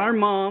 You're not our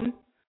mom.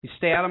 You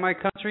stay out of my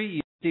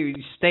country. You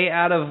stay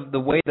out of the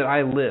way that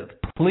I live,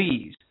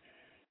 please.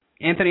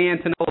 Anthony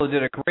Antonello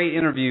did a great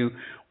interview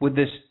with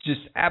this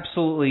just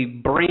absolutely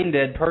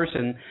brain-dead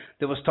person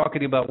that was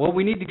talking about, well,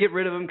 we need to get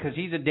rid of him because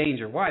he's a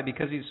danger. Why?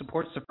 Because he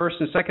supports the First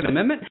and Second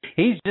Amendment?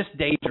 He's just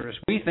dangerous.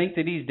 We think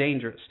that he's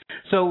dangerous.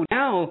 So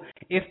now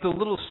if the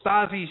little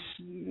Stasi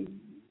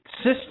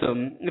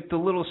system, if the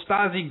little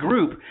Stasi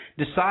group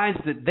decides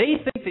that they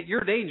think that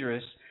you're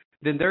dangerous,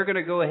 then they're going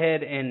to go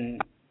ahead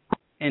and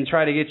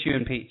try to get you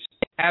impeached.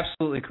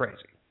 Absolutely crazy.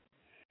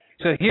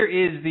 So here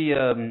is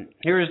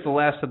the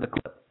last of the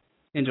clip.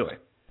 Enjoy.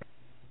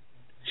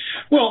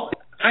 Well,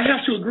 I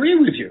have to agree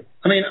with you.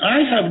 I mean, I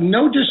have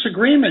no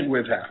disagreement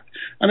with that.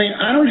 I mean,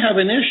 I don't have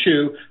an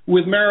issue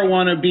with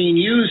marijuana being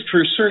used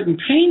for certain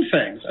pain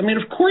things. I mean,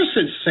 of course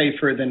it's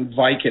safer than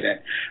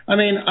Vicodin. I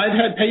mean, I've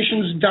had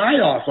patients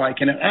die off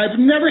Vicodin. I've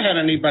never had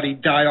anybody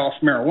die off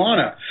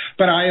marijuana,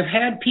 but I have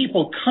had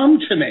people come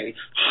to me,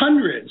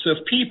 hundreds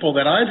of people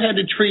that I've had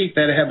to treat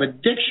that have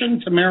addiction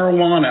to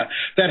marijuana,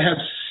 that have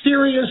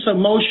serious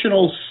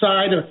emotional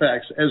side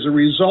effects as a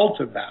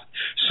result of that.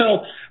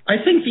 So I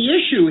think the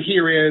issue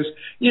here is,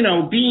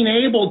 being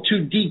able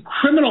to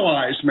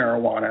decriminalize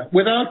marijuana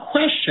without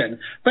question,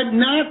 but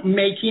not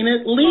making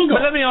it legal.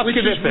 But let me ask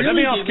you this then.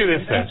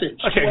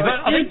 Okay,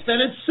 I think that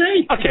it's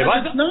safe. Okay,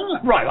 but it's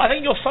not. Right, I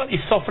think you're slightly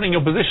softening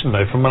your position,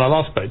 though, from when I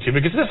last spoke to you,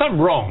 because if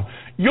I'm wrong,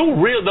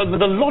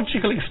 the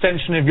logical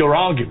extension of your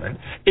argument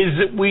is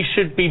that we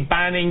should be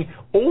banning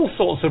all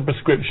sorts of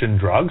prescription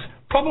drugs,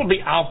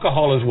 probably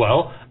alcohol as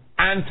well,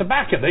 and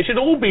tobacco. They should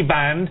all be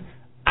banned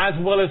as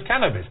well as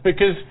cannabis,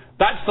 because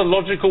that's the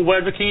logical way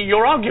of looking at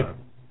your argument.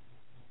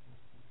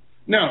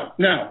 No,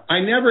 I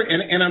never,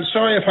 and I'm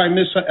sorry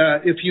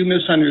if you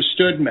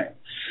misunderstood me,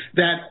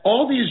 that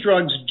all these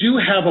drugs do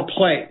have a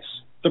place.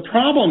 The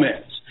problem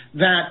is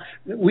that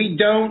we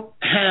don't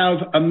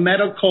have a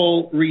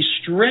medical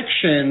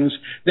restrictions,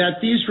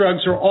 that these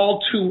drugs are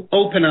all too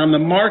open on the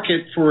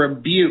market for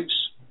abuse.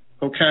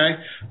 Okay?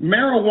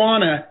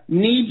 Marijuana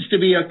needs to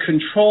be a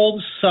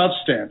controlled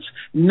substance,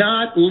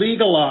 not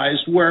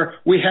legalized where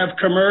we have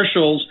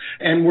commercials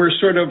and we're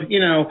sort of,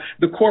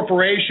 the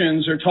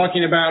corporations are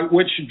talking about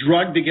which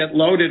drug to get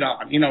loaded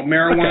on.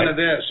 Marijuana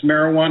this,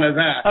 marijuana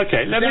that.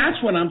 Okay.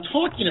 That's what I'm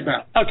talking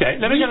about. Okay.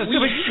 Let me get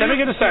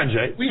to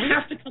Sanjay. We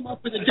have to come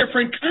up with a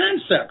different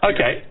concept.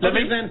 Okay.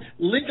 Other than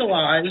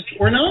legalized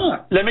or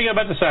not. Let me go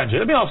back to Sanjay.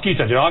 Let me ask you,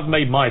 Sanjay. I've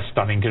made my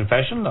stunning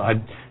confession.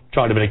 I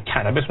tried a bit of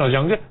cannabis when I was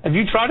younger. Have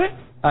you tried it?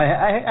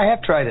 I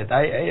have tried it.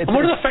 And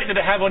what effect did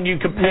it have on you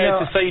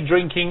compared to, say,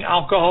 drinking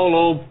alcohol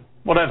or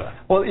whatever?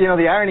 Well,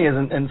 the irony is,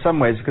 in some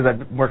ways, because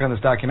I've worked on this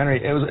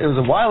documentary, it was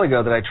a while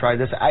ago that I tried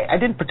this. I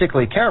didn't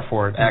particularly care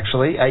for it,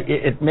 actually.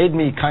 It made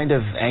me kind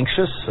of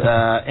anxious,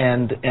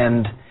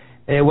 and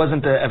it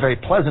wasn't a very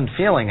pleasant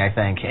feeling, I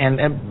think.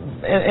 And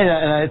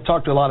I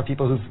talked to a lot of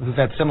people who've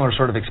had similar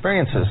sort of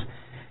experiences.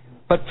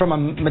 But from a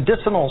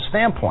medicinal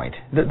standpoint,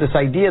 this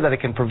idea that it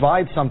can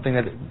provide something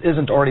that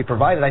isn't already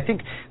provided, I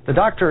think the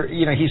doctor,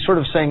 he's sort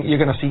of saying you're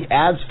going to see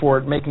ads for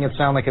it, making it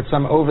sound like it's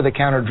some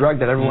over-the-counter drug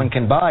that everyone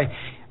can buy.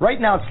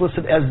 Right now it's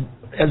listed as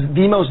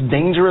the most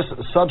dangerous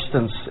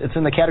substance. It's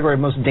in the category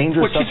of most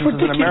dangerous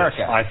substances in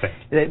America. I think.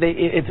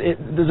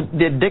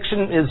 The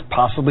addiction is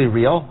possibly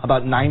real,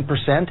 about 9%.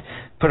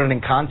 Put it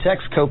in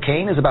context,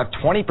 cocaine is about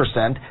 20%.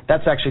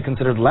 That's actually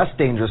considered less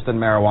dangerous than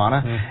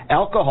marijuana.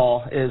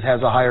 Alcohol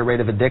has a higher rate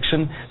of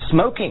addiction.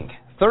 Smoking,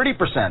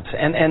 30%,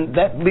 and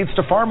that leads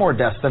to far more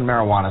deaths than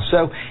marijuana.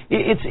 So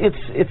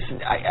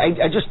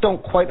I just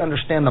don't quite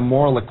understand the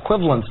moral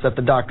equivalence that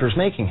the doctor is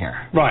making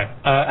here. Right.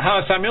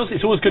 Howard Samuels,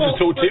 it's always good to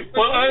talk to you.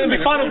 Well,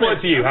 the final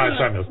word to you, Howard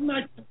Samuels.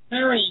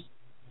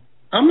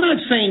 I'm not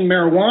saying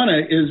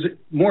marijuana is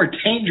more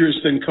dangerous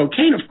than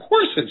cocaine. Of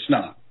course it's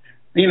not.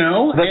 The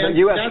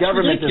U.S.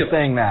 government is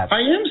saying that.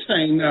 I am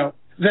saying, though,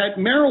 that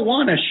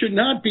marijuana should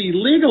not be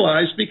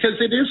legalized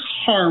because it is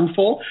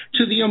harmful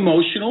to the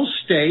emotional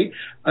state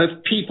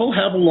of people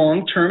have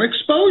long-term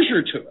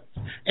exposure to it.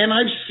 And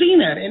I've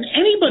seen that. And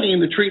anybody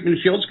in the treatment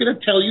field is going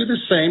to tell you the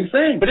same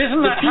thing. But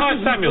isn't that,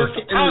 Howard Samuels,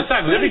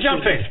 let me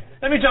jump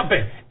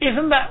in.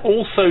 Isn't that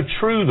also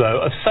true,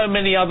 though, of so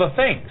many other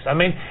things? I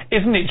mean,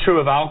 isn't it true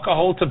of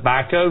alcohol,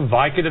 tobacco,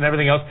 Vicodin, and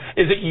everything else,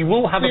 is that you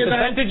will have a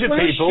percentage of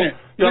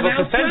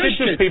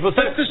people...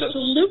 So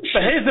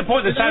here's the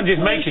point that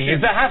Sanjay's making,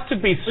 is there has to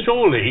be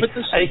surely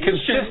a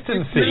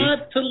consistency...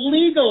 not to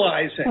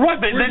legalize it.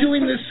 Right, but we're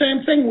doing the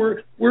same thing.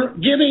 We're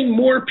giving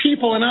more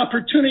people an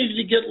opportunity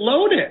to get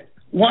loaded.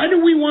 Why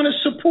do we want to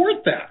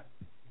support that?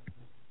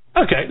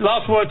 Okay,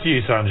 last word to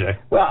you, Sanjay.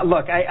 Well,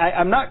 look,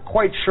 I'm not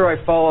quite sure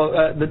I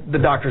follow the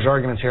doctor's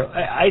arguments here.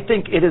 I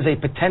think it is a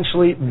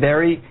potentially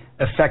very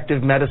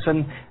effective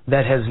medicine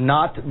that has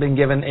not been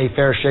given a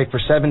fair shake for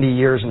 70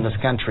 years in this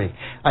country.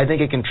 I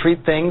think it can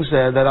treat things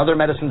that other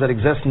medicines that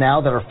exist now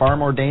that are far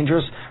more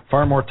dangerous,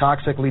 far more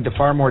toxic, lead to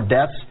far more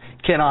deaths,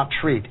 cannot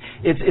treat.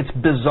 It's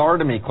bizarre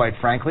to me, quite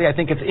frankly. I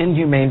think it's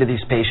inhumane to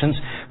these patients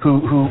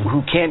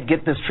who can't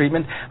get this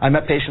treatment. I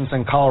met patients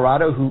in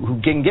Colorado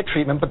who can get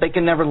treatment, but they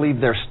can never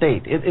leave their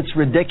state. It's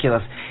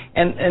ridiculous.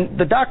 And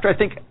the doctor, I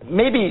think,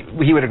 maybe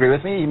he would agree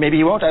with me, maybe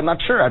he won't, I'm not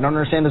sure. I don't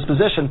understand his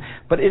position,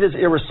 but it is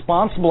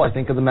irresponsible, I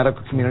think, of the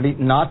medical community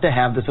not to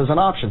have this as an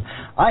option.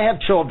 I have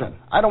children.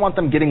 I don't want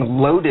them getting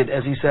loaded,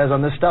 as he says,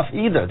 on this stuff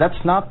either. That's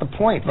not the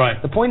point.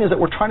 Right. The point is that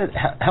we're trying to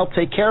help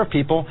take care of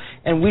people,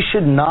 and we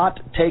should not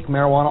take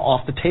marijuana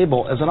off the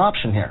table as an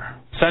option here.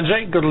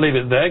 Sanjay, got to leave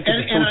it there. Good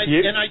to talk to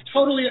you. And I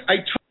totally.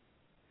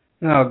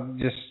 No,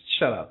 just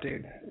shut up,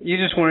 dude. You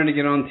just wanted to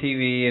get on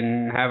TV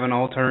and have an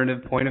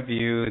alternative point of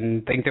view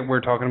and think that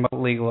we're talking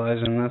about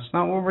legalizing. That's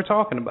not what we're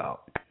talking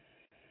about.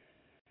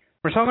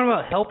 We're talking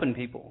about helping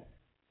people.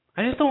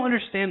 I just don't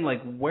understand,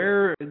 like,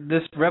 where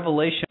this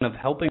revelation of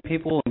helping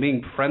people and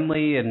being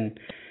friendly and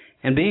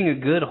being a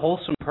good,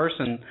 wholesome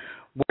person,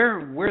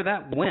 where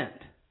that went.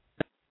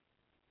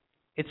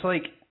 It's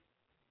like,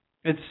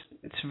 it's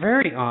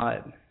very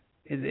odd.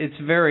 It's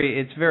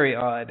very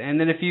odd. And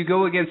then if you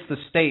go against the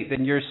state,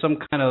 then you're some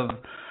kind of.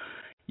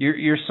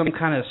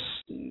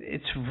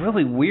 It's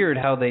really weird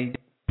how they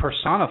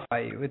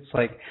personify you. It's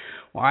like,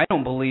 well, I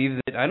don't believe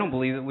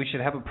that we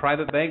should have a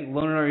private bank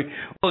loaning our.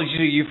 Well,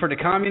 you for the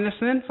communists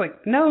then? It's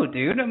like, no,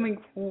 dude. I mean,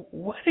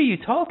 what are you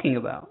talking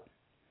about?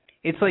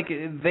 It's like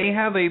they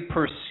have a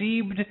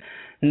perceived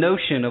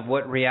notion of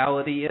what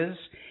reality is,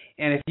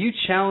 and if you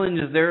challenge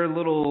their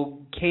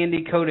little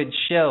candy-coated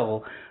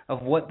shell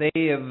of what they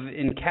have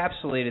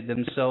encapsulated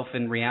themselves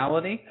in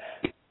reality,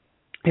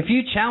 if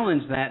you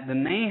challenge that,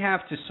 then they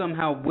have to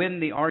somehow win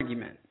the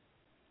argument.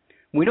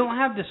 We don't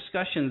have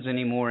discussions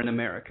anymore in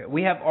America.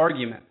 We have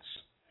arguments.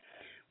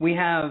 We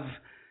have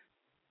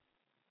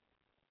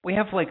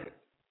like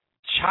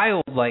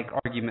childlike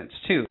arguments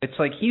too. It's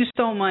like, you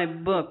stole my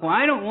book. Well,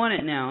 I don't want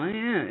it now.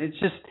 Yeah,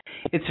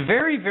 it's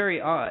very,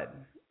 very odd.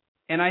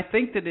 And I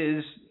think that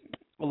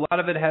a lot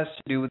of it has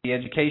to do with the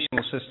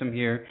educational system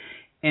here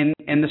and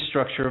the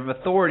structure of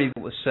authority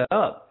that was set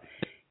up.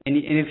 And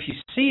if you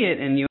see it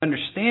and you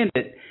understand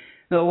it,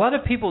 a lot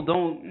of people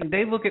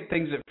they look at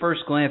things at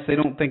first glance, they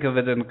don't think of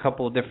it in a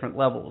couple of different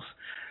levels.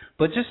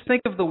 But just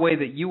think of the way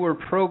that you were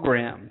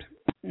programmed.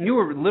 You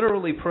were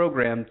literally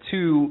programmed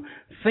to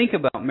think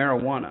about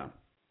marijuana.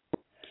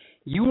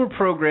 You were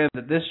programmed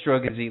that this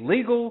drug is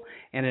illegal,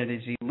 and it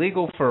is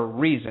illegal for a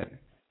reason.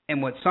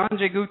 And what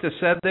Sanjay Gupta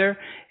said there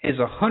is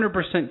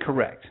 100%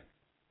 correct.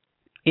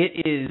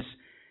 It is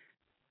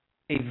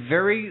a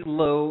very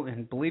low,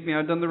 and believe me,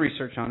 I've done the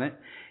research on it,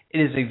 it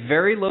is a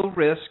very low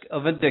risk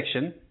of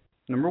addiction,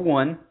 number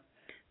one.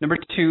 Number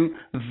two,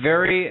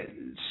 very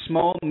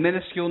small,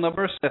 minuscule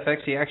number of side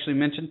effects. He actually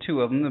mentioned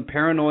two of them. The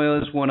paranoia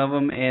is one of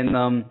them,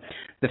 and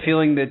the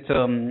feeling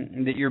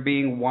that you're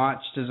being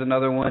watched is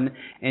another one,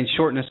 and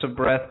shortness of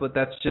breath. But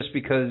that's just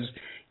because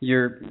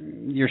your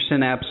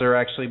synapses are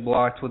actually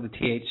blocked with the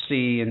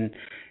THC, and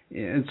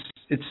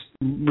it's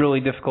really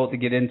difficult to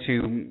get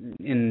into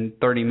in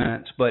 30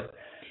 minutes. But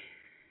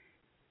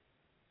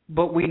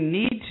we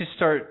need to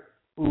start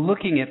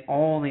looking at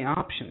all the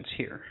options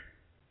here.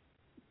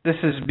 This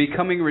is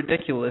becoming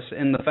ridiculous,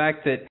 and the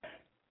fact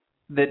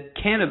that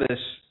cannabis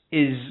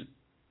is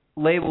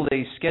labeled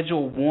a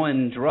Schedule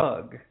 1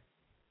 drug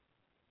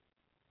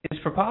is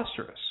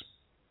preposterous.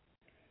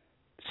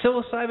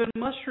 Psilocybin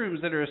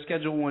mushrooms that are a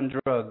Schedule 1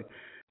 drug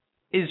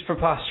is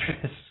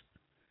preposterous.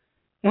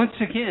 Once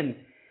again,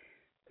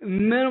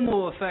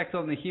 minimal effect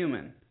on the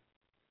human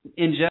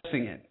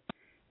ingesting it.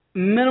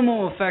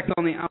 Minimal effect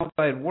on the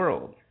outside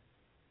world.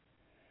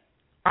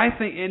 I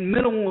think, and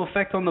minimal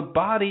effect on the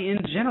body in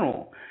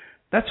general.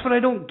 That's what I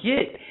don't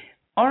get.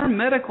 Our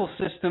medical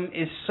system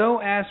is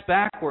so ass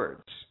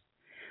backwards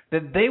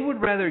that they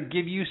would rather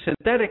give you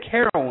synthetic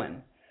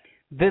heroin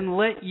than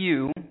let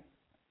you,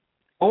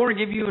 or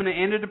give you an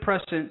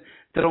antidepressant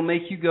that'll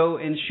make you go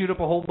and shoot up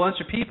a whole bunch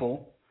of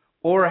people,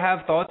 or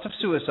have thoughts of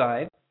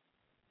suicide.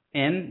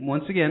 And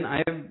once again,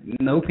 I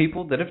know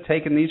people that have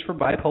taken these for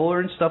bipolar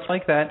and stuff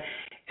like that,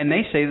 and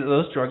they say that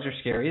those drugs are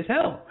scary as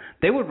hell.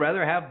 They would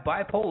rather have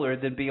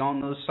bipolar than be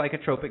on those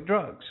psychotropic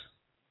drugs.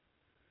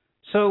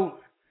 So,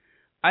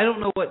 I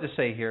don't know what to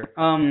say here.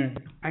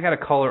 I got a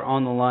caller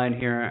on the line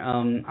here.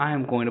 I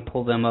am going to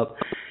pull them up.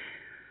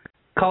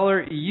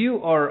 Caller, you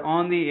are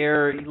on the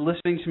air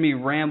listening to me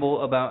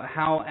ramble about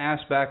how ass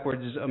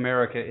backwards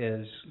America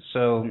is.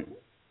 So,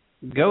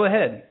 go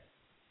ahead.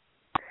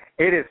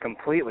 It is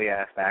completely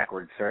ass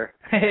backwards, sir.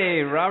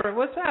 Hey, Robert,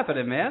 what's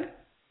happening, man?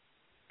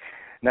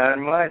 Not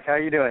much. How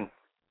you doing?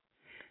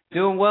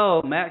 Doing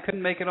well. Matt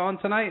couldn't make it on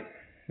tonight?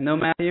 No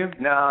Matthew?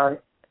 No,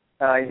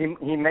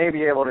 he may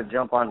be able to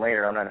jump on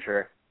later. I'm not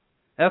sure.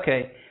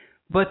 Okay.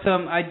 But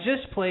I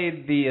just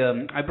played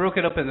I broke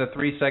it up into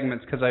 3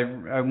 segments because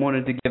I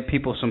wanted to give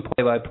people some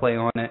play-by-play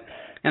on it.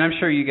 And I'm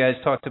sure you guys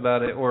talked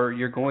about it, or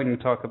you're going to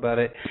talk about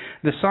it.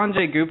 The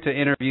Sanjay Gupta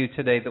interview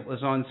today that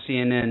was on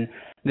CNN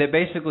that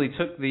basically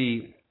took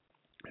the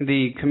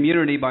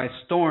community by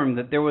storm,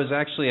 that there was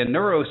actually a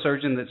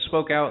neurosurgeon that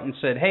spoke out and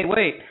said, hey,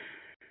 wait,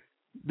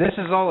 this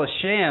is all a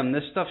sham.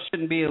 This stuff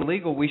shouldn't be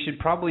illegal. We should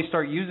probably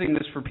start using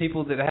this for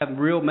people that have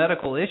real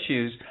medical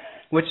issues,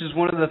 which is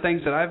one of the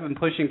things that I've been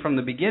pushing from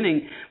the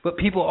beginning. But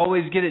people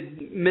always get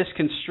it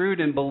misconstrued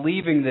in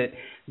believing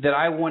that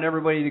I want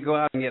everybody to go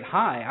out and get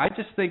high. I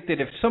just think that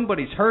if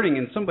somebody's hurting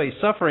and somebody's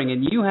suffering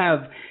and you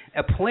have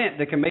a plant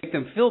that can make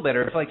them feel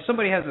better, if like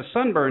somebody has a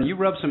sunburn, you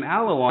rub some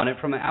aloe on it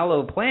from an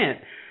aloe plant,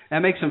 that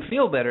makes them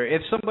feel better.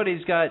 If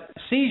somebody's got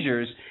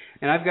seizures,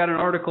 and I've got an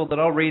article that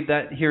I'll read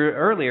that here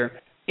earlier,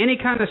 any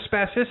kind of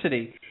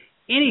spasticity,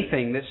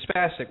 anything that's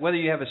spastic, whether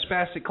you have a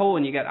spastic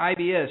colon, you got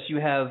IBS, you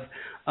have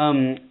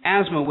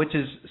asthma, which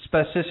is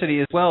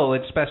spasticity as well.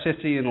 It's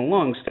spasticity in the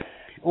lungs,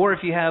 or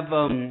if you have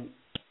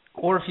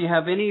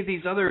any of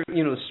these other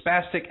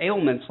spastic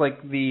ailments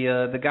like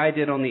the guy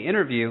did on the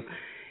interview,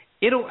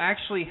 it'll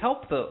actually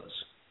help those.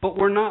 But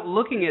we're not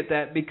looking at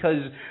that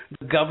because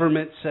the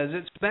government says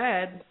it's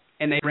bad,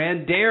 and they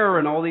ran DARE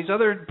and all these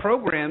other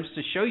programs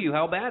to show you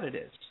how bad it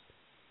is.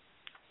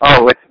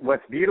 Oh,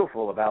 what's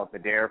beautiful about the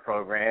DARE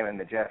program and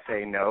the Just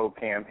Say No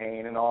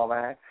campaign and all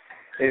that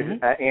is,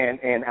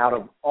 and out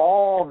of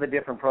all the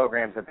different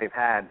programs that they've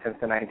had since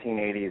the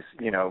 1980s,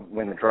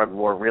 when the drug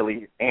war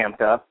really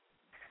amped up,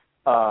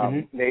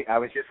 I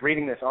was just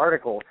reading this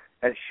article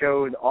that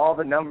showed all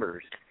the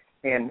numbers,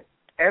 and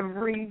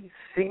every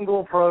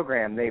single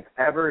program they've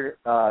ever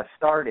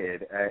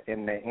started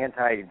in the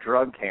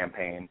anti-drug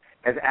campaign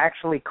has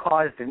actually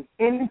caused an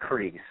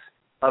increase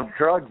of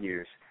drug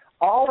use,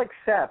 all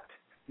except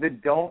the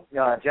Don't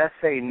Just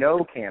Say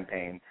No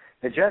campaign.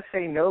 The Just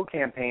Say No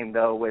campaign,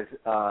 though, was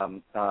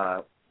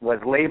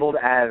labeled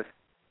as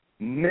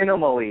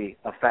minimally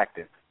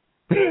effective.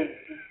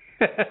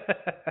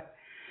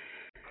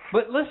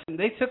 But listen,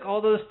 they took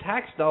all those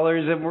tax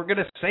dollars and were going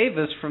to save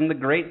us from the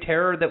great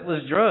terror that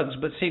was drugs.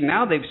 But see,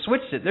 now they've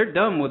switched it. They're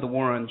done with the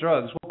war on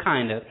drugs. Well,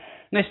 kind of.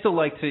 And they still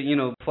like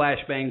to,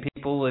 flashbang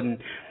people and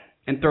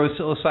throw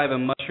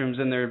psilocybin mushrooms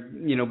in their,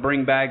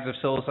 bring bags of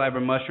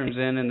psilocybin mushrooms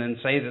in and then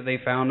say that they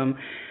found them.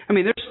 I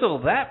mean, there's still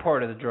that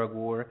part of the drug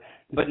war.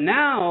 But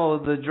now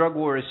the drug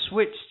war is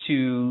switched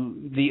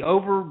to the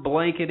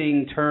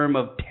over-blanketing term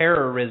of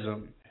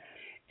terrorism.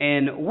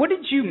 And what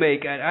did you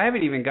make? I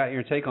haven't even got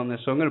your take on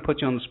this, so I'm going to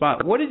put you on the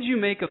spot. What did you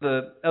make of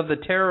the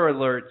terror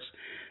alerts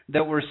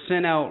that were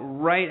sent out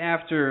right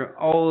after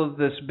all of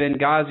this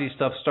Benghazi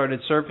stuff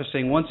started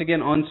surfacing, once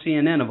again on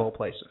CNN of all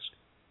places?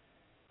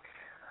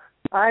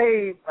 Not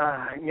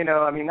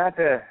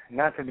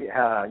to be,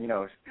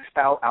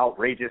 spout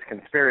outrageous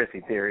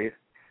conspiracy theories,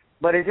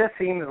 but it just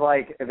seems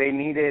like they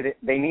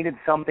needed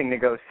something to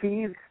go,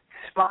 see,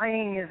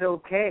 spying is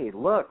okay.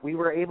 Look, we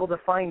were able to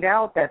find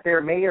out that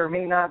there may or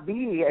may not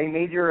be a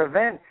major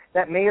event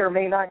that may or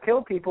may not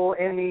kill people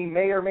in the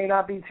may or may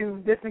not be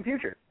too distant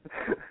future.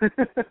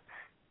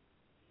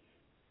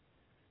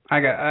 I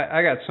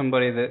got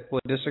somebody that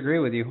would disagree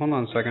with you. Hold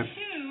on a second.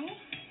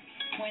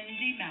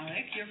 Wendy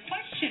Malik, your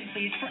question,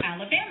 please, for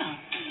Alabama.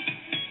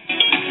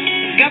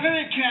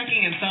 Government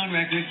tracking of phone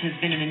records has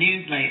been in the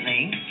news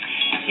lately.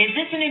 Is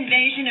this an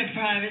invasion of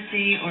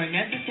privacy or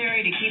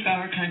necessary to keep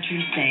our country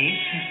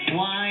safe?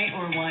 Why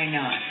or why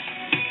not?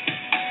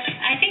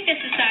 I think the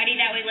society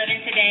that we live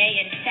in today,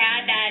 it's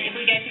sad that if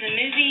we go to the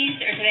movies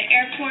or to the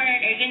airport or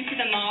even to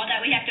the mall that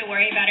we have to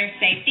worry about our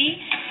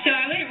safety. So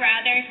I would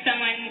rather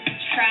someone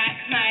track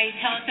my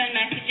telephone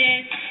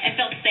messages and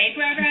feel safe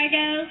wherever I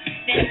go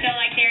than feel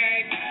like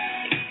they're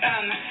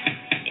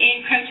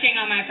encroaching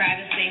on my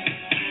privacy.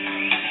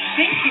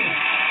 Thank you.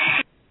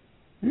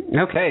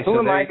 Okay, who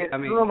am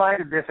I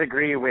to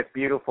disagree with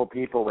beautiful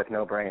people with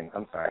no brains?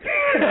 I'm sorry.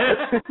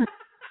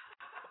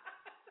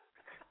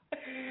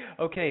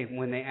 Okay,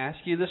 when they ask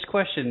you this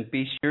question,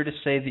 be sure to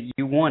say that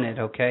you want it,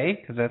 okay?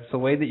 Because that's the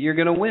way that you're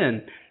going to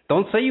win.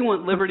 Don't say you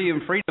want liberty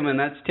and freedom and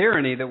that's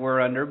tyranny that we're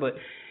under. But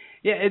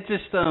yeah, it's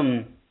just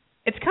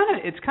it's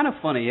kind of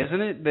funny,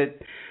 isn't it, that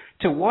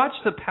to watch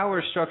the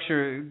power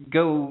structure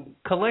go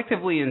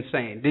collectively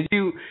insane. Did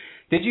you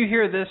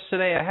hear this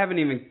today? I haven't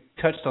even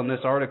touched on this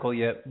article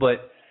yet,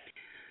 but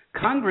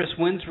Congress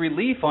wins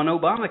relief on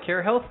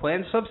Obamacare health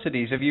plan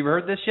subsidies. Have you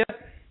heard this yet?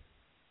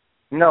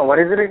 No, what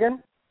is it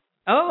again?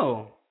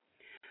 Oh,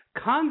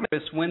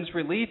 Congress wins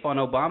relief on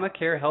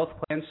Obamacare health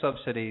plan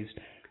subsidies.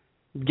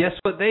 Guess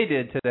what they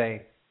did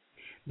today?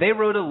 They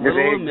wrote a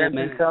little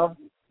amendment.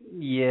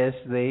 Yes,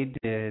 they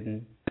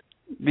did.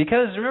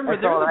 Because remember,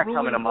 they're the ruling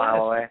coming a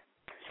mile away.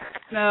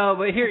 No,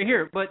 but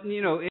here, but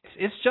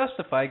it's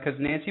justified because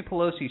Nancy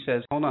Pelosi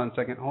says, hold on a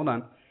second, hold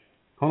on.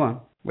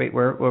 Wait,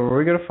 where are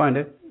we going to find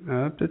it?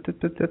 I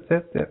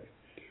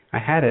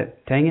had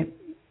it. Dang it.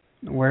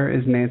 Where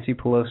is Nancy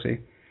Pelosi?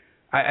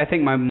 I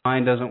think my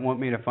mind doesn't want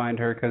me to find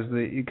her because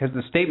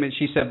the statement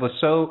she said was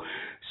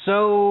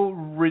so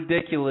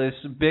ridiculous,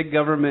 big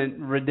government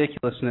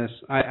ridiculousness.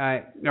 All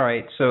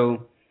right,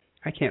 so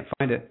I can't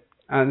find it.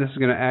 This is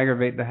going to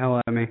aggravate the hell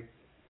out of me.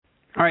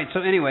 All right,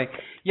 so anyway,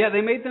 yeah,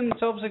 they made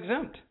themselves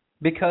exempt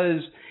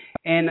because,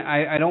 and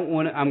I don't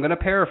want to, I'm going to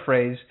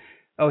paraphrase.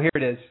 Oh, here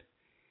it is.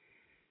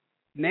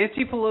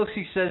 Nancy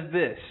Pelosi says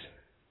this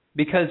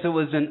because it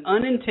was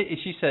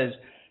she says,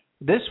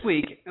 This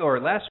week, or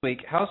last week,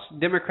 House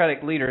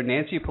Democratic leader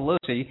Nancy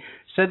Pelosi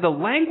said the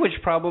language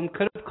problem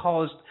could have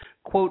caused,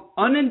 quote,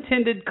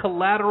 unintended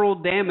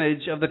collateral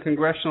damage of the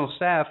congressional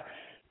staff,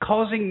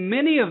 causing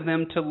many of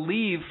them to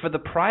leave for the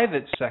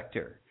private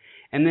sector.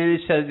 And then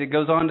it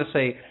goes on to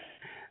say,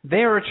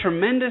 they are a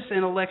tremendous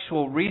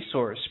intellectual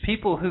resource,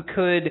 people who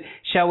could,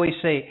 shall we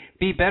say,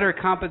 be better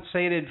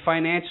compensated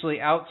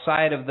financially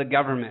outside of the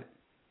government.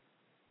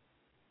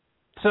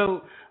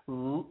 So,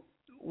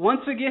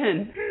 once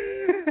again,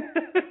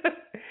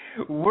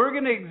 we're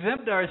going to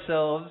exempt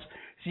ourselves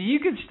so you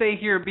can stay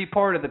here and be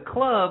part of the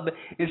club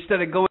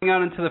instead of going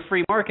out into the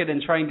free market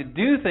and trying to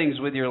do things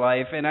with your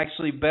life and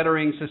actually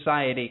bettering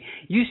society.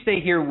 You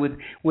stay here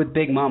with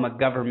Big Mama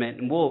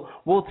government, and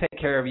we'll take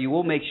care of you.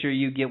 We'll make sure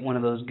you get one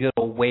of those good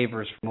old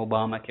waivers from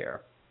Obamacare.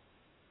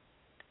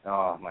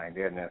 Oh, my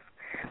goodness.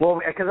 Well,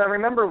 because I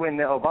remember when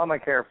the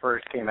Obamacare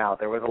first came out,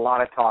 there was a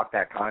lot of talk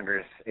that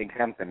Congress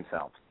exempt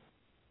themselves.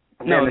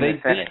 No, they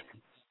did.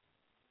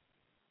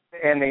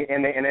 And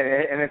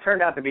it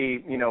turned out to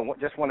be,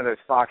 just one of those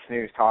Fox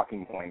News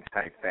talking points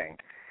type thing.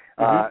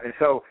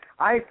 So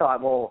I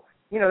thought, well,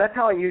 that's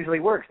how it usually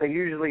works. They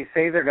usually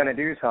say they're going to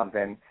do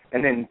something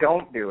and then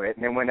don't do it,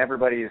 and then when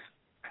everybody's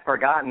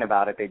forgotten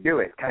about it, they do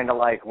it. Kind of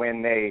like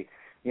when they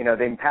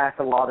pass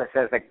a law that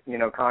says that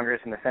Congress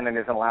and the Senate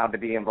isn't allowed to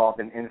be involved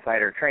in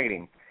insider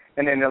trading,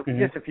 and then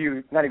just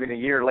not even a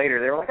year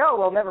later, they were like, oh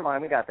well, never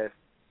mind, we got this.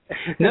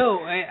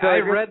 No, I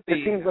read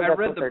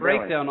the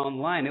breakdown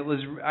online.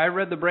 I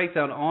read the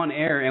breakdown on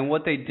air, and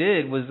what they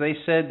did was they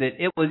said that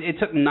it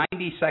took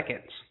 90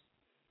 seconds.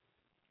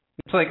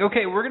 It's like,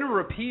 okay, we're going to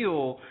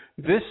repeal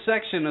this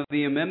section of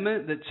the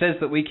amendment that says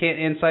that we can't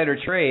insider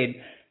trade,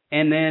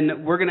 and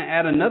then we're going to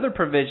add another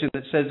provision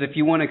that says if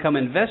you want to come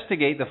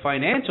investigate the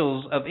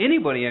financials of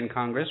anybody in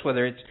Congress,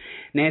 whether it's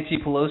Nancy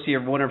Pelosi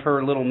or one of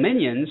her little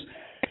minions,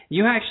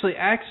 you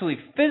actually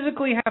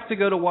physically have to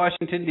go to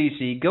Washington,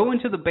 D.C., go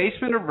into the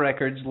basement of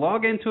records,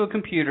 log into a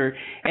computer,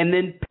 and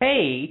then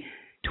pay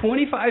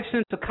 25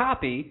 cents a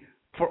copy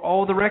for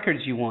all the records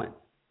you want.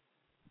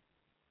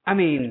 I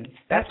mean,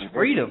 that's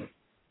freedom.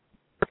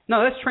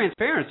 No, that's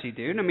transparency,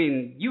 dude. I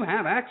mean, you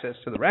have access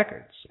to the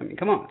records. I mean,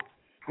 come on.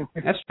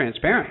 That's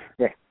transparent.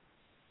 Yeah,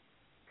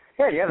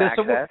 you have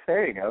access.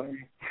 There you go.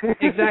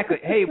 Exactly.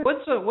 Hey,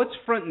 what's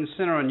front and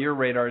center on your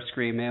radar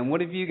screen, man?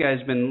 What have you guys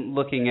been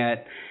looking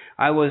at?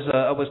 I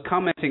was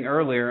commenting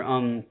earlier.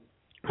 I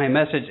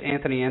messaged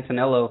Anthony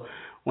Antonello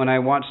when I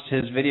watched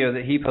his video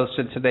that he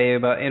posted today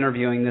about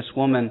interviewing this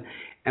woman,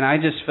 and I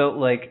just felt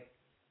like,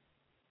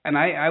 and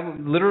I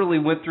literally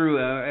went through.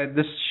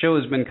 This show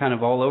has been kind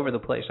of all over the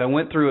place. I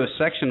went through a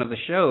section of the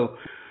show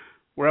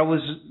where I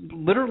was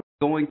literally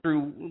going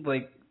through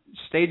like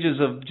stages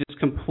of just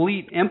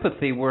complete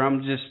empathy, where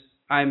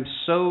I'm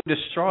so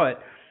distraught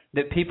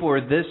that people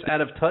are this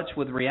out of touch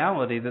with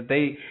reality that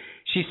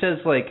she says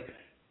like.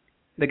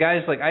 The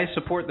guy's like, I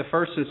support the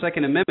First and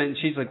Second Amendment. And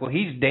she's like, well,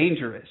 he's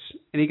dangerous.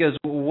 And he goes,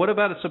 well, what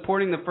about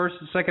supporting the First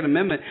and Second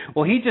Amendment?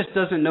 Well, he just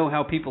doesn't know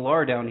how people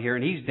are down here,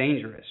 and he's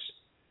dangerous.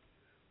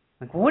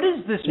 Like, what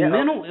is this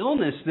mental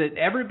illness that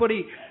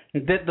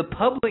that the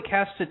public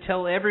has to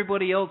tell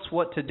everybody else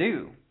what to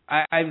do?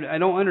 I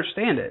don't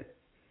understand it.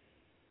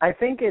 I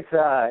think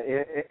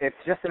it's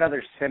just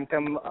another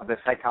symptom of the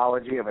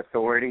psychology of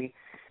authority,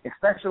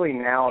 especially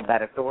now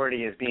that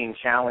authority is being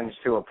challenged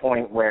to a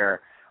point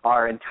where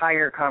our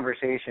entire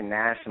conversation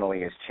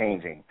nationally is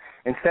changing.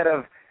 Instead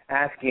of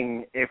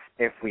asking if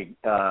we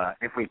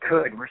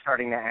could, we're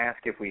starting to ask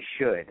if we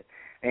should,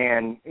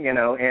 and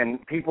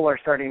people are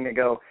starting to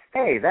go,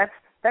 hey, that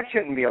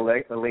shouldn't be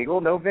illegal.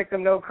 No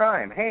victim, no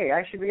crime. Hey,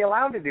 I should be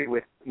allowed to do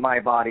with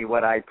my body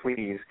what I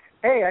please.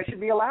 Hey, I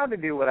should be allowed to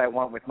do what I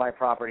want with my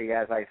property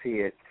as I see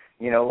it.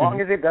 Long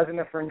as it doesn't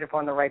infringe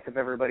upon the rights of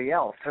everybody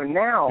else. So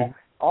now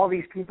all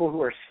these people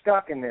who are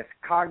stuck in this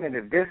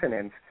cognitive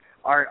dissonance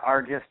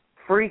are just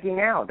freaking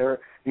out. They're,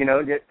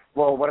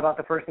 well, what about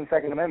the First and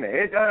Second Amendment?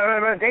 It's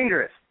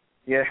dangerous.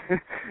 Yeah,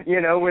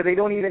 where they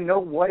don't even know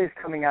what is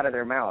coming out of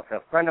their mouth. A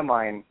friend of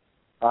mine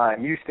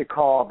used to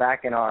call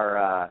back in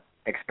our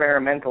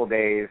experimental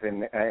days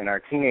in our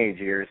teenage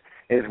years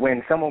is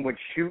when someone would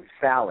shoot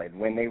salad,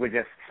 when they would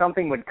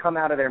something would come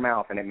out of their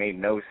mouth and it made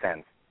no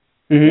sense.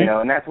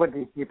 And that's what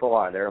these people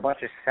are. They're a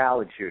bunch of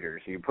salad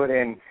shooters. You put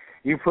in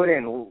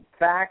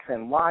facts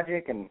and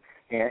logic and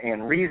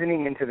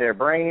reasoning into their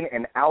brain,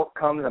 and out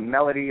comes a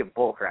melody of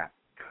bullcrap.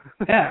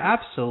 Yeah,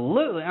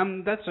 absolutely.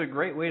 That's a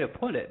great way to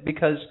put it,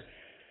 because,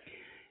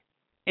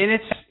 and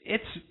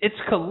it's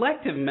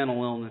collective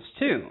mental illness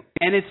too,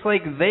 and it's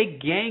like they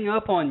gang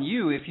up on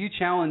you if you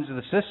challenge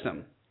the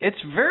system.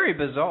 It's very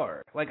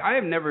bizarre. Like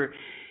I'm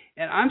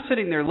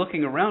sitting there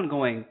looking around,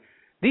 going,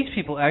 these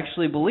people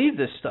actually believe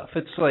this stuff.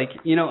 It's like,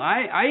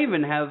 I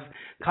even have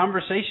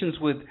conversations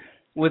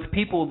with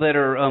people that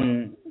are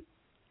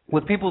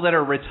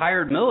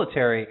retired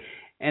military,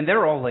 and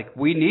they're all like,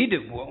 "We need to.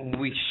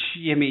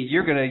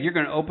 You're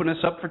gonna open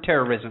us up for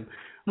terrorism."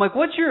 I'm like,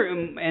 "What's your?"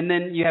 And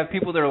then you have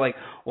people that are like,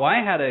 "Well,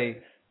 I had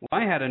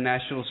a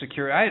national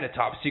security. I had a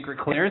top secret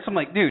clearance." I'm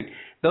like, "Dude,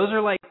 those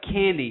are like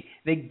candy.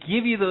 They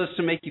give you those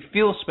to make you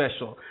feel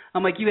special.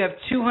 I'm like, you have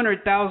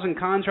 200,000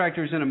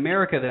 contractors in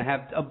America that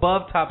have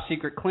above top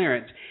secret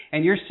clearance,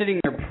 and you're sitting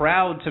there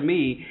proud to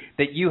me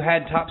that you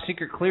had top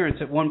secret clearance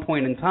at one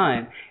point in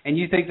time, and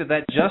you think that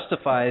that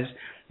justifies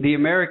the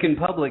American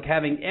public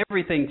having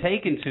everything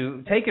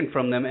taken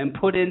from them and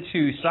put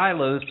into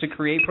silos to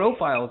create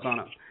profiles on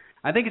them.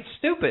 I think it's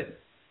stupid.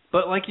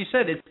 But like you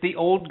said, it's the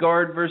old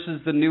guard versus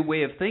the new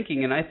way of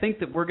thinking, and I think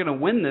that we're going to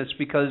win this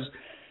because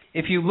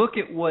if you look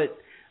at what,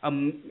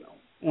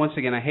 once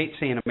again, I hate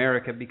saying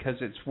America because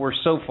we're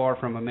so far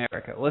from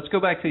America. Let's go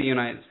back to the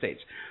United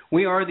States.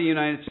 We are the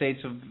United States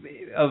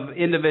of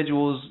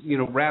individuals,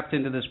 wrapped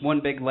into this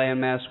one big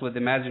landmass with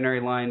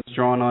imaginary lines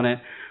drawn on it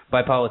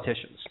by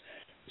politicians.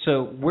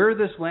 So we're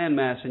this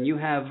landmass, and you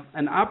have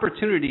an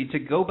opportunity to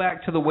go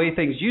back to the way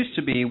things used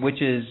to be,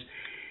 which is,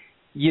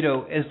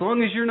 as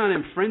long as you're not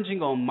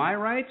infringing on my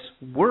rights,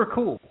 we're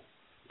cool.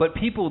 But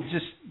people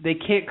they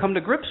can't come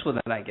to grips with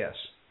it, I guess.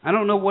 I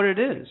don't know what it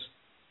is.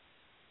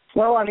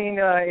 Well, I mean,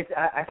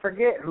 I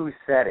forget who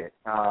said it.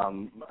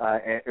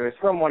 It was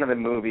from one of the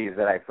movies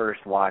that I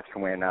first watched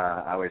when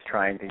I was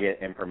trying to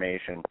get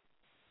information.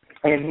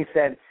 And he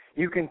said,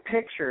 you can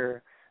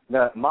picture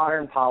the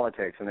modern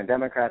politics and the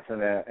Democrats and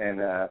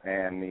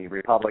the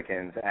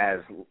Republicans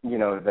as,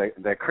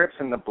 the Crips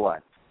and the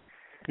Bloods.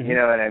 Mm-hmm. You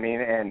know what I mean?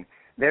 And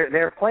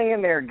they're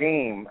playing their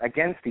game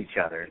against each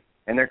other,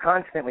 and they're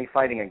constantly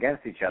fighting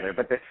against each other.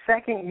 But the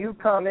second you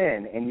come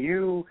in and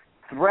you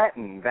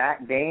threaten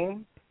that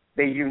game,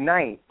 they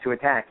unite to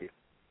attack you.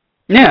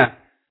 Yeah,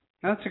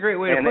 that's a great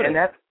way to put it.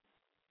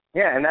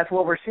 And that's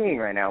what we're seeing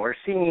right now. We're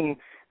seeing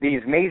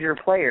these major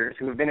players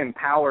who have been in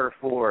power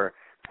for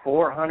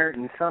 400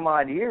 and some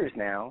odd years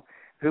now,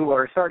 who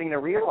are starting to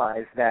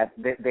realize that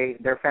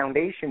their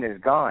foundation is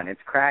gone.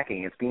 It's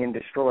cracking. It's being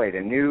destroyed.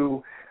 A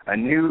new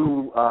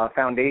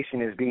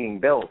foundation is being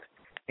built,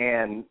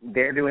 and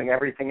they're doing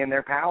everything in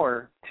their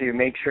power to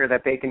make sure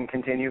that they can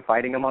continue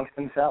fighting amongst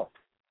themselves.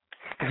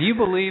 Do you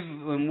believe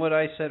in what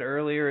I said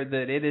earlier,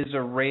 that it is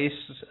a race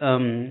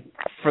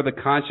for the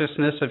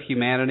consciousness of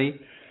humanity?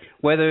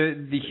 Whether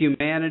the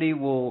humanity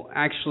will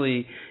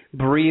actually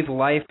breathe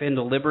life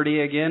into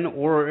liberty again,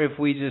 or if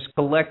we just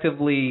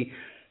collectively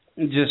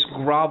just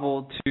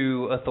grovel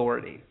to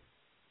authority?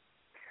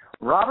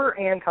 Robert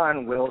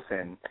Anton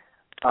Wilson,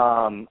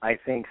 I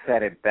think,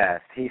 said it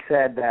best. He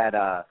said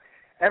that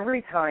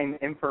every time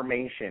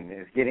information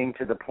is getting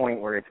to the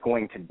point where it's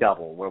going to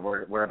double, where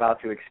we're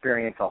about to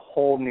experience a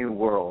whole new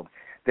world,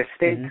 the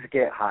stakes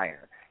get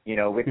higher.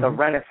 With the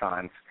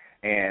Renaissance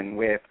and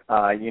with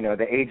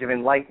the Age of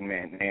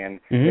Enlightenment and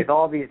with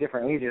all these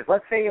different ages.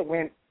 Let's say it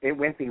went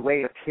the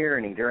way of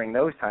tyranny during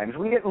those times.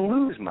 We didn't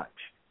lose much,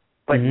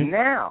 but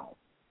now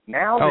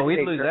the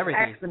stakes are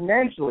everything.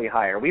 Exponentially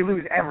higher. We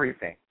lose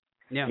everything.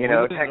 Yeah,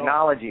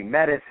 technology,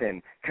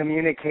 medicine,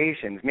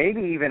 communications,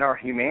 maybe even our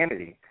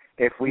humanity.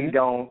 If we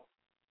don't,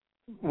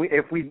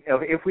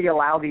 if we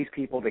allow these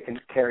people to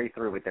carry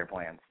through with their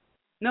plans.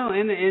 No,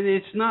 and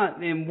it's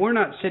not, and we're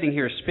not sitting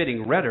here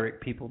spitting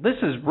rhetoric, people. This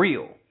is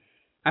real.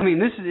 I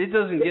mean, it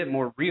doesn't get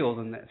more real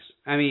than this.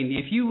 I mean,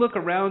 if you look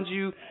around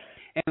you,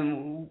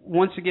 and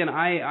once again,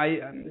 I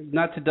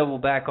not to double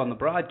back on the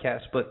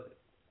broadcast, but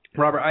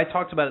Robert, I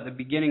talked about at the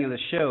beginning of the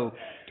show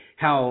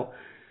how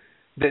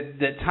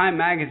that Time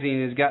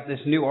Magazine has got this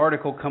new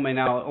article coming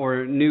out,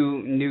 or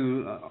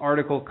new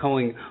article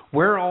going,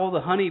 where are all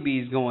the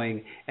honeybees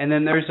going? And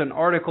then there's an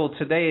article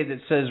today that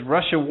says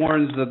Russia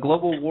warns the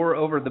global war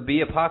over the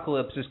bee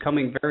apocalypse is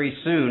coming very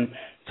soon.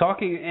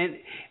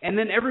 And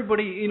then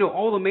everybody,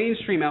 all the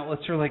mainstream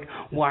outlets are like,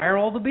 why are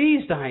all the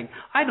bees dying?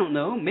 I don't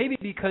know. Maybe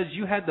because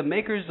you had the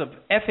makers of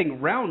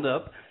effing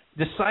Roundup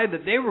decide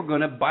that they were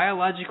going to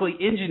biologically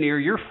engineer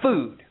your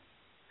food.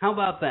 How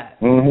about that?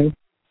 Mm-hmm.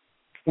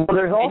 Well,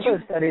 there's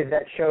also studies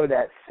that show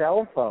that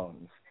cell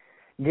phones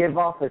give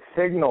off a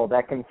signal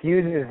that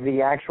confuses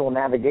the actual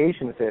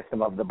navigation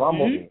system of the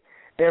bumblebee,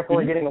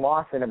 therefore getting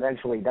lost and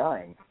eventually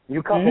dying.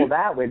 You couple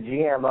that with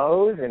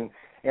GMOs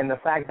and the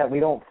fact that we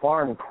don't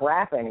farm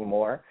crap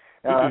anymore,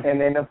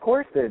 and then, of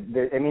course,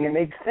 it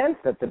makes sense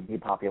that the bee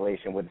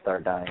population would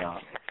start dying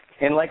off.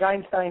 And like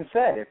Einstein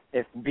said,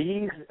 if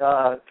bees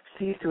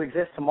cease to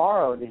exist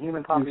tomorrow, the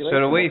human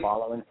population will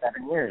follow in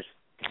 7 years.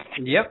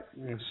 Yep,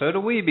 so do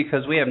we,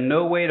 because we have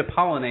no way to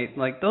pollinate.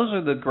 Like, those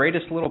are the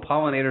greatest little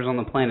pollinators on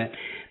the planet.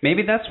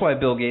 Maybe that's why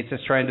Bill Gates is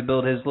trying to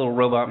build his little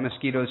robot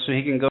mosquitoes, so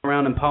he can go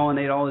around and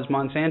pollinate all his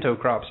Monsanto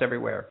crops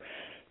everywhere.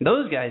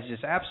 Those guys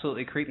just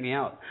absolutely creep me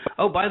out.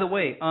 Oh, by the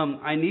way,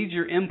 I need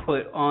your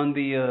input on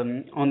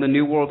the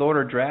New World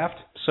Order draft.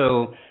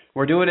 So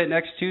we're doing it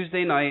next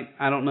Tuesday night.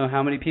 I don't know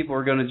how many people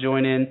are going to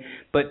join in,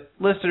 but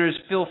listeners,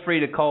 feel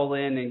free to call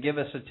in and give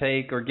us a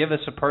take, or give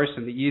us a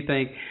person that you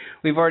think.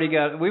 We've already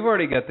got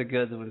the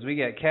good ones. We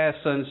got Cass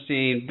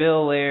Sunstein,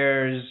 Bill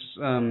Ayers,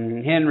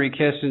 Henry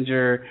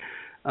Kissinger.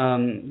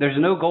 There's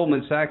no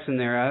Goldman Sachs in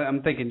there.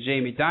 I'm thinking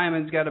Jamie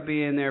Dimon's got to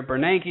be in there.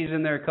 Bernanke's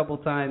in there a couple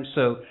times.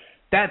 So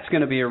That's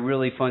going to be a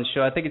really fun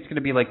show. I think it's going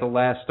to be like the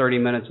last 30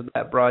 minutes of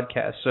that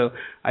broadcast. So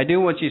I do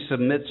want you to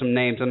submit some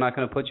names. I'm not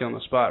going to put you on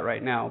the spot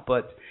right now.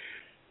 But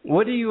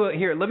what do you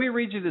here? Let me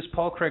read you this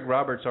Paul Craig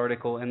Roberts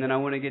article, and then I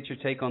want to get your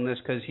take on this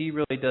because he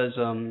really does.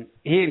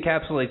 He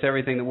encapsulates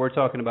everything that we're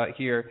talking about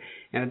here,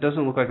 and it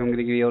doesn't look like I'm going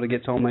to be able to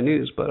get to all my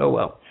news, but oh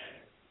well.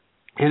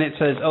 And it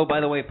says, oh,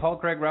 by the way, Paul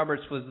Craig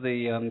Roberts was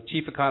the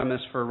chief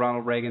economist for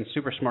Ronald Reagan,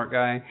 super smart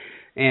guy,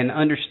 and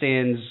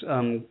understands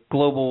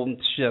global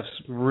shifts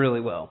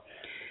really well.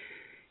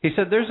 He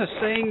said, there's a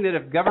saying that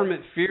if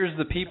government fears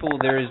the people,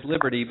 there is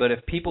liberty, but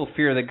if people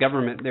fear the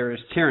government, there is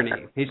tyranny.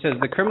 He says,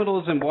 the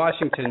criminals in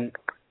Washington...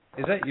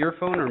 Is that your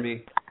phone or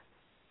me?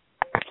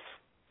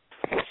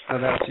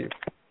 Oh, that's you.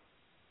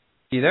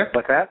 You there?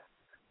 What's that?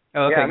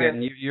 Oh, okay, yeah,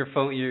 good. Your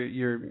phone,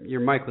 your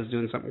mic was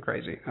doing something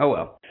crazy. Oh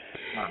well.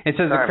 It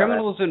says the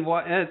criminals in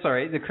it's all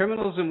right. The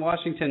criminals in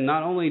Washington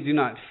not only do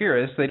not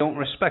fear us, they don't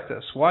respect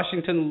us.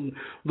 Washington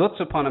looks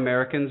upon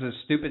Americans as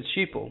stupid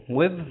sheeple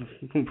with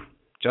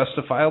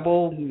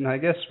justifiable,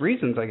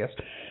 reasons.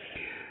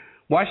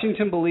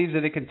 Washington believes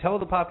that it can tell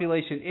the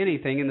population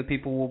anything and the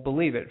people will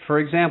believe it. For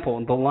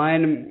example, the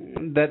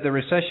line that the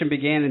recession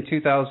began in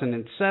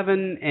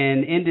 2007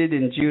 and ended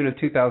in June of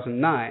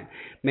 2009.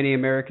 Many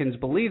Americans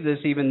believe this,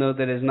 even though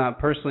that has not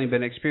personally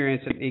been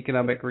experienced in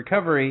economic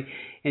recovery.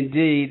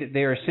 Indeed,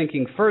 they are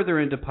sinking further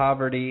into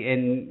poverty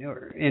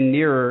and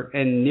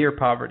near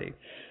poverty.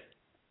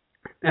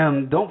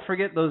 Don't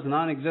forget those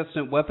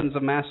non-existent weapons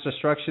of mass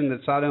destruction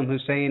that Saddam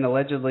Hussein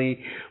allegedly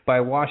by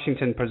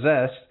Washington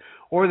possessed,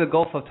 or the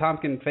Gulf of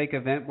Tonkin fake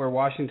event where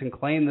Washington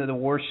claimed that a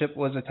warship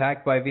was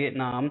attacked by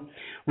Vietnam.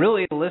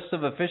 Really, the list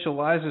of official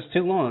lies is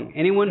too long.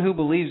 Anyone who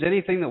believes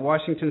anything that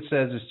Washington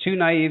says is too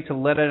naive to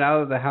let it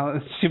out of the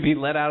house to be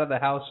let out of the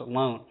house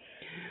alone.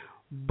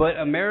 But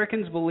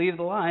Americans believe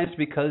the lies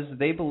because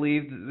they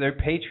believe that their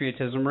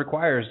patriotism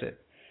requires it.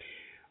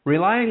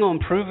 Relying on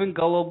proven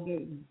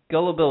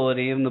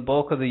gullibility in the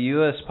bulk of the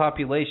U.S.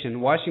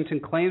 population, Washington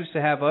claims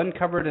to have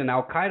uncovered an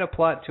al-Qaeda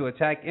plot to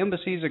attack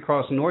embassies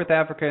across North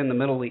Africa and the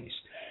Middle East.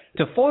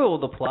 To foil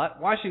the plot,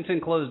 Washington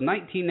closed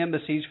 19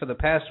 embassies for the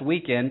past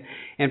weekend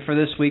and for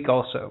this week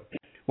also.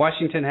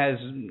 Washington has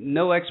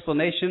no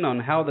explanation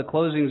on how the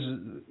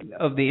closings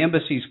of the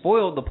embassies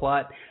foiled the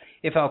plot.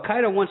 If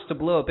al-Qaeda wants to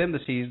blow up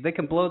embassies, they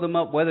can blow them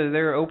up whether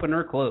they're open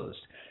or closed.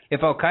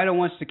 If al-Qaeda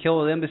wants to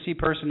kill embassy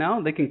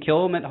personnel, they can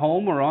kill them at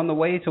home or on the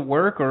way to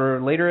work or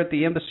later at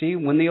the embassy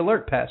when the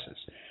alert passes.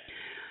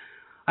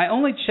 I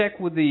only check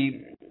with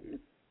the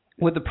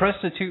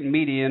prostitute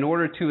media in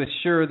order to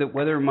assure that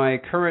whether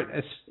my current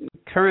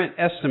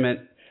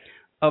estimate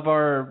of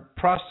our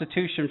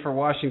prostitution for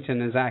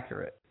Washington is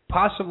accurate.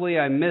 Possibly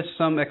I missed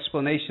some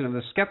explanation of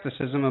the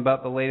skepticism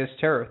about the latest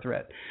terror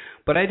threat,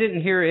 but I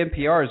didn't hear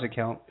NPR's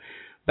account.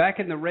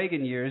 Back in the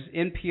Reagan years,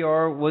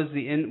 NPR was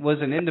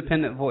an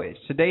independent voice.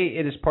 Today,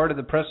 it is part of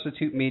the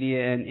prostitute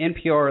media, and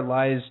NPR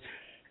lies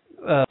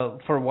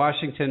for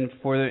Washington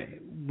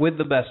with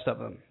the best of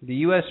them. The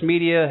U.S.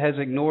 media has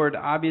ignored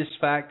obvious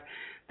fact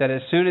that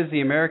as soon as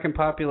the American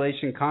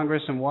population,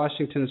 Congress, and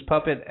Washington's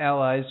puppet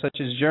allies,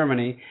 such as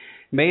Germany,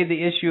 made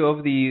the issue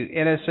of the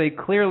NSA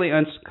clearly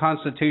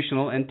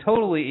unconstitutional and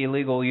totally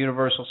illegal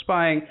universal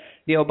spying,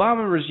 the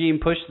Obama regime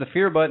pushed the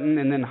fear button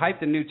and then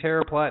hyped a new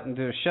terror plot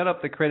to shut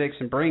up the critics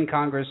and bring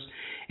Congress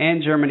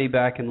and Germany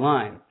back in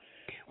line.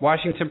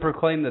 Washington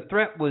proclaimed the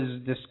threat was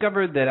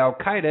discovered that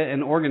al-Qaeda,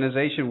 an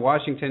organization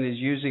Washington is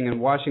using in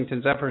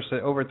Washington's efforts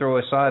to overthrow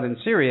Assad in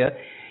Syria,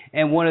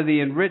 and one of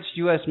the enriched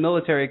U.S.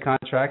 military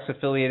contracts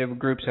affiliated with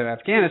groups in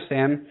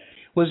Afghanistan,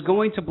 was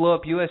going to blow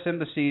up U.S.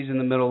 embassies in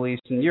the Middle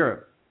East and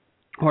Europe.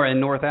 Or in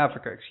North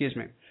Africa,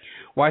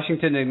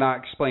 Washington did not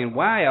explain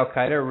why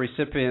al-Qaeda, a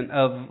recipient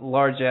of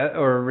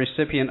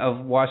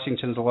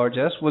Washington's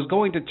largesse, was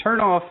going to turn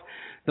off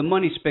the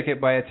money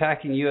spigot by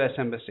attacking U.S.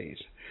 embassies.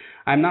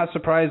 I'm not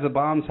surprised the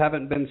bombs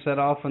haven't been set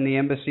off on the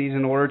embassies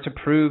in order to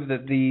prove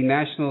that the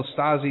National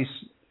Stasi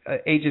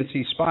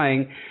agency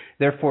spying,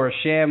 therefore a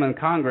sham in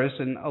Congress,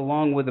 and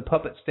along with the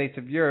puppet states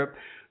of Europe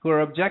who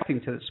are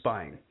objecting to the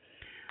spying.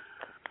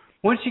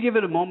 Once you give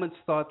it a moment's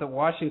thought that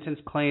Washington's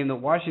claim that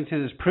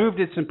Washington has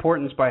proved its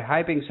importance by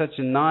hyping such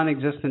a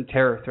non-existent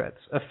terror threats.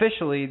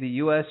 Officially, the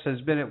U.S.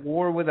 has been at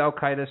war with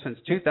al-Qaeda since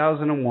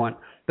 2001.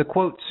 The,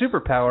 quote,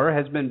 superpower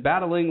has been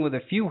battling with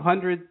a few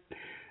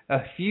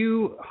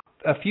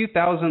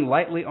thousand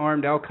lightly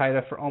armed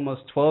al-Qaeda for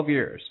almost 12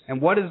 years.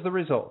 And what is the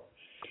result?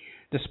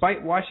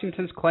 Despite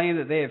Washington's claim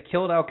that they have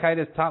killed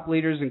al-Qaeda's top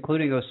leaders,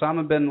 including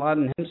Osama bin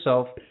Laden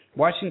himself,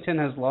 Washington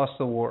has lost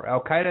the war.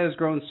 Al-Qaeda has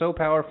grown so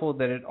powerful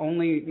that it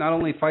not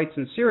only fights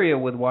in Syria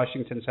with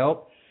Washington's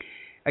help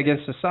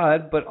against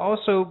Assad, but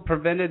also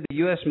prevented the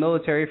U.S.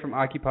 military from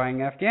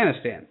occupying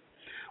Afghanistan.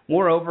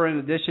 Moreover, in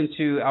addition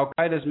to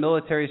Al-Qaeda's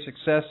military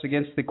success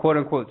against the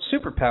quote-unquote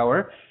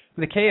superpower,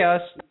 the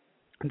chaos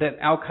that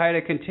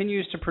Al-Qaeda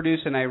continues to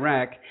produce in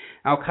Iraq,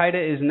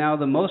 Al-Qaeda is now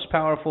the most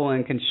powerful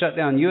and can shut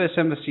down U.S.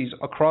 embassies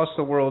across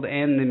the world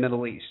and the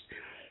Middle East.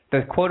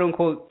 The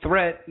quote-unquote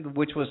threat,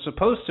 which was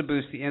supposed to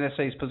boost the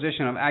NSA's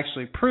position,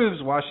 actually proves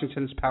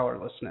Washington's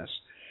powerlessness.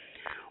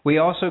 We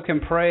also can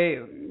pray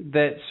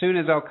that soon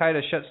as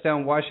Al-Qaeda shuts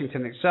down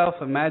Washington itself,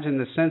 imagine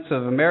the sense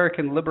of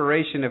American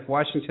liberation if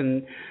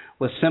Washington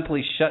was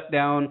simply shut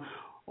down,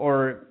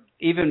 or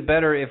even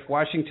better, if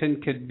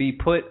Washington could be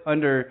put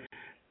under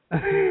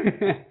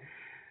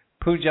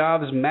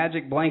Punjab's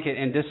magic blanket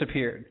and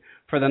disappeared.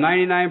 For the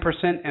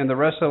 99% and the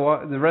rest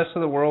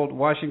of the world,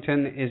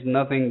 Washington is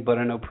nothing but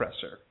an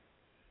oppressor.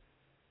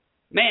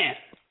 Man,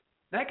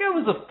 that guy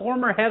was a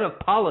former head of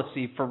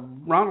policy for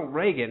Ronald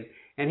Reagan,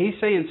 and he's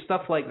saying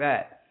stuff like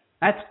that.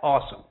 That's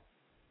awesome.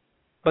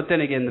 But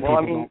then again, the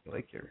people don't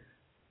like you.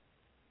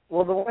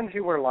 Well, the ones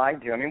who were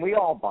lied to, I mean, we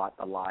all bought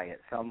the lie at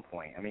some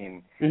point. I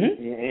mean,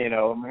 you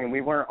know, I mean,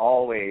 we weren't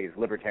always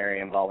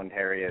libertarian,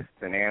 voluntarists,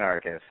 and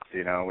anarchists.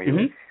 You know,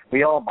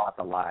 we all bought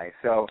the lie.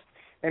 So,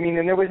 I mean,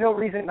 and there was no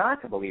reason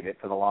not to believe it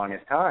for the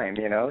longest time.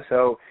 You know,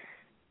 so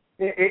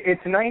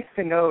it's nice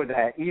to know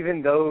that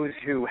even those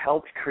who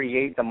helped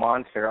create the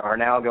monster are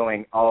now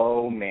going,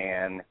 "Oh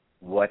man,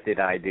 what did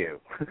I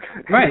do?"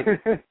 Right.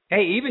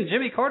 Hey, even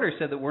Jimmy Carter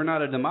said that we're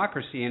not a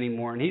democracy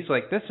anymore, and he's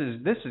like, "This is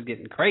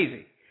getting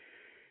crazy."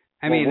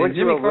 I mean,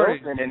 Jimmy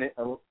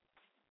Carter.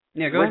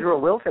 Woodrow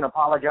Wilson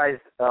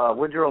apologized.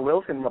 Woodrow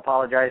Wilson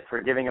apologized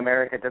for giving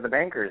America to the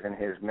bankers in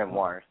his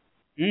memoirs.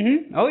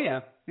 Oh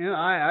yeah. You know,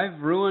 I've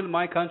ruined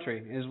my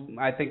country.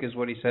 I think is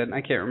what he said.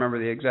 I can't remember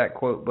the exact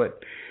quote, but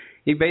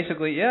he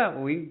basically,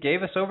 we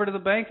gave us over to the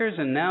bankers,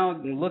 and now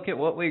look at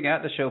what we got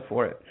to show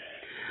for it.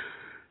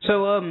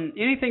 So,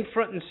 anything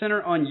front and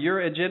center on your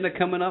agenda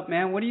coming up,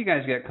 man? What do you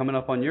guys got coming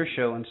up on your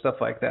show and stuff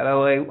like that? I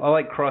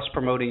like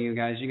cross-promoting you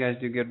guys. You guys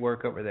do good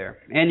work over there.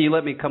 And you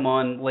let me come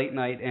on late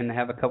night and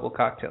have a couple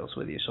cocktails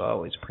with you, so I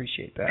always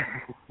appreciate that.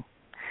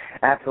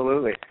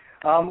 Absolutely.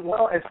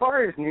 Well, as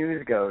far as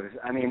news goes,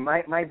 I mean,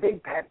 my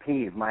big pet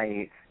peeve,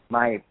 my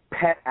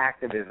pet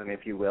activism,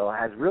 if you will,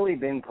 has really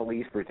been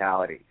police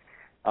brutality.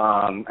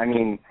 I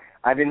mean,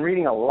 I've been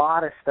reading a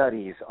lot of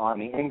studies on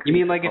the increase. You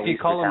mean like if you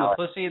call them a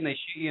pussy and they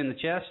shoot you in the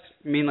chest?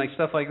 You mean like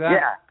stuff like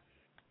that?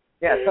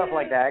 Yeah, stuff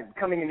like that.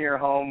 Coming into your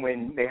home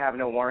when they have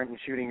no warrant and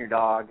shooting your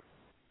dog.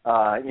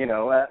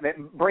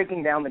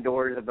 Breaking down the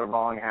doors of the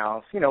wrong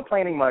house. You know,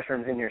 planting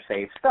mushrooms in your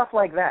safe. Stuff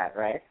like that,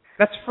 right?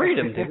 That's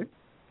freedom, dude.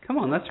 Come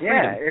on, that's freedom.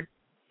 Yeah,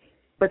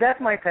 but that's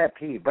my pet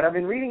peeve. But I've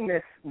been reading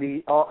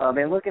I've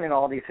been looking at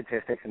all these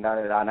statistics and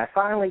and I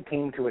finally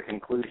came to a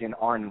conclusion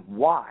on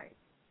why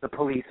the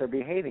police are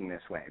behaving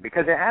this way,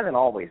 because it hasn't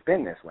always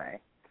been this way.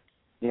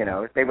 You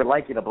know, they would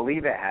like you to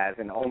believe it has,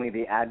 and only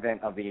the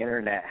advent of the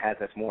internet has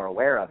us more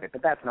aware of it,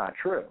 but that's not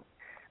true.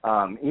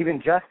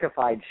 Even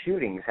justified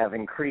shootings have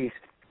increased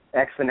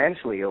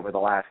exponentially over the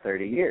last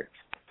 30 years.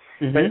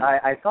 But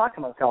I thought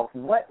to myself,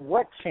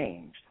 what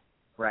changed,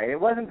 right?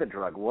 It wasn't the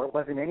drug war, it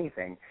wasn't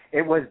anything.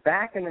 It was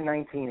back in the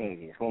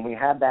 1980s when we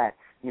had that,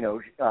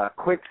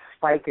 quick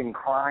spike in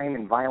crime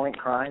and violent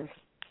crimes,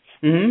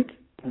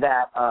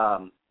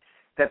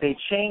 that they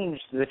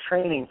changed the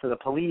training for the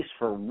police,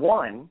 for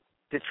one,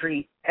 to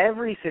treat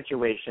every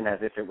situation as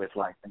if it was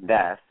life and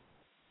death,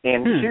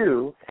 and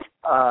two,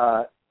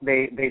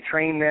 they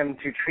train them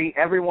to treat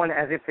everyone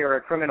as if they're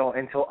a criminal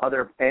until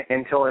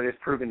it is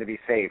proven to be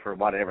safe or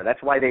whatever.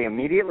 That's why they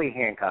immediately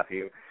handcuff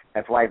you.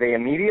 That's why they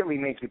immediately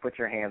make you put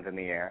your hands in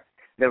the air.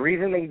 The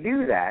reason they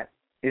do that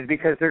is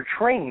because they're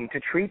trained to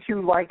treat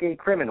you like a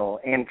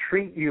criminal and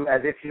treat you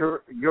as if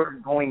you're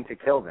going to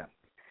kill them.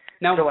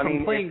 Now, so,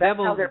 playing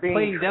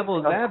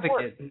devil's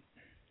advocate,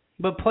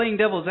 but playing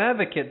devil's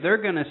advocate, they're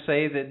going to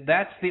say that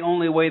that's the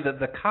only way that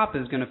the cop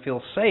is going to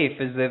feel safe,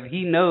 is if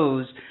he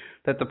knows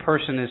that the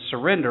person is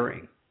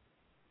surrendering.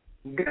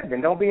 Good,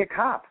 then don't be a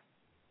cop.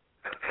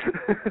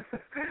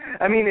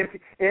 I mean,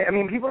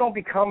 people don't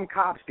become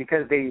cops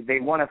because they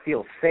want to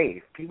feel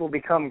safe. People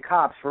become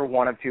cops for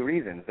one of two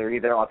reasons. They're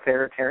either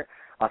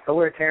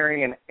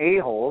authoritarian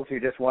a-holes who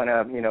just want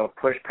to,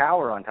 push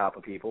power on top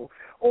of people,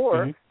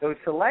 or those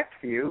select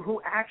few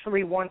who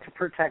actually want to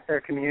protect their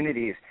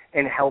communities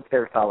and help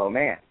their fellow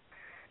man.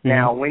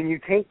 Now, when you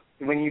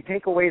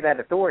take away that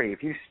authority,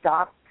 if you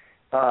stop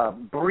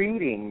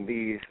breeding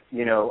these,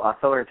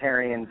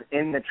 authoritarians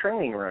in the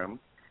training room,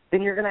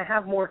 then you're going to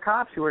have more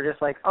cops who are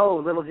just like,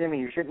 oh, little Jimmy,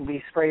 you shouldn't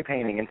be spray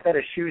painting. Instead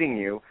of shooting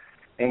you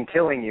and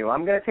killing you,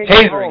 I'm going to take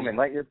you home and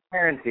let your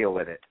parents deal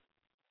with it.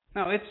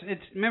 No,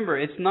 remember,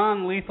 it's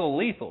non-lethal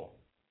lethal.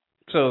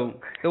 So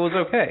it was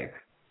okay.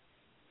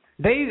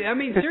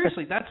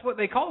 Seriously, that's what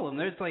they call them.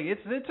 It's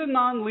a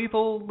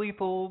non-lethal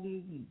lethal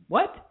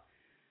what?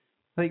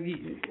 That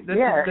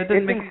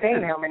doesn't make insane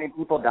sense. How many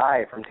people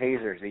die from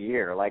tasers a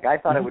year. Like, I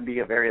thought it would be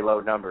a very low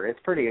number. It's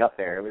pretty up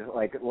there. It was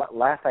like,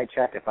 last I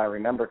checked, if I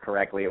remember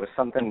correctly, it was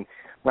something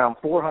around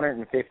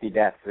 450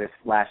 deaths this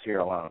last year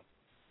alone.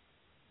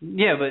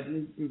 Yeah, but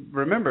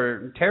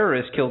remember,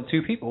 terrorists killed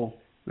 2 people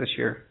this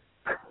year.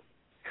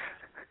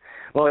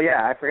 Well,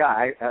 yeah, I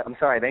forgot. I'm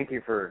sorry. Thank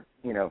you for,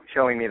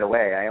 showing me the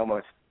way. I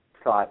almost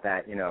thought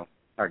that,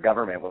 our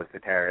government was the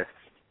terrorists.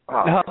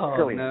 Oh,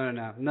 silly.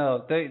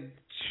 No.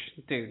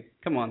 Dude,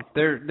 come on.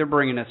 They're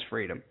bringing us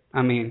freedom.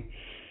 I mean,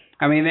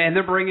 I mean, and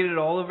they're bringing it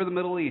all over the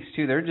Middle East,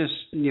 too. They're just,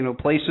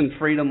 placing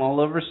freedom all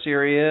over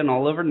Syria and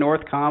all over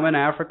North Common,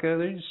 Africa.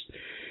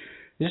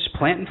 They're just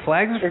planting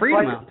flags of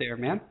freedom out there,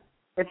 man.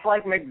 It's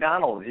like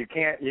McDonald's. You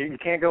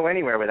can't go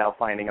anywhere without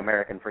finding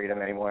American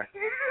freedom anymore.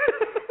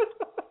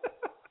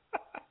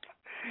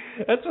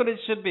 That's what it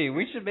should be.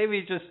 We should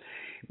maybe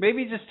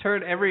just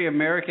turn every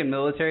American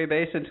military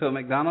base into a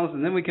McDonald's,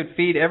 and then we could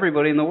feed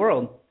everybody in the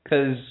world.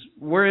 Because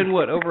we're in,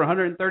 over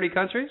 130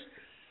 countries?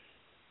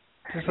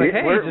 Just like,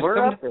 hey,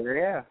 we're up there,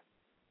 yeah.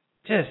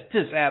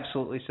 Just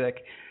absolutely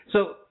sick.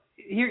 So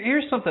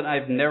here's something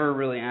I've never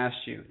really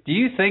asked you. Do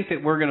you think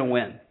that we're going to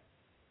win?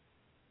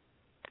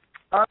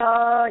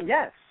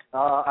 Yes.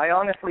 I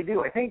honestly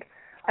do. I think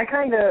I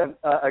kind of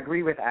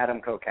agree with Adam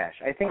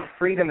Kokesh. I think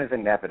freedom is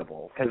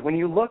inevitable because when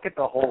you look at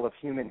the whole of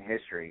human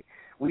history,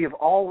 we have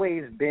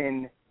always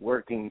been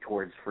working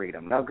towards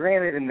freedom. Now,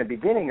 granted, in the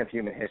beginning of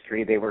human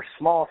history, they were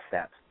small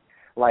steps,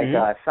 like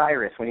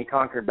Cyrus, when he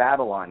conquered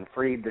Babylon,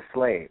 freed the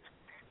slaves.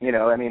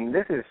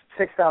 This is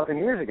 6,000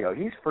 years ago.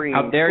 He's freeing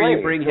slaves. How dare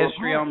you bring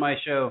history on my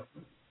show?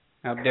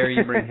 How dare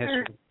you bring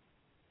history?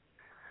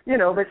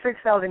 But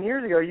 6,000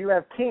 years ago, you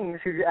have kings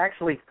who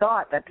actually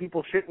thought that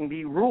people shouldn't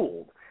be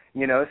ruled.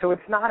 So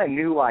it's not a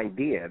new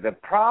idea. The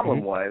problem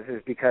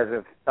is because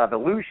of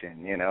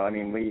evolution.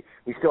 We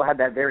still had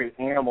that very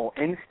animal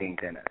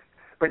instinct in us.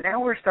 But now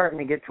we're starting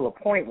to get to a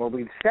point where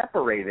we've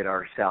separated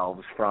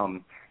ourselves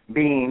from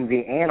being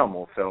the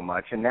animal so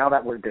much, and now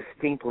that we're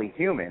distinctly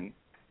human,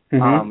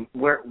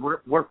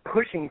 we're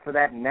pushing for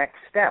that next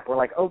step. We're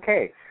like,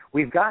 okay,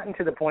 we've gotten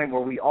to the point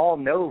where we all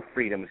know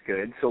freedom's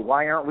good, so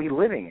why aren't we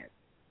living it?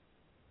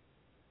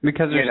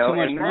 Because there's too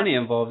much money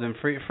involved in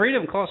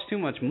freedom. Costs too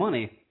much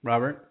money,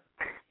 Robert.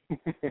 No,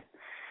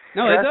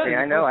 it does.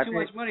 I know. It costs too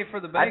much money for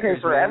the bankers. I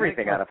pay for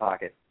everything out of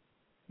pocket.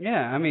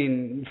 Yeah,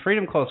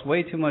 freedom costs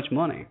way too much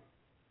money.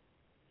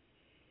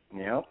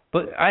 Yep.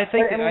 But I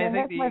think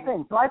that's my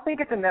thing. So I think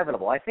it's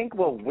inevitable. I think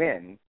we'll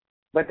win,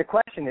 but the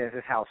question is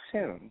how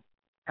soon?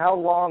 How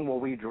long will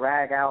we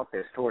drag out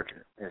this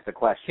torture? Is the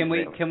question.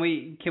 Can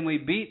we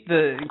beat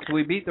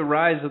the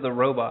rise of the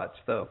robots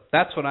though?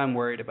 That's what I'm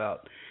worried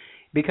about.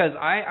 Because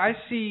I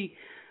see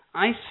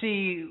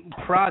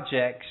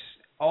projects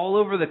all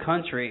over the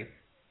country,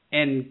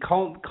 and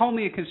call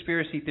me a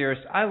conspiracy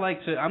theorist. I'm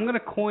going to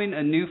coin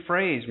a new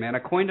phrase, man. I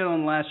coined it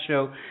on the last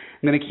show.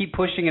 I'm going to keep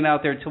pushing it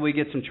out there until we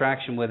get some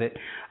traction with it.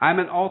 I'm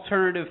an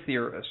alternative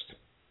theorist.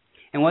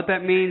 And what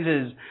that means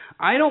is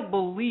I don't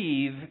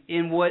believe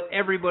in what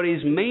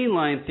everybody's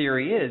mainline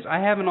theory is. I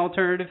have an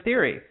alternative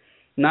theory.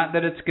 Not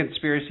that it's a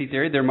conspiracy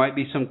theory. There might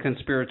be some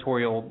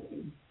conspiratorial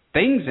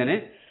things in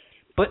it.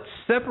 But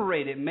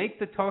separate it, make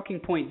the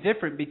talking point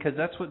different because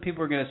that's what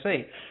people are going to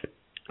say.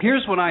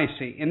 Here's what I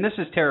see, and this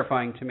is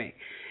terrifying to me.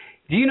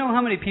 Do you know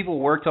how many people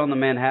worked on the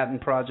Manhattan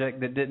Project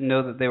that didn't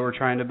know that they were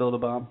trying to build a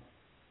bomb?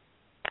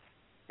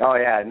 Oh,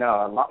 yeah,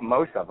 no,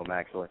 most of them,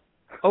 actually.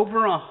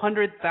 Over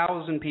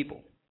 100,000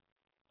 people,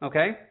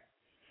 okay?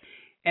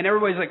 And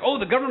everybody's like, oh,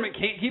 the government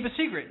can't keep a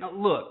secret. No,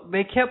 look,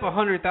 they kept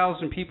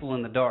 100,000 people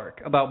in the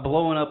dark about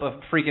blowing up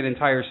a freaking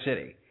entire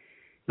city.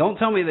 Don't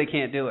tell me they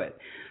can't do it.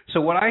 So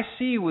what I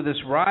see with this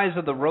rise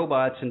of the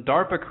robots and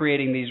DARPA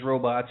creating these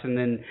robots and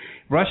then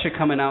Russia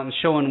coming out and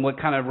showing what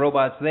kind of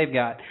robots they've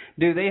got,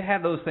 dude, they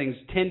had those things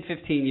 10,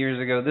 15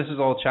 years ago. This is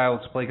all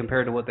child's play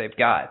compared to what they've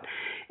got.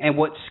 And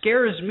what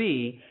scares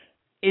me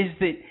is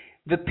that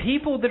the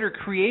people that are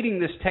creating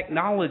this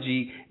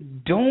technology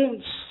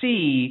don't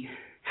see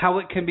how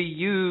it can be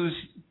used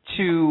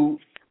to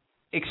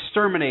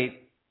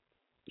exterminate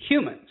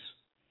humans.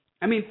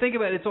 Think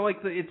about it.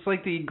 It's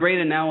like the great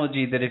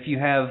analogy that if you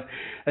have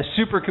a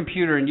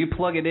supercomputer and you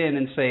plug it in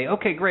and say,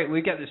 okay, great,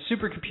 we've got this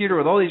supercomputer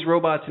with all these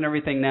robots and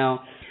everything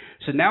now.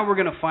 So now we're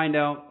going to find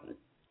out,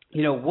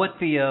 what's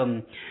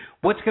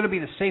going to be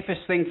the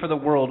safest thing for the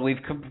world. We've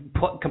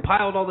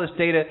compiled all this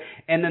data,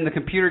 and then the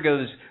computer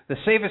goes, the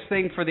safest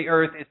thing for the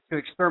Earth is to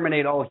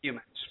exterminate all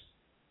humans,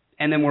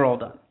 and then we're all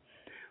done.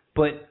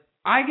 But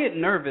I get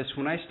nervous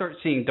when I start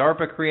seeing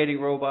DARPA creating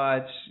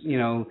robots,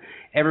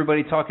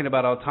 everybody talking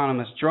about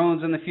autonomous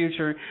drones in the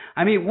future.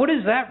 What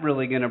is that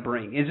really going to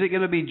bring? Is it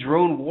going to be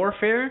drone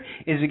warfare?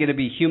 Is it going to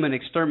be human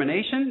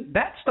extermination?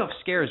 That stuff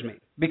scares me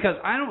because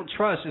I don't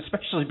trust,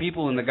 especially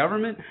people in the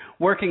government,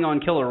 working on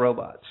killer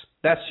robots.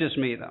 That's just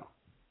me, though.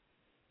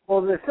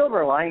 Well, the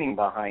silver lining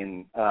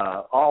behind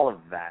all of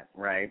that,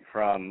 right,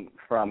 from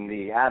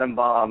the atom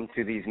bomb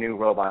to these new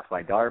robots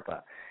by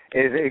DARPA,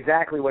 is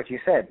exactly what you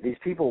said. These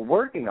people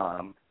working on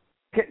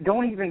them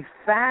don't even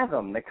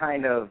fathom the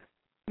kind of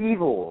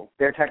evil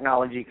their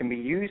technology can be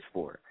used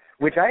for,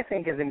 which I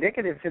think is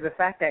indicative to the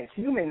fact that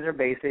humans are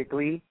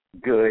basically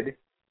good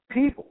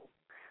people.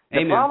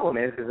 The problem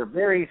is a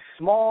very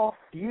small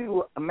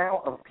few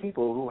amount of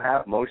people who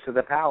have most of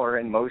the power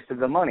and most of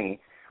the money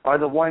are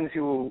the ones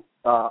who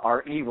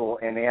are evil,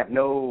 and they have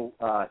no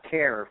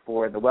care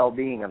for the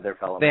well-being of their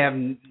fellow men. They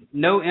have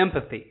no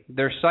empathy.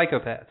 They're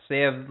psychopaths.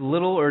 They have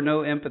little or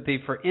no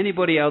empathy for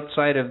anybody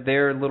outside of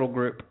their little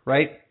group,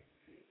 right?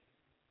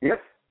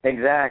 Yep,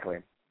 exactly.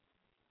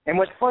 And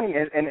what's funny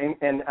is,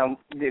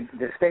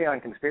 to stay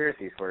on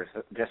conspiracies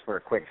just for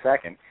a quick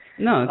second.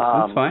 No,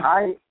 that's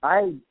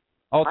fine.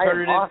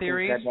 Alternative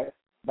theories.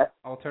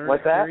 Alternative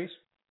what's that? Theories.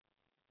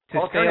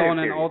 To stay on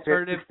an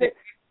alternative.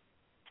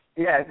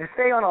 To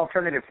stay on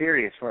alternative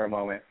theories for a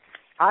moment.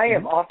 I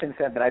have often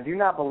said that I do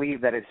not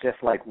believe that it's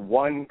just like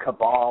one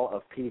cabal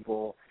of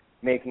people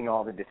making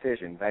all the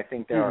decisions. I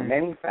think there are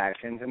many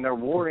factions, and they're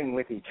warring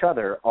with each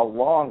other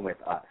along with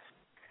us.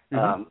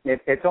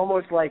 It's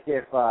almost like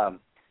if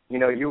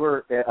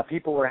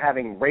people were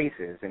having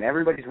races, and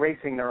everybody's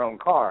racing their own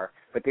car,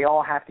 but they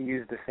all have to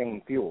use the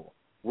same fuel.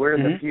 We're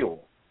the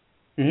fuel.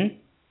 And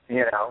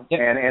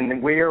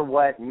we're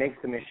what makes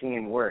the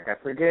machine work. I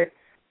forget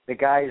the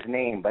guy's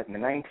name, but in the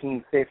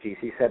 1950s,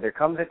 he said there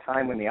comes a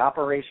time when the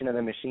operation of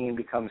the machine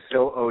becomes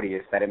so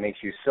odious that it makes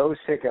you so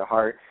sick at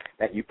heart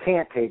that you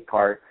can't take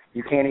part,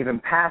 you can't even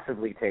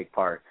passively take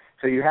part.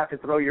 So you have to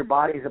throw your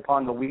bodies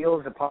upon the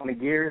wheels, upon the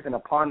gears, and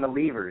upon the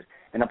levers,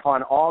 and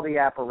upon all the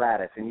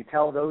apparatus. And you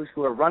tell those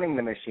who are running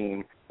the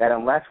machine that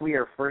unless we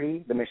are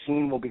free, the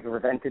machine will be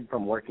prevented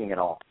from working at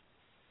all.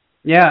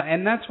 Yeah,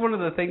 and that's one of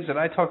the things that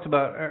I talked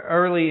about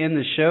early in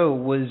the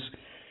show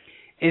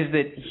is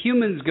that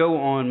humans go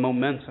on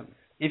momentum.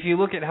 If you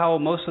look at how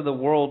most of the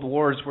world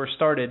wars were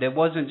started, it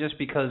wasn't just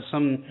because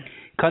some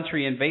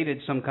country invaded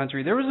some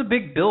country. There was a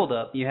big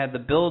build-up. You had the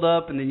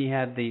build-up, and then you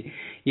had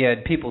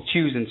people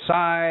choosing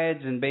sides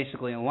and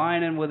basically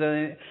aligning with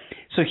it.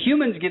 So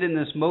humans get in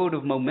this mode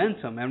of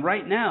momentum, and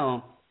right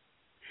now,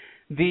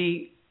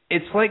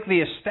 it's like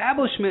the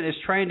establishment is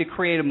trying to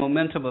create a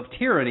momentum of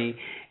tyranny,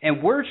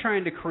 and we're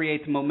trying to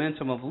create the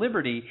momentum of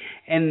liberty.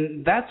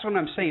 And that's what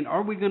I'm saying.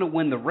 Are we going to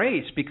win the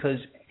race? Because,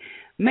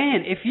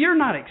 man, if you're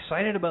not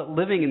excited about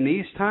living in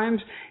these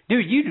times,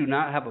 dude, you do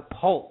not have a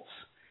pulse.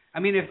 I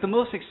mean, if the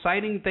most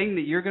exciting thing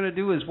that you're going to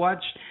do is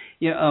watch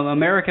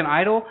American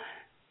Idol,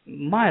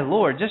 my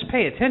Lord, just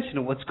pay attention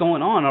to what's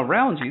going on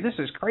around you. This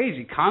is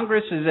crazy.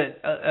 Congress is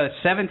at a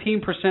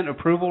 17%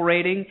 approval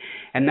rating,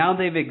 and now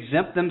they've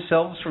exempt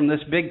themselves from this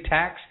big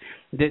tax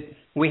that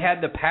we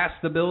had to pass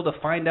the bill to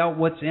find out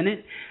what's in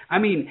it. I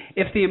mean,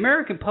 if the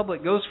American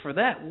public goes for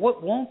that,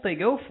 what won't they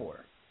go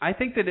for? I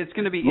think that it's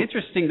going to be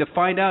interesting to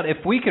find out if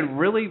we can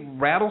really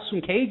rattle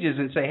some cages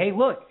and say, hey,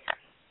 look,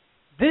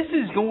 this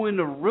is going in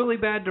a really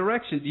bad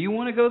direction. Do you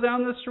want to go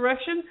down this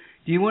direction?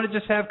 Do you want to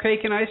just have cake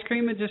and ice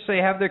cream and just say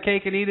have their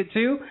cake and eat it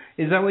too?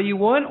 Is that what you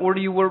want? Or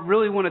do you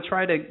really want to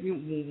try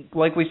to,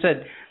 like we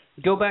said,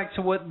 go back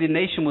to what the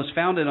nation was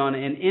founded on,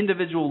 and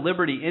individual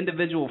liberty,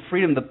 individual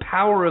freedom, the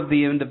power of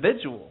the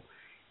individual,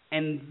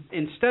 and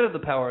instead of the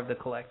power of the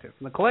collective?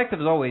 The collective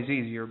is always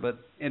easier, but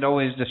it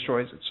always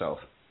destroys itself.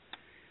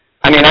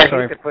 I mean, I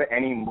hate to put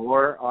any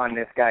more on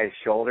this guy's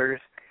shoulders,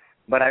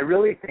 but I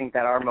really think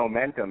that our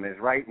momentum is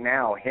right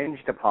now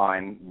hinged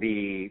upon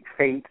the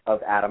fate of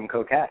Adam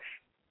Kokesh.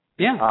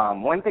 Yeah.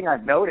 One thing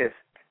I've noticed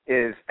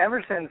is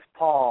ever since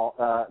Paul,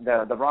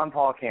 the Ron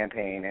Paul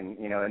campaign,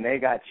 and they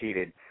got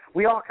cheated,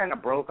 we all kind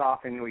of broke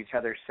off into each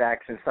other's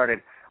sects and started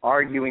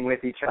arguing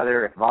with each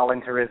other if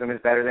voluntarism is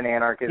better than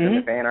anarchism,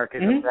 if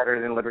anarchism is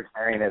better than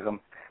libertarianism.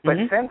 But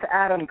since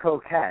Adam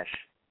Kokesh,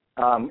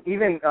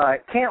 even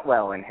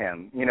Cantwell and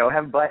him,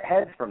 have butt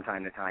heads from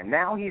time to time.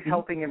 Now he's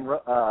helping him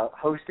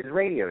host his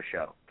radio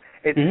show.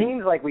 It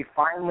seems like we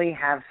finally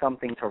have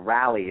something to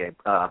rally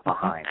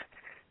behind.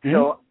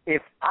 So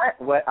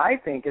what I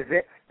think is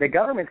that the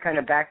government's kind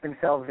of backed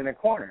themselves in a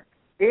corner.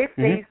 If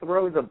they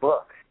throw the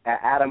book at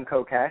Adam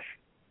Kokesh,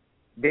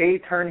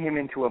 they turn him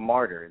into a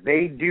martyr.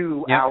 They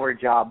do our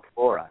job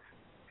for us.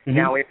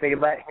 Now, if they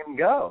let him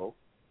go,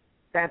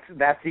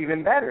 that's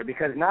even better,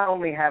 because not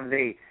only have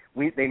they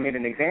made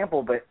an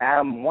example, but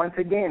Adam once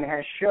again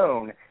has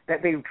shown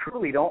that they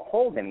truly don't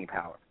hold any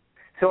power.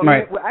 So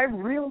I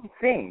really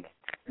think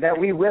that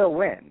we will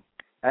win.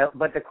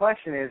 But the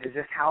question is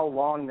just how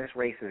long this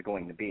race is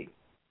going to be.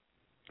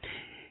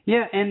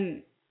 Yeah,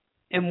 and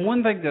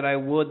one thing that I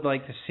would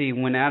like to see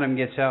when Adam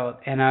gets out,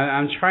 and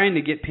I'm trying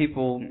to get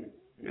people,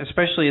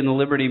 especially in the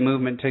liberty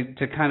movement,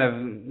 to kind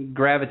of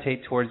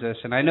gravitate towards this.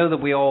 And I know that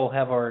we all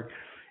have our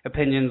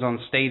opinions on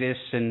status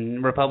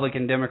and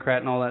Republican, Democrat,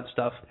 and all that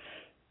stuff.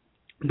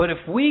 But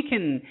if we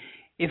can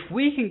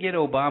get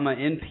Obama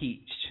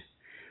impeached,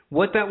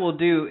 what that will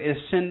do is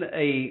send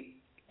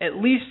at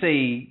least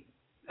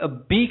a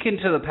beacon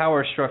to the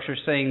power structure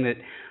saying that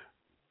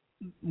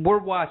we're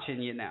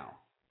watching you now,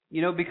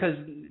 because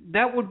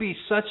that would be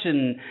such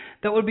an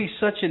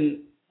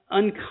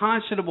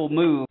unconscionable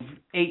move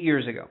 8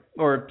 years ago,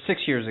 or 6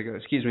 years ago,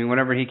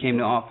 whenever he came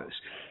to office.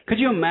 Could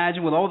you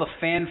imagine, with all the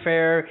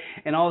fanfare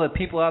and all the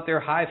people out there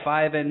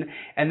high-fiving,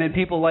 and then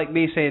people like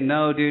me saying,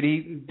 no, dude,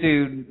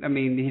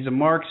 he's a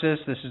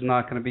Marxist, this is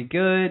not going to be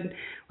good.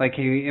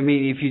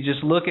 If you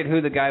just look at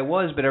who the guy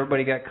was, but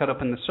everybody got caught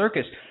up in the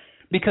circus.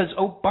 Because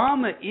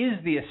Obama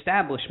is the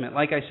establishment.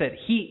 Like I said,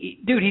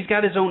 he's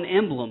got his own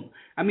emblem.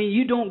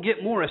 You don't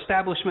get more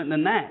establishment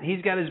than that.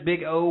 He's got his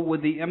big O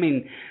with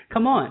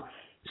come on.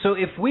 So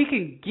if we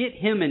can get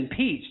him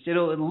impeached,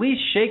 it'll at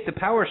least shake the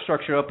power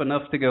structure up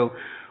enough to go,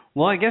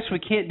 Well, I guess we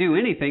can't do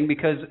anything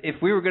because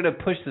if we were going to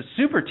push the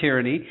super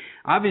tyranny,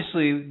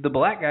 obviously the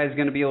black guy is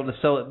going to be able to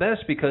sell it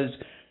best because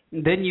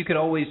then you could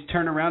always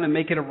turn around and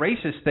make it a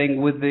racist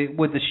thing with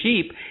the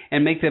sheep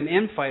and make them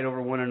infight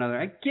over one another.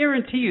 I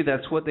guarantee you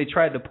that's what they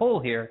tried to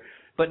pull here.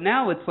 But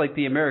now it's like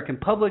the American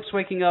public's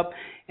waking up,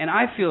 and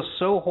I feel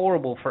so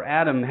horrible for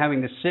Adam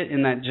having to sit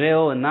in that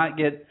jail and not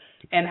get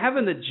and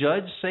having the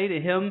judge say to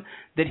him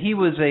that he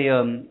was a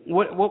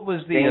what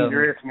was the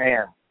dangerous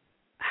man.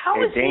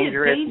 How is he a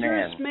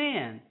dangerous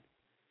man?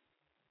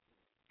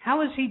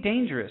 How is he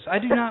dangerous? I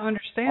do not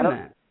understand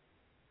that.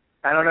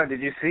 I don't know.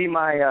 Did you see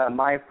my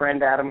my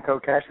friend Adam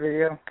Kokesh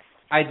video?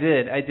 I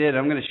did.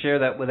 I'm going to share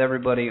that with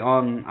everybody.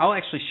 I'll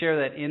actually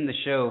share that in the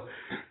show.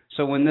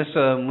 So when this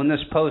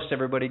post,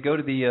 everybody go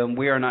to the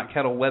We Are Not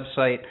Cattle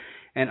website,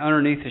 and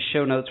underneath the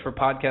show notes for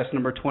podcast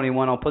number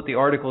 21, I'll put the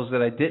articles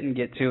that I didn't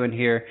get to in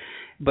here,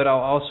 but I'll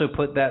also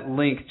put that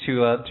link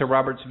to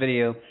Robert's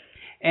video.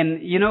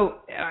 And you know,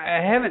 I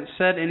haven't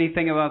said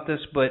anything about this,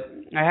 but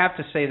I have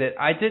to say that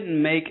I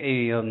didn't make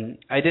an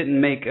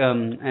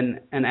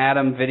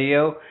Adam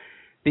video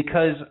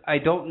because I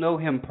don't know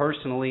him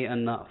personally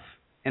enough,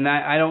 and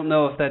I don't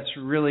know if that's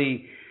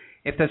really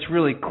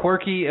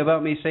quirky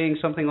about me saying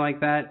something like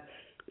that.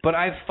 But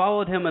I've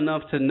followed him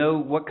enough to know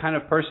what kind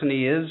of person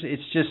he is.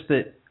 It's just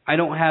that I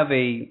don't have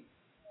a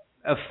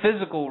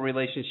physical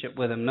relationship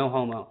with him. No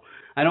homo.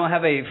 I don't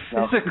have a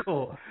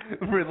physical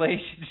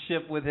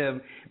relationship with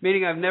him,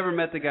 meaning I've never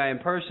met the guy in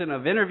person.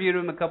 I've interviewed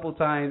him a couple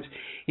times.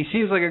 He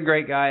seems like a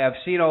great guy. I've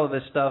seen all of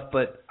his stuff,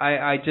 but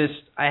I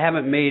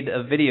haven't made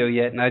a video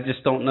yet, and I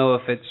just don't know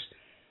if it's...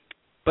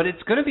 But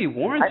it's going to be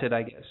warranted,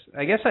 I guess.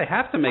 I guess I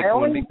have to make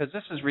one because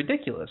this is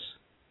ridiculous.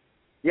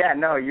 Yeah,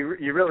 no, you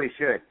really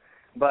should.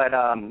 But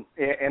I've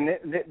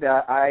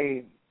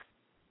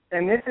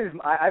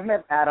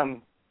met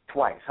Adam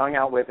twice, hung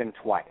out with him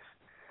twice.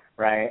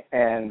 Right,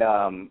 and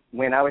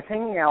when I was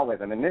hanging out with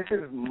him, and this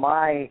is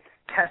my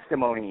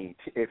testimony,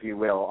 if you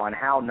will, on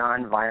how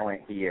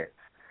nonviolent he is,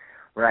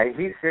 right?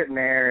 He's sitting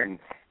there, and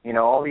you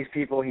know, all these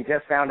people. He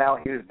just found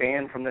out he was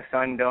banned from the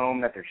Sun Dome,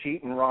 that they're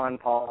cheating Ron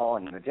Paul,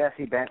 and the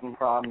Jesse Benton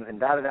problems, and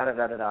da da da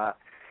da da da.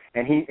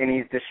 And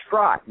he's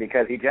distraught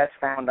because he just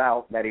found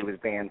out that he was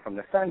banned from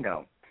the Sun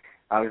Dome.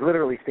 I was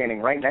literally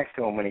standing right next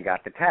to him when he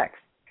got the text,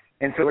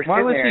 and so we're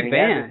sitting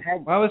there.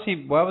 Why was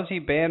he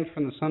banned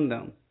from the Sun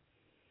Dome?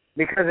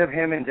 Because of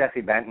him and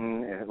Jesse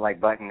Benton, like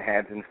butting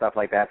heads and stuff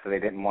like that, so they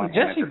didn't want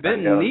him. Jesse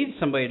Benton needs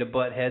somebody to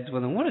butt heads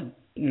with him.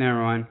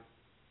 Never mind.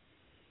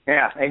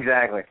 Yeah,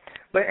 exactly.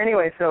 But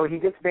anyway, so he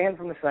gets banned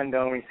from the Sun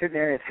Dome. He's sitting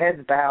there, his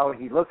head's bowed.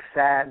 He looks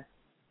sad,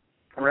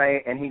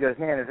 right? And he goes,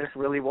 man, is this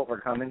really what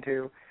we're coming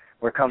to?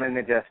 We're coming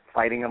to just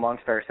fighting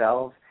amongst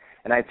ourselves?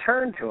 And I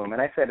turned to him,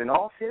 and I said, in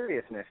all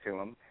seriousness to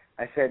him,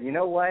 I said, you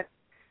know what?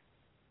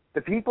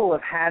 The people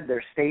have had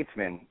their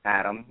statesmen,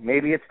 Adam.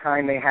 Maybe it's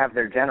time they have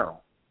their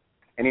general.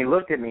 And he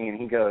looked at me and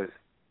he goes,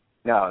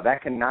 no,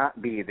 that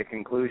cannot be the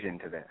conclusion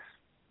to this.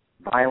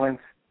 Violence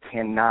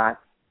cannot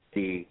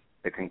be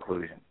the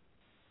conclusion.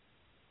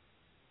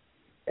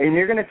 And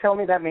you're going to tell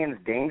me that man's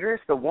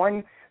dangerous? The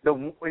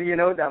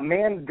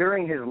man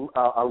during his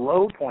a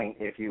low point,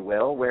 if you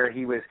will, where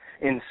he was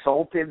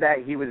insulted that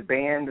he was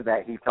banned,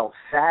 that he felt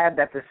sad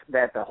that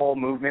the whole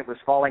movement was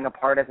falling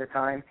apart at the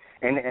time,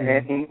 and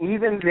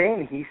even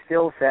then he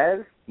still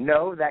says,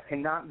 no, that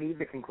cannot be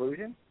the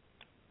conclusion?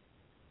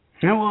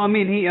 No, well, I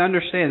mean, he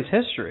understands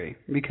history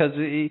because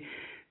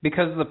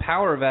of the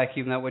power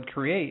vacuum that would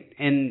create.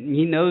 And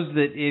he knows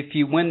that if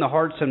you win the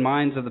hearts and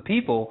minds of the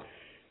people,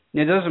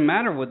 it doesn't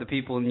matter what the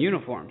people in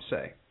uniform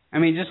say. I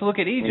mean, just look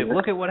at Egypt.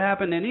 Look at what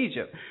happened in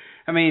Egypt.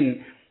 I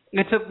mean,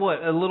 it took,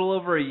 a little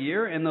over a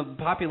year, and the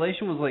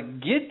population was like,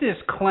 get this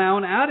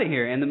clown out of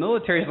here. And the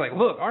military's like,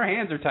 look, our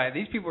hands are tied.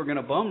 These people are going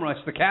to bum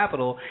rush the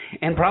Capitol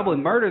and probably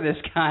murder this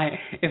guy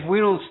if we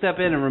don't step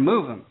in and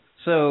remove him.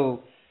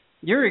 So...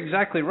 You're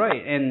exactly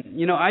right, and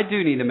you know I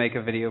do need to make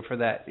a video for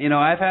that. You know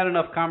I've had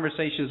enough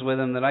conversations with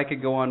him that I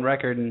could go on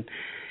record, and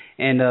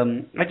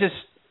I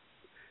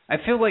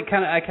feel like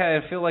I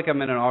feel like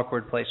I'm in an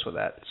awkward place with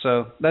that.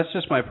 So that's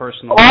just my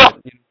personal.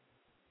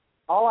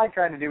 All I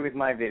try to do with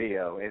my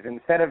video is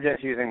instead of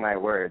just using my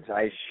words,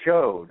 I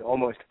showed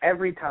almost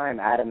every time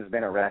Adam's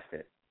been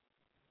arrested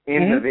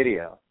in the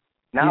video.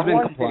 Not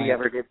once did he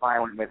ever get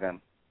violent with him.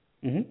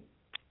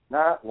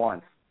 Not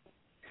once.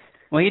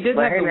 Well, he did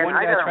have the one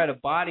guy try to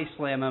body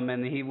slam him,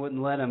 and he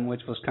wouldn't let him,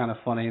 which was kind of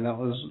funny. That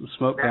was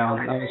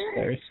Smokedown. That was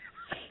hilarious.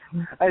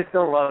 I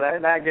still love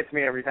that. That gets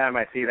me every time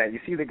I see that. You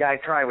see the guy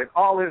try with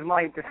all his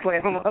might to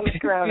slam him on the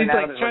ground. He's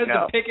like tries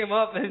to pick him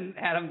up, and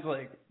Adam's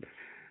like,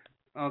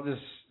 I've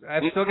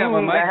still got my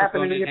microphone that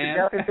happened to me at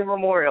the Jefferson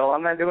Memorial.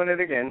 I'm not doing it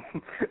again.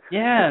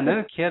 Yeah,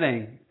 no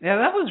kidding. Yeah,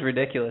 that was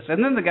ridiculous.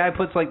 And then the guy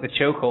puts like the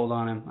chokehold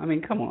on him. I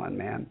mean, come on,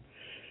 man.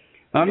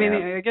 I mean,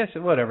 I guess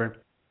whatever.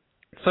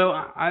 So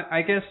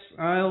I guess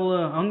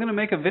I'm gonna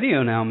make a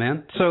video now,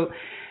 man. So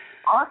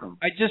awesome.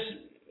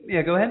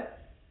 Go ahead.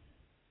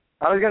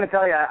 I was gonna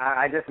tell you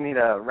I just need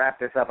to wrap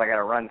this up. I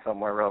gotta run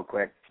somewhere real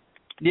quick.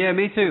 Yeah,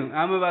 me too.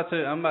 I'm about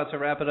to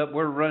wrap it up.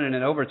 We're running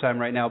in overtime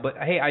right now, but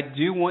hey, I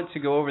do want to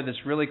go over this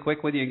really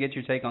quick with you and get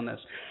your take on this.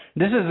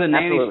 This is the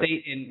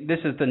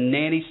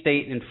nanny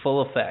state in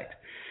full effect.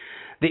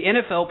 The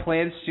NFL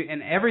plans to,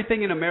 and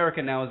everything in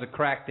America now is a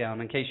crackdown,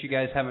 in case you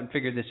guys haven't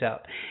figured this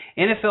out.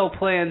 NFL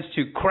plans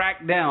to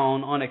crack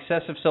down on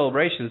excessive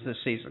celebrations this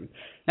season.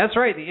 That's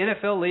right, the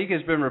NFL League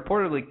has been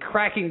reportedly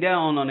cracking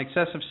down on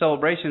excessive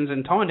celebrations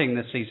and taunting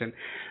this season.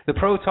 The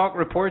Pro Talk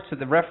reports that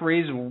the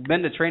referees have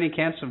been to training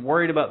camps and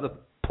worried about the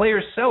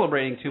players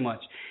celebrating too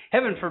much.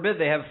 Heaven forbid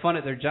they have fun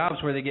at their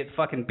jobs where they get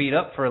fucking beat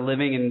up for a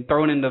living and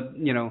thrown into,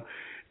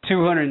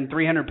 200 and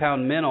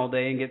 300-pound men all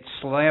day and get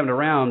slammed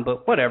around,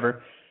 but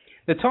whatever.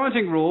 The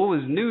taunting rule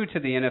is new to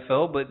the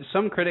NFL, but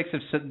some critics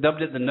have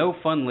dubbed it the No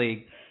Fun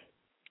League.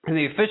 And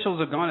the officials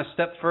have gone a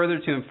step further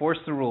to enforce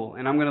the rule.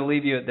 And I'm going to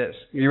leave you at this.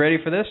 You ready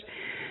for this?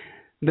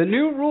 The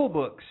new rule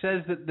book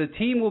says that the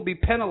team will be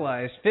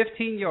penalized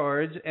 15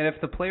 yards and if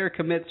the player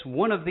commits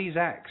one of these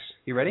acts.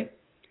 You ready?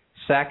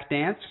 Sack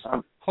dance,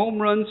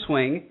 home run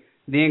swing,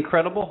 the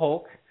Incredible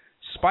Hulk,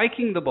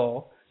 spiking the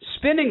ball,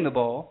 spinning the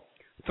ball,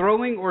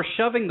 throwing or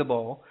shoving the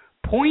ball,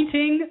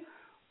 pointing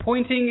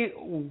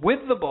with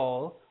the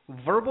ball,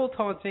 verbal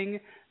taunting,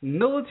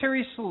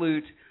 military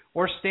salute,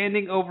 or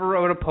standing over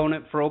an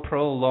opponent for a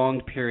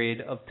prolonged period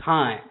of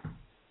time.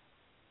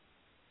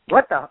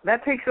 What the?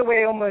 That takes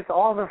away almost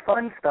all the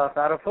fun stuff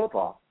out of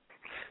football.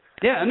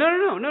 Yeah,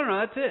 no,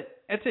 that's it.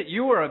 That's it.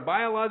 You are a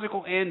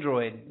biological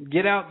android.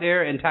 Get out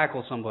there and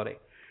tackle somebody.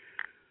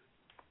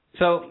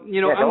 So, I'm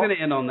going to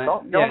end on that.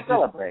 Don't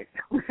celebrate.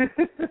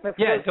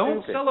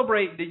 Don't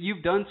celebrate that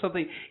you've done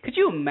something. Could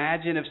you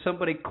imagine if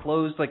somebody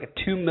closed like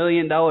a $2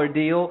 million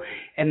deal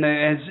and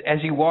as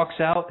he walks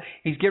out,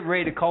 he's getting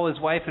ready to call his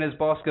wife and his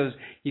boss goes,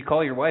 "You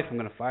call your wife, I'm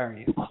going to fire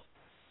you."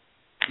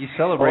 You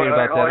celebrate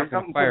about that. Or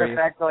something to the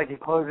fact like he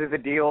closes the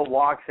deal,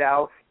 walks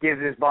out, gives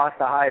his boss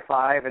a high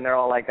five, and they're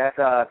all like, "That's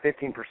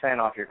 15%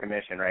 off your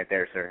commission right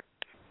there, sir."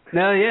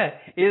 No, yeah.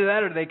 Either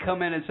that or they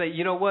come in and say,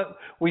 "You know what?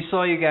 We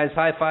saw you guys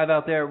high five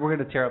out there. We're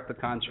going to tear up the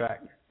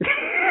contract."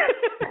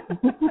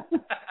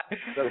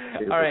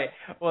 All right.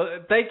 Well,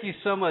 thank you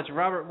so much,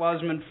 Robert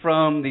Wasserman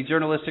from the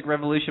Journalistic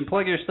Revolution.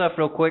 Plug your stuff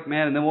real quick,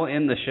 man, and then we'll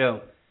end the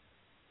show.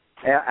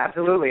 Yeah,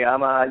 absolutely.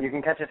 You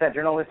can catch us at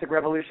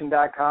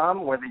journalisticrevolution.com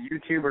or the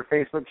YouTube or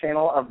Facebook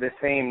channel of the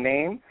same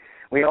name.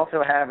 We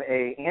also have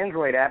an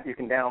Android app you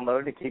can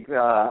download to keep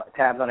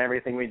tabs on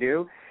everything we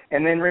do.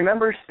 And then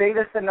remember,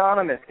 Status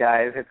Anonymous,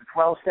 guys. It's a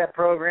 12-step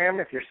program.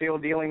 If you're still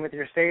dealing with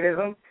your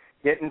statism,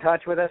 get in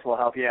touch with us. We'll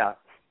help you out.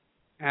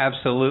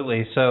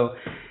 Absolutely. So,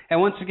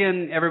 and once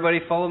again, everybody,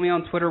 follow me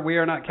on Twitter. We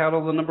Are Not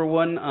Cattle, the number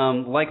one.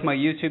 Like my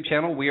YouTube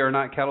channel, We Are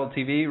Not Cattle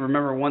TV.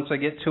 Remember, once I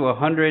get to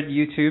 100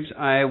 YouTubes,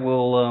 I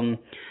will.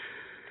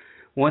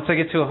 Once I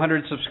get to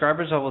 100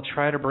 subscribers, I will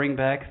try to bring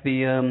back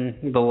the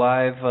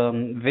live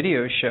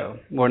video show,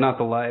 or not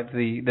the live,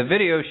 the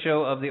video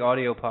show of the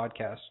audio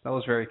podcast. That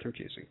was very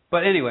confusing.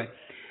 But anyway,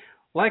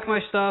 like my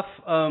stuff,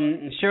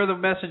 share the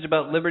message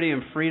about liberty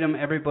and freedom,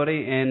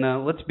 everybody,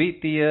 and let's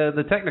beat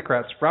the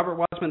technocrats. Robert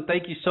Wasserman,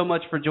 thank you so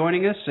much for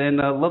joining us, and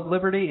love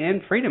liberty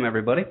and freedom,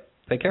 everybody.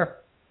 Take care.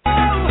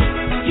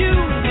 You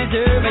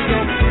deserve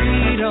your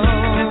freedom.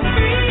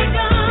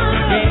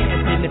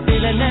 Yes, and the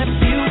feeling that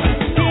you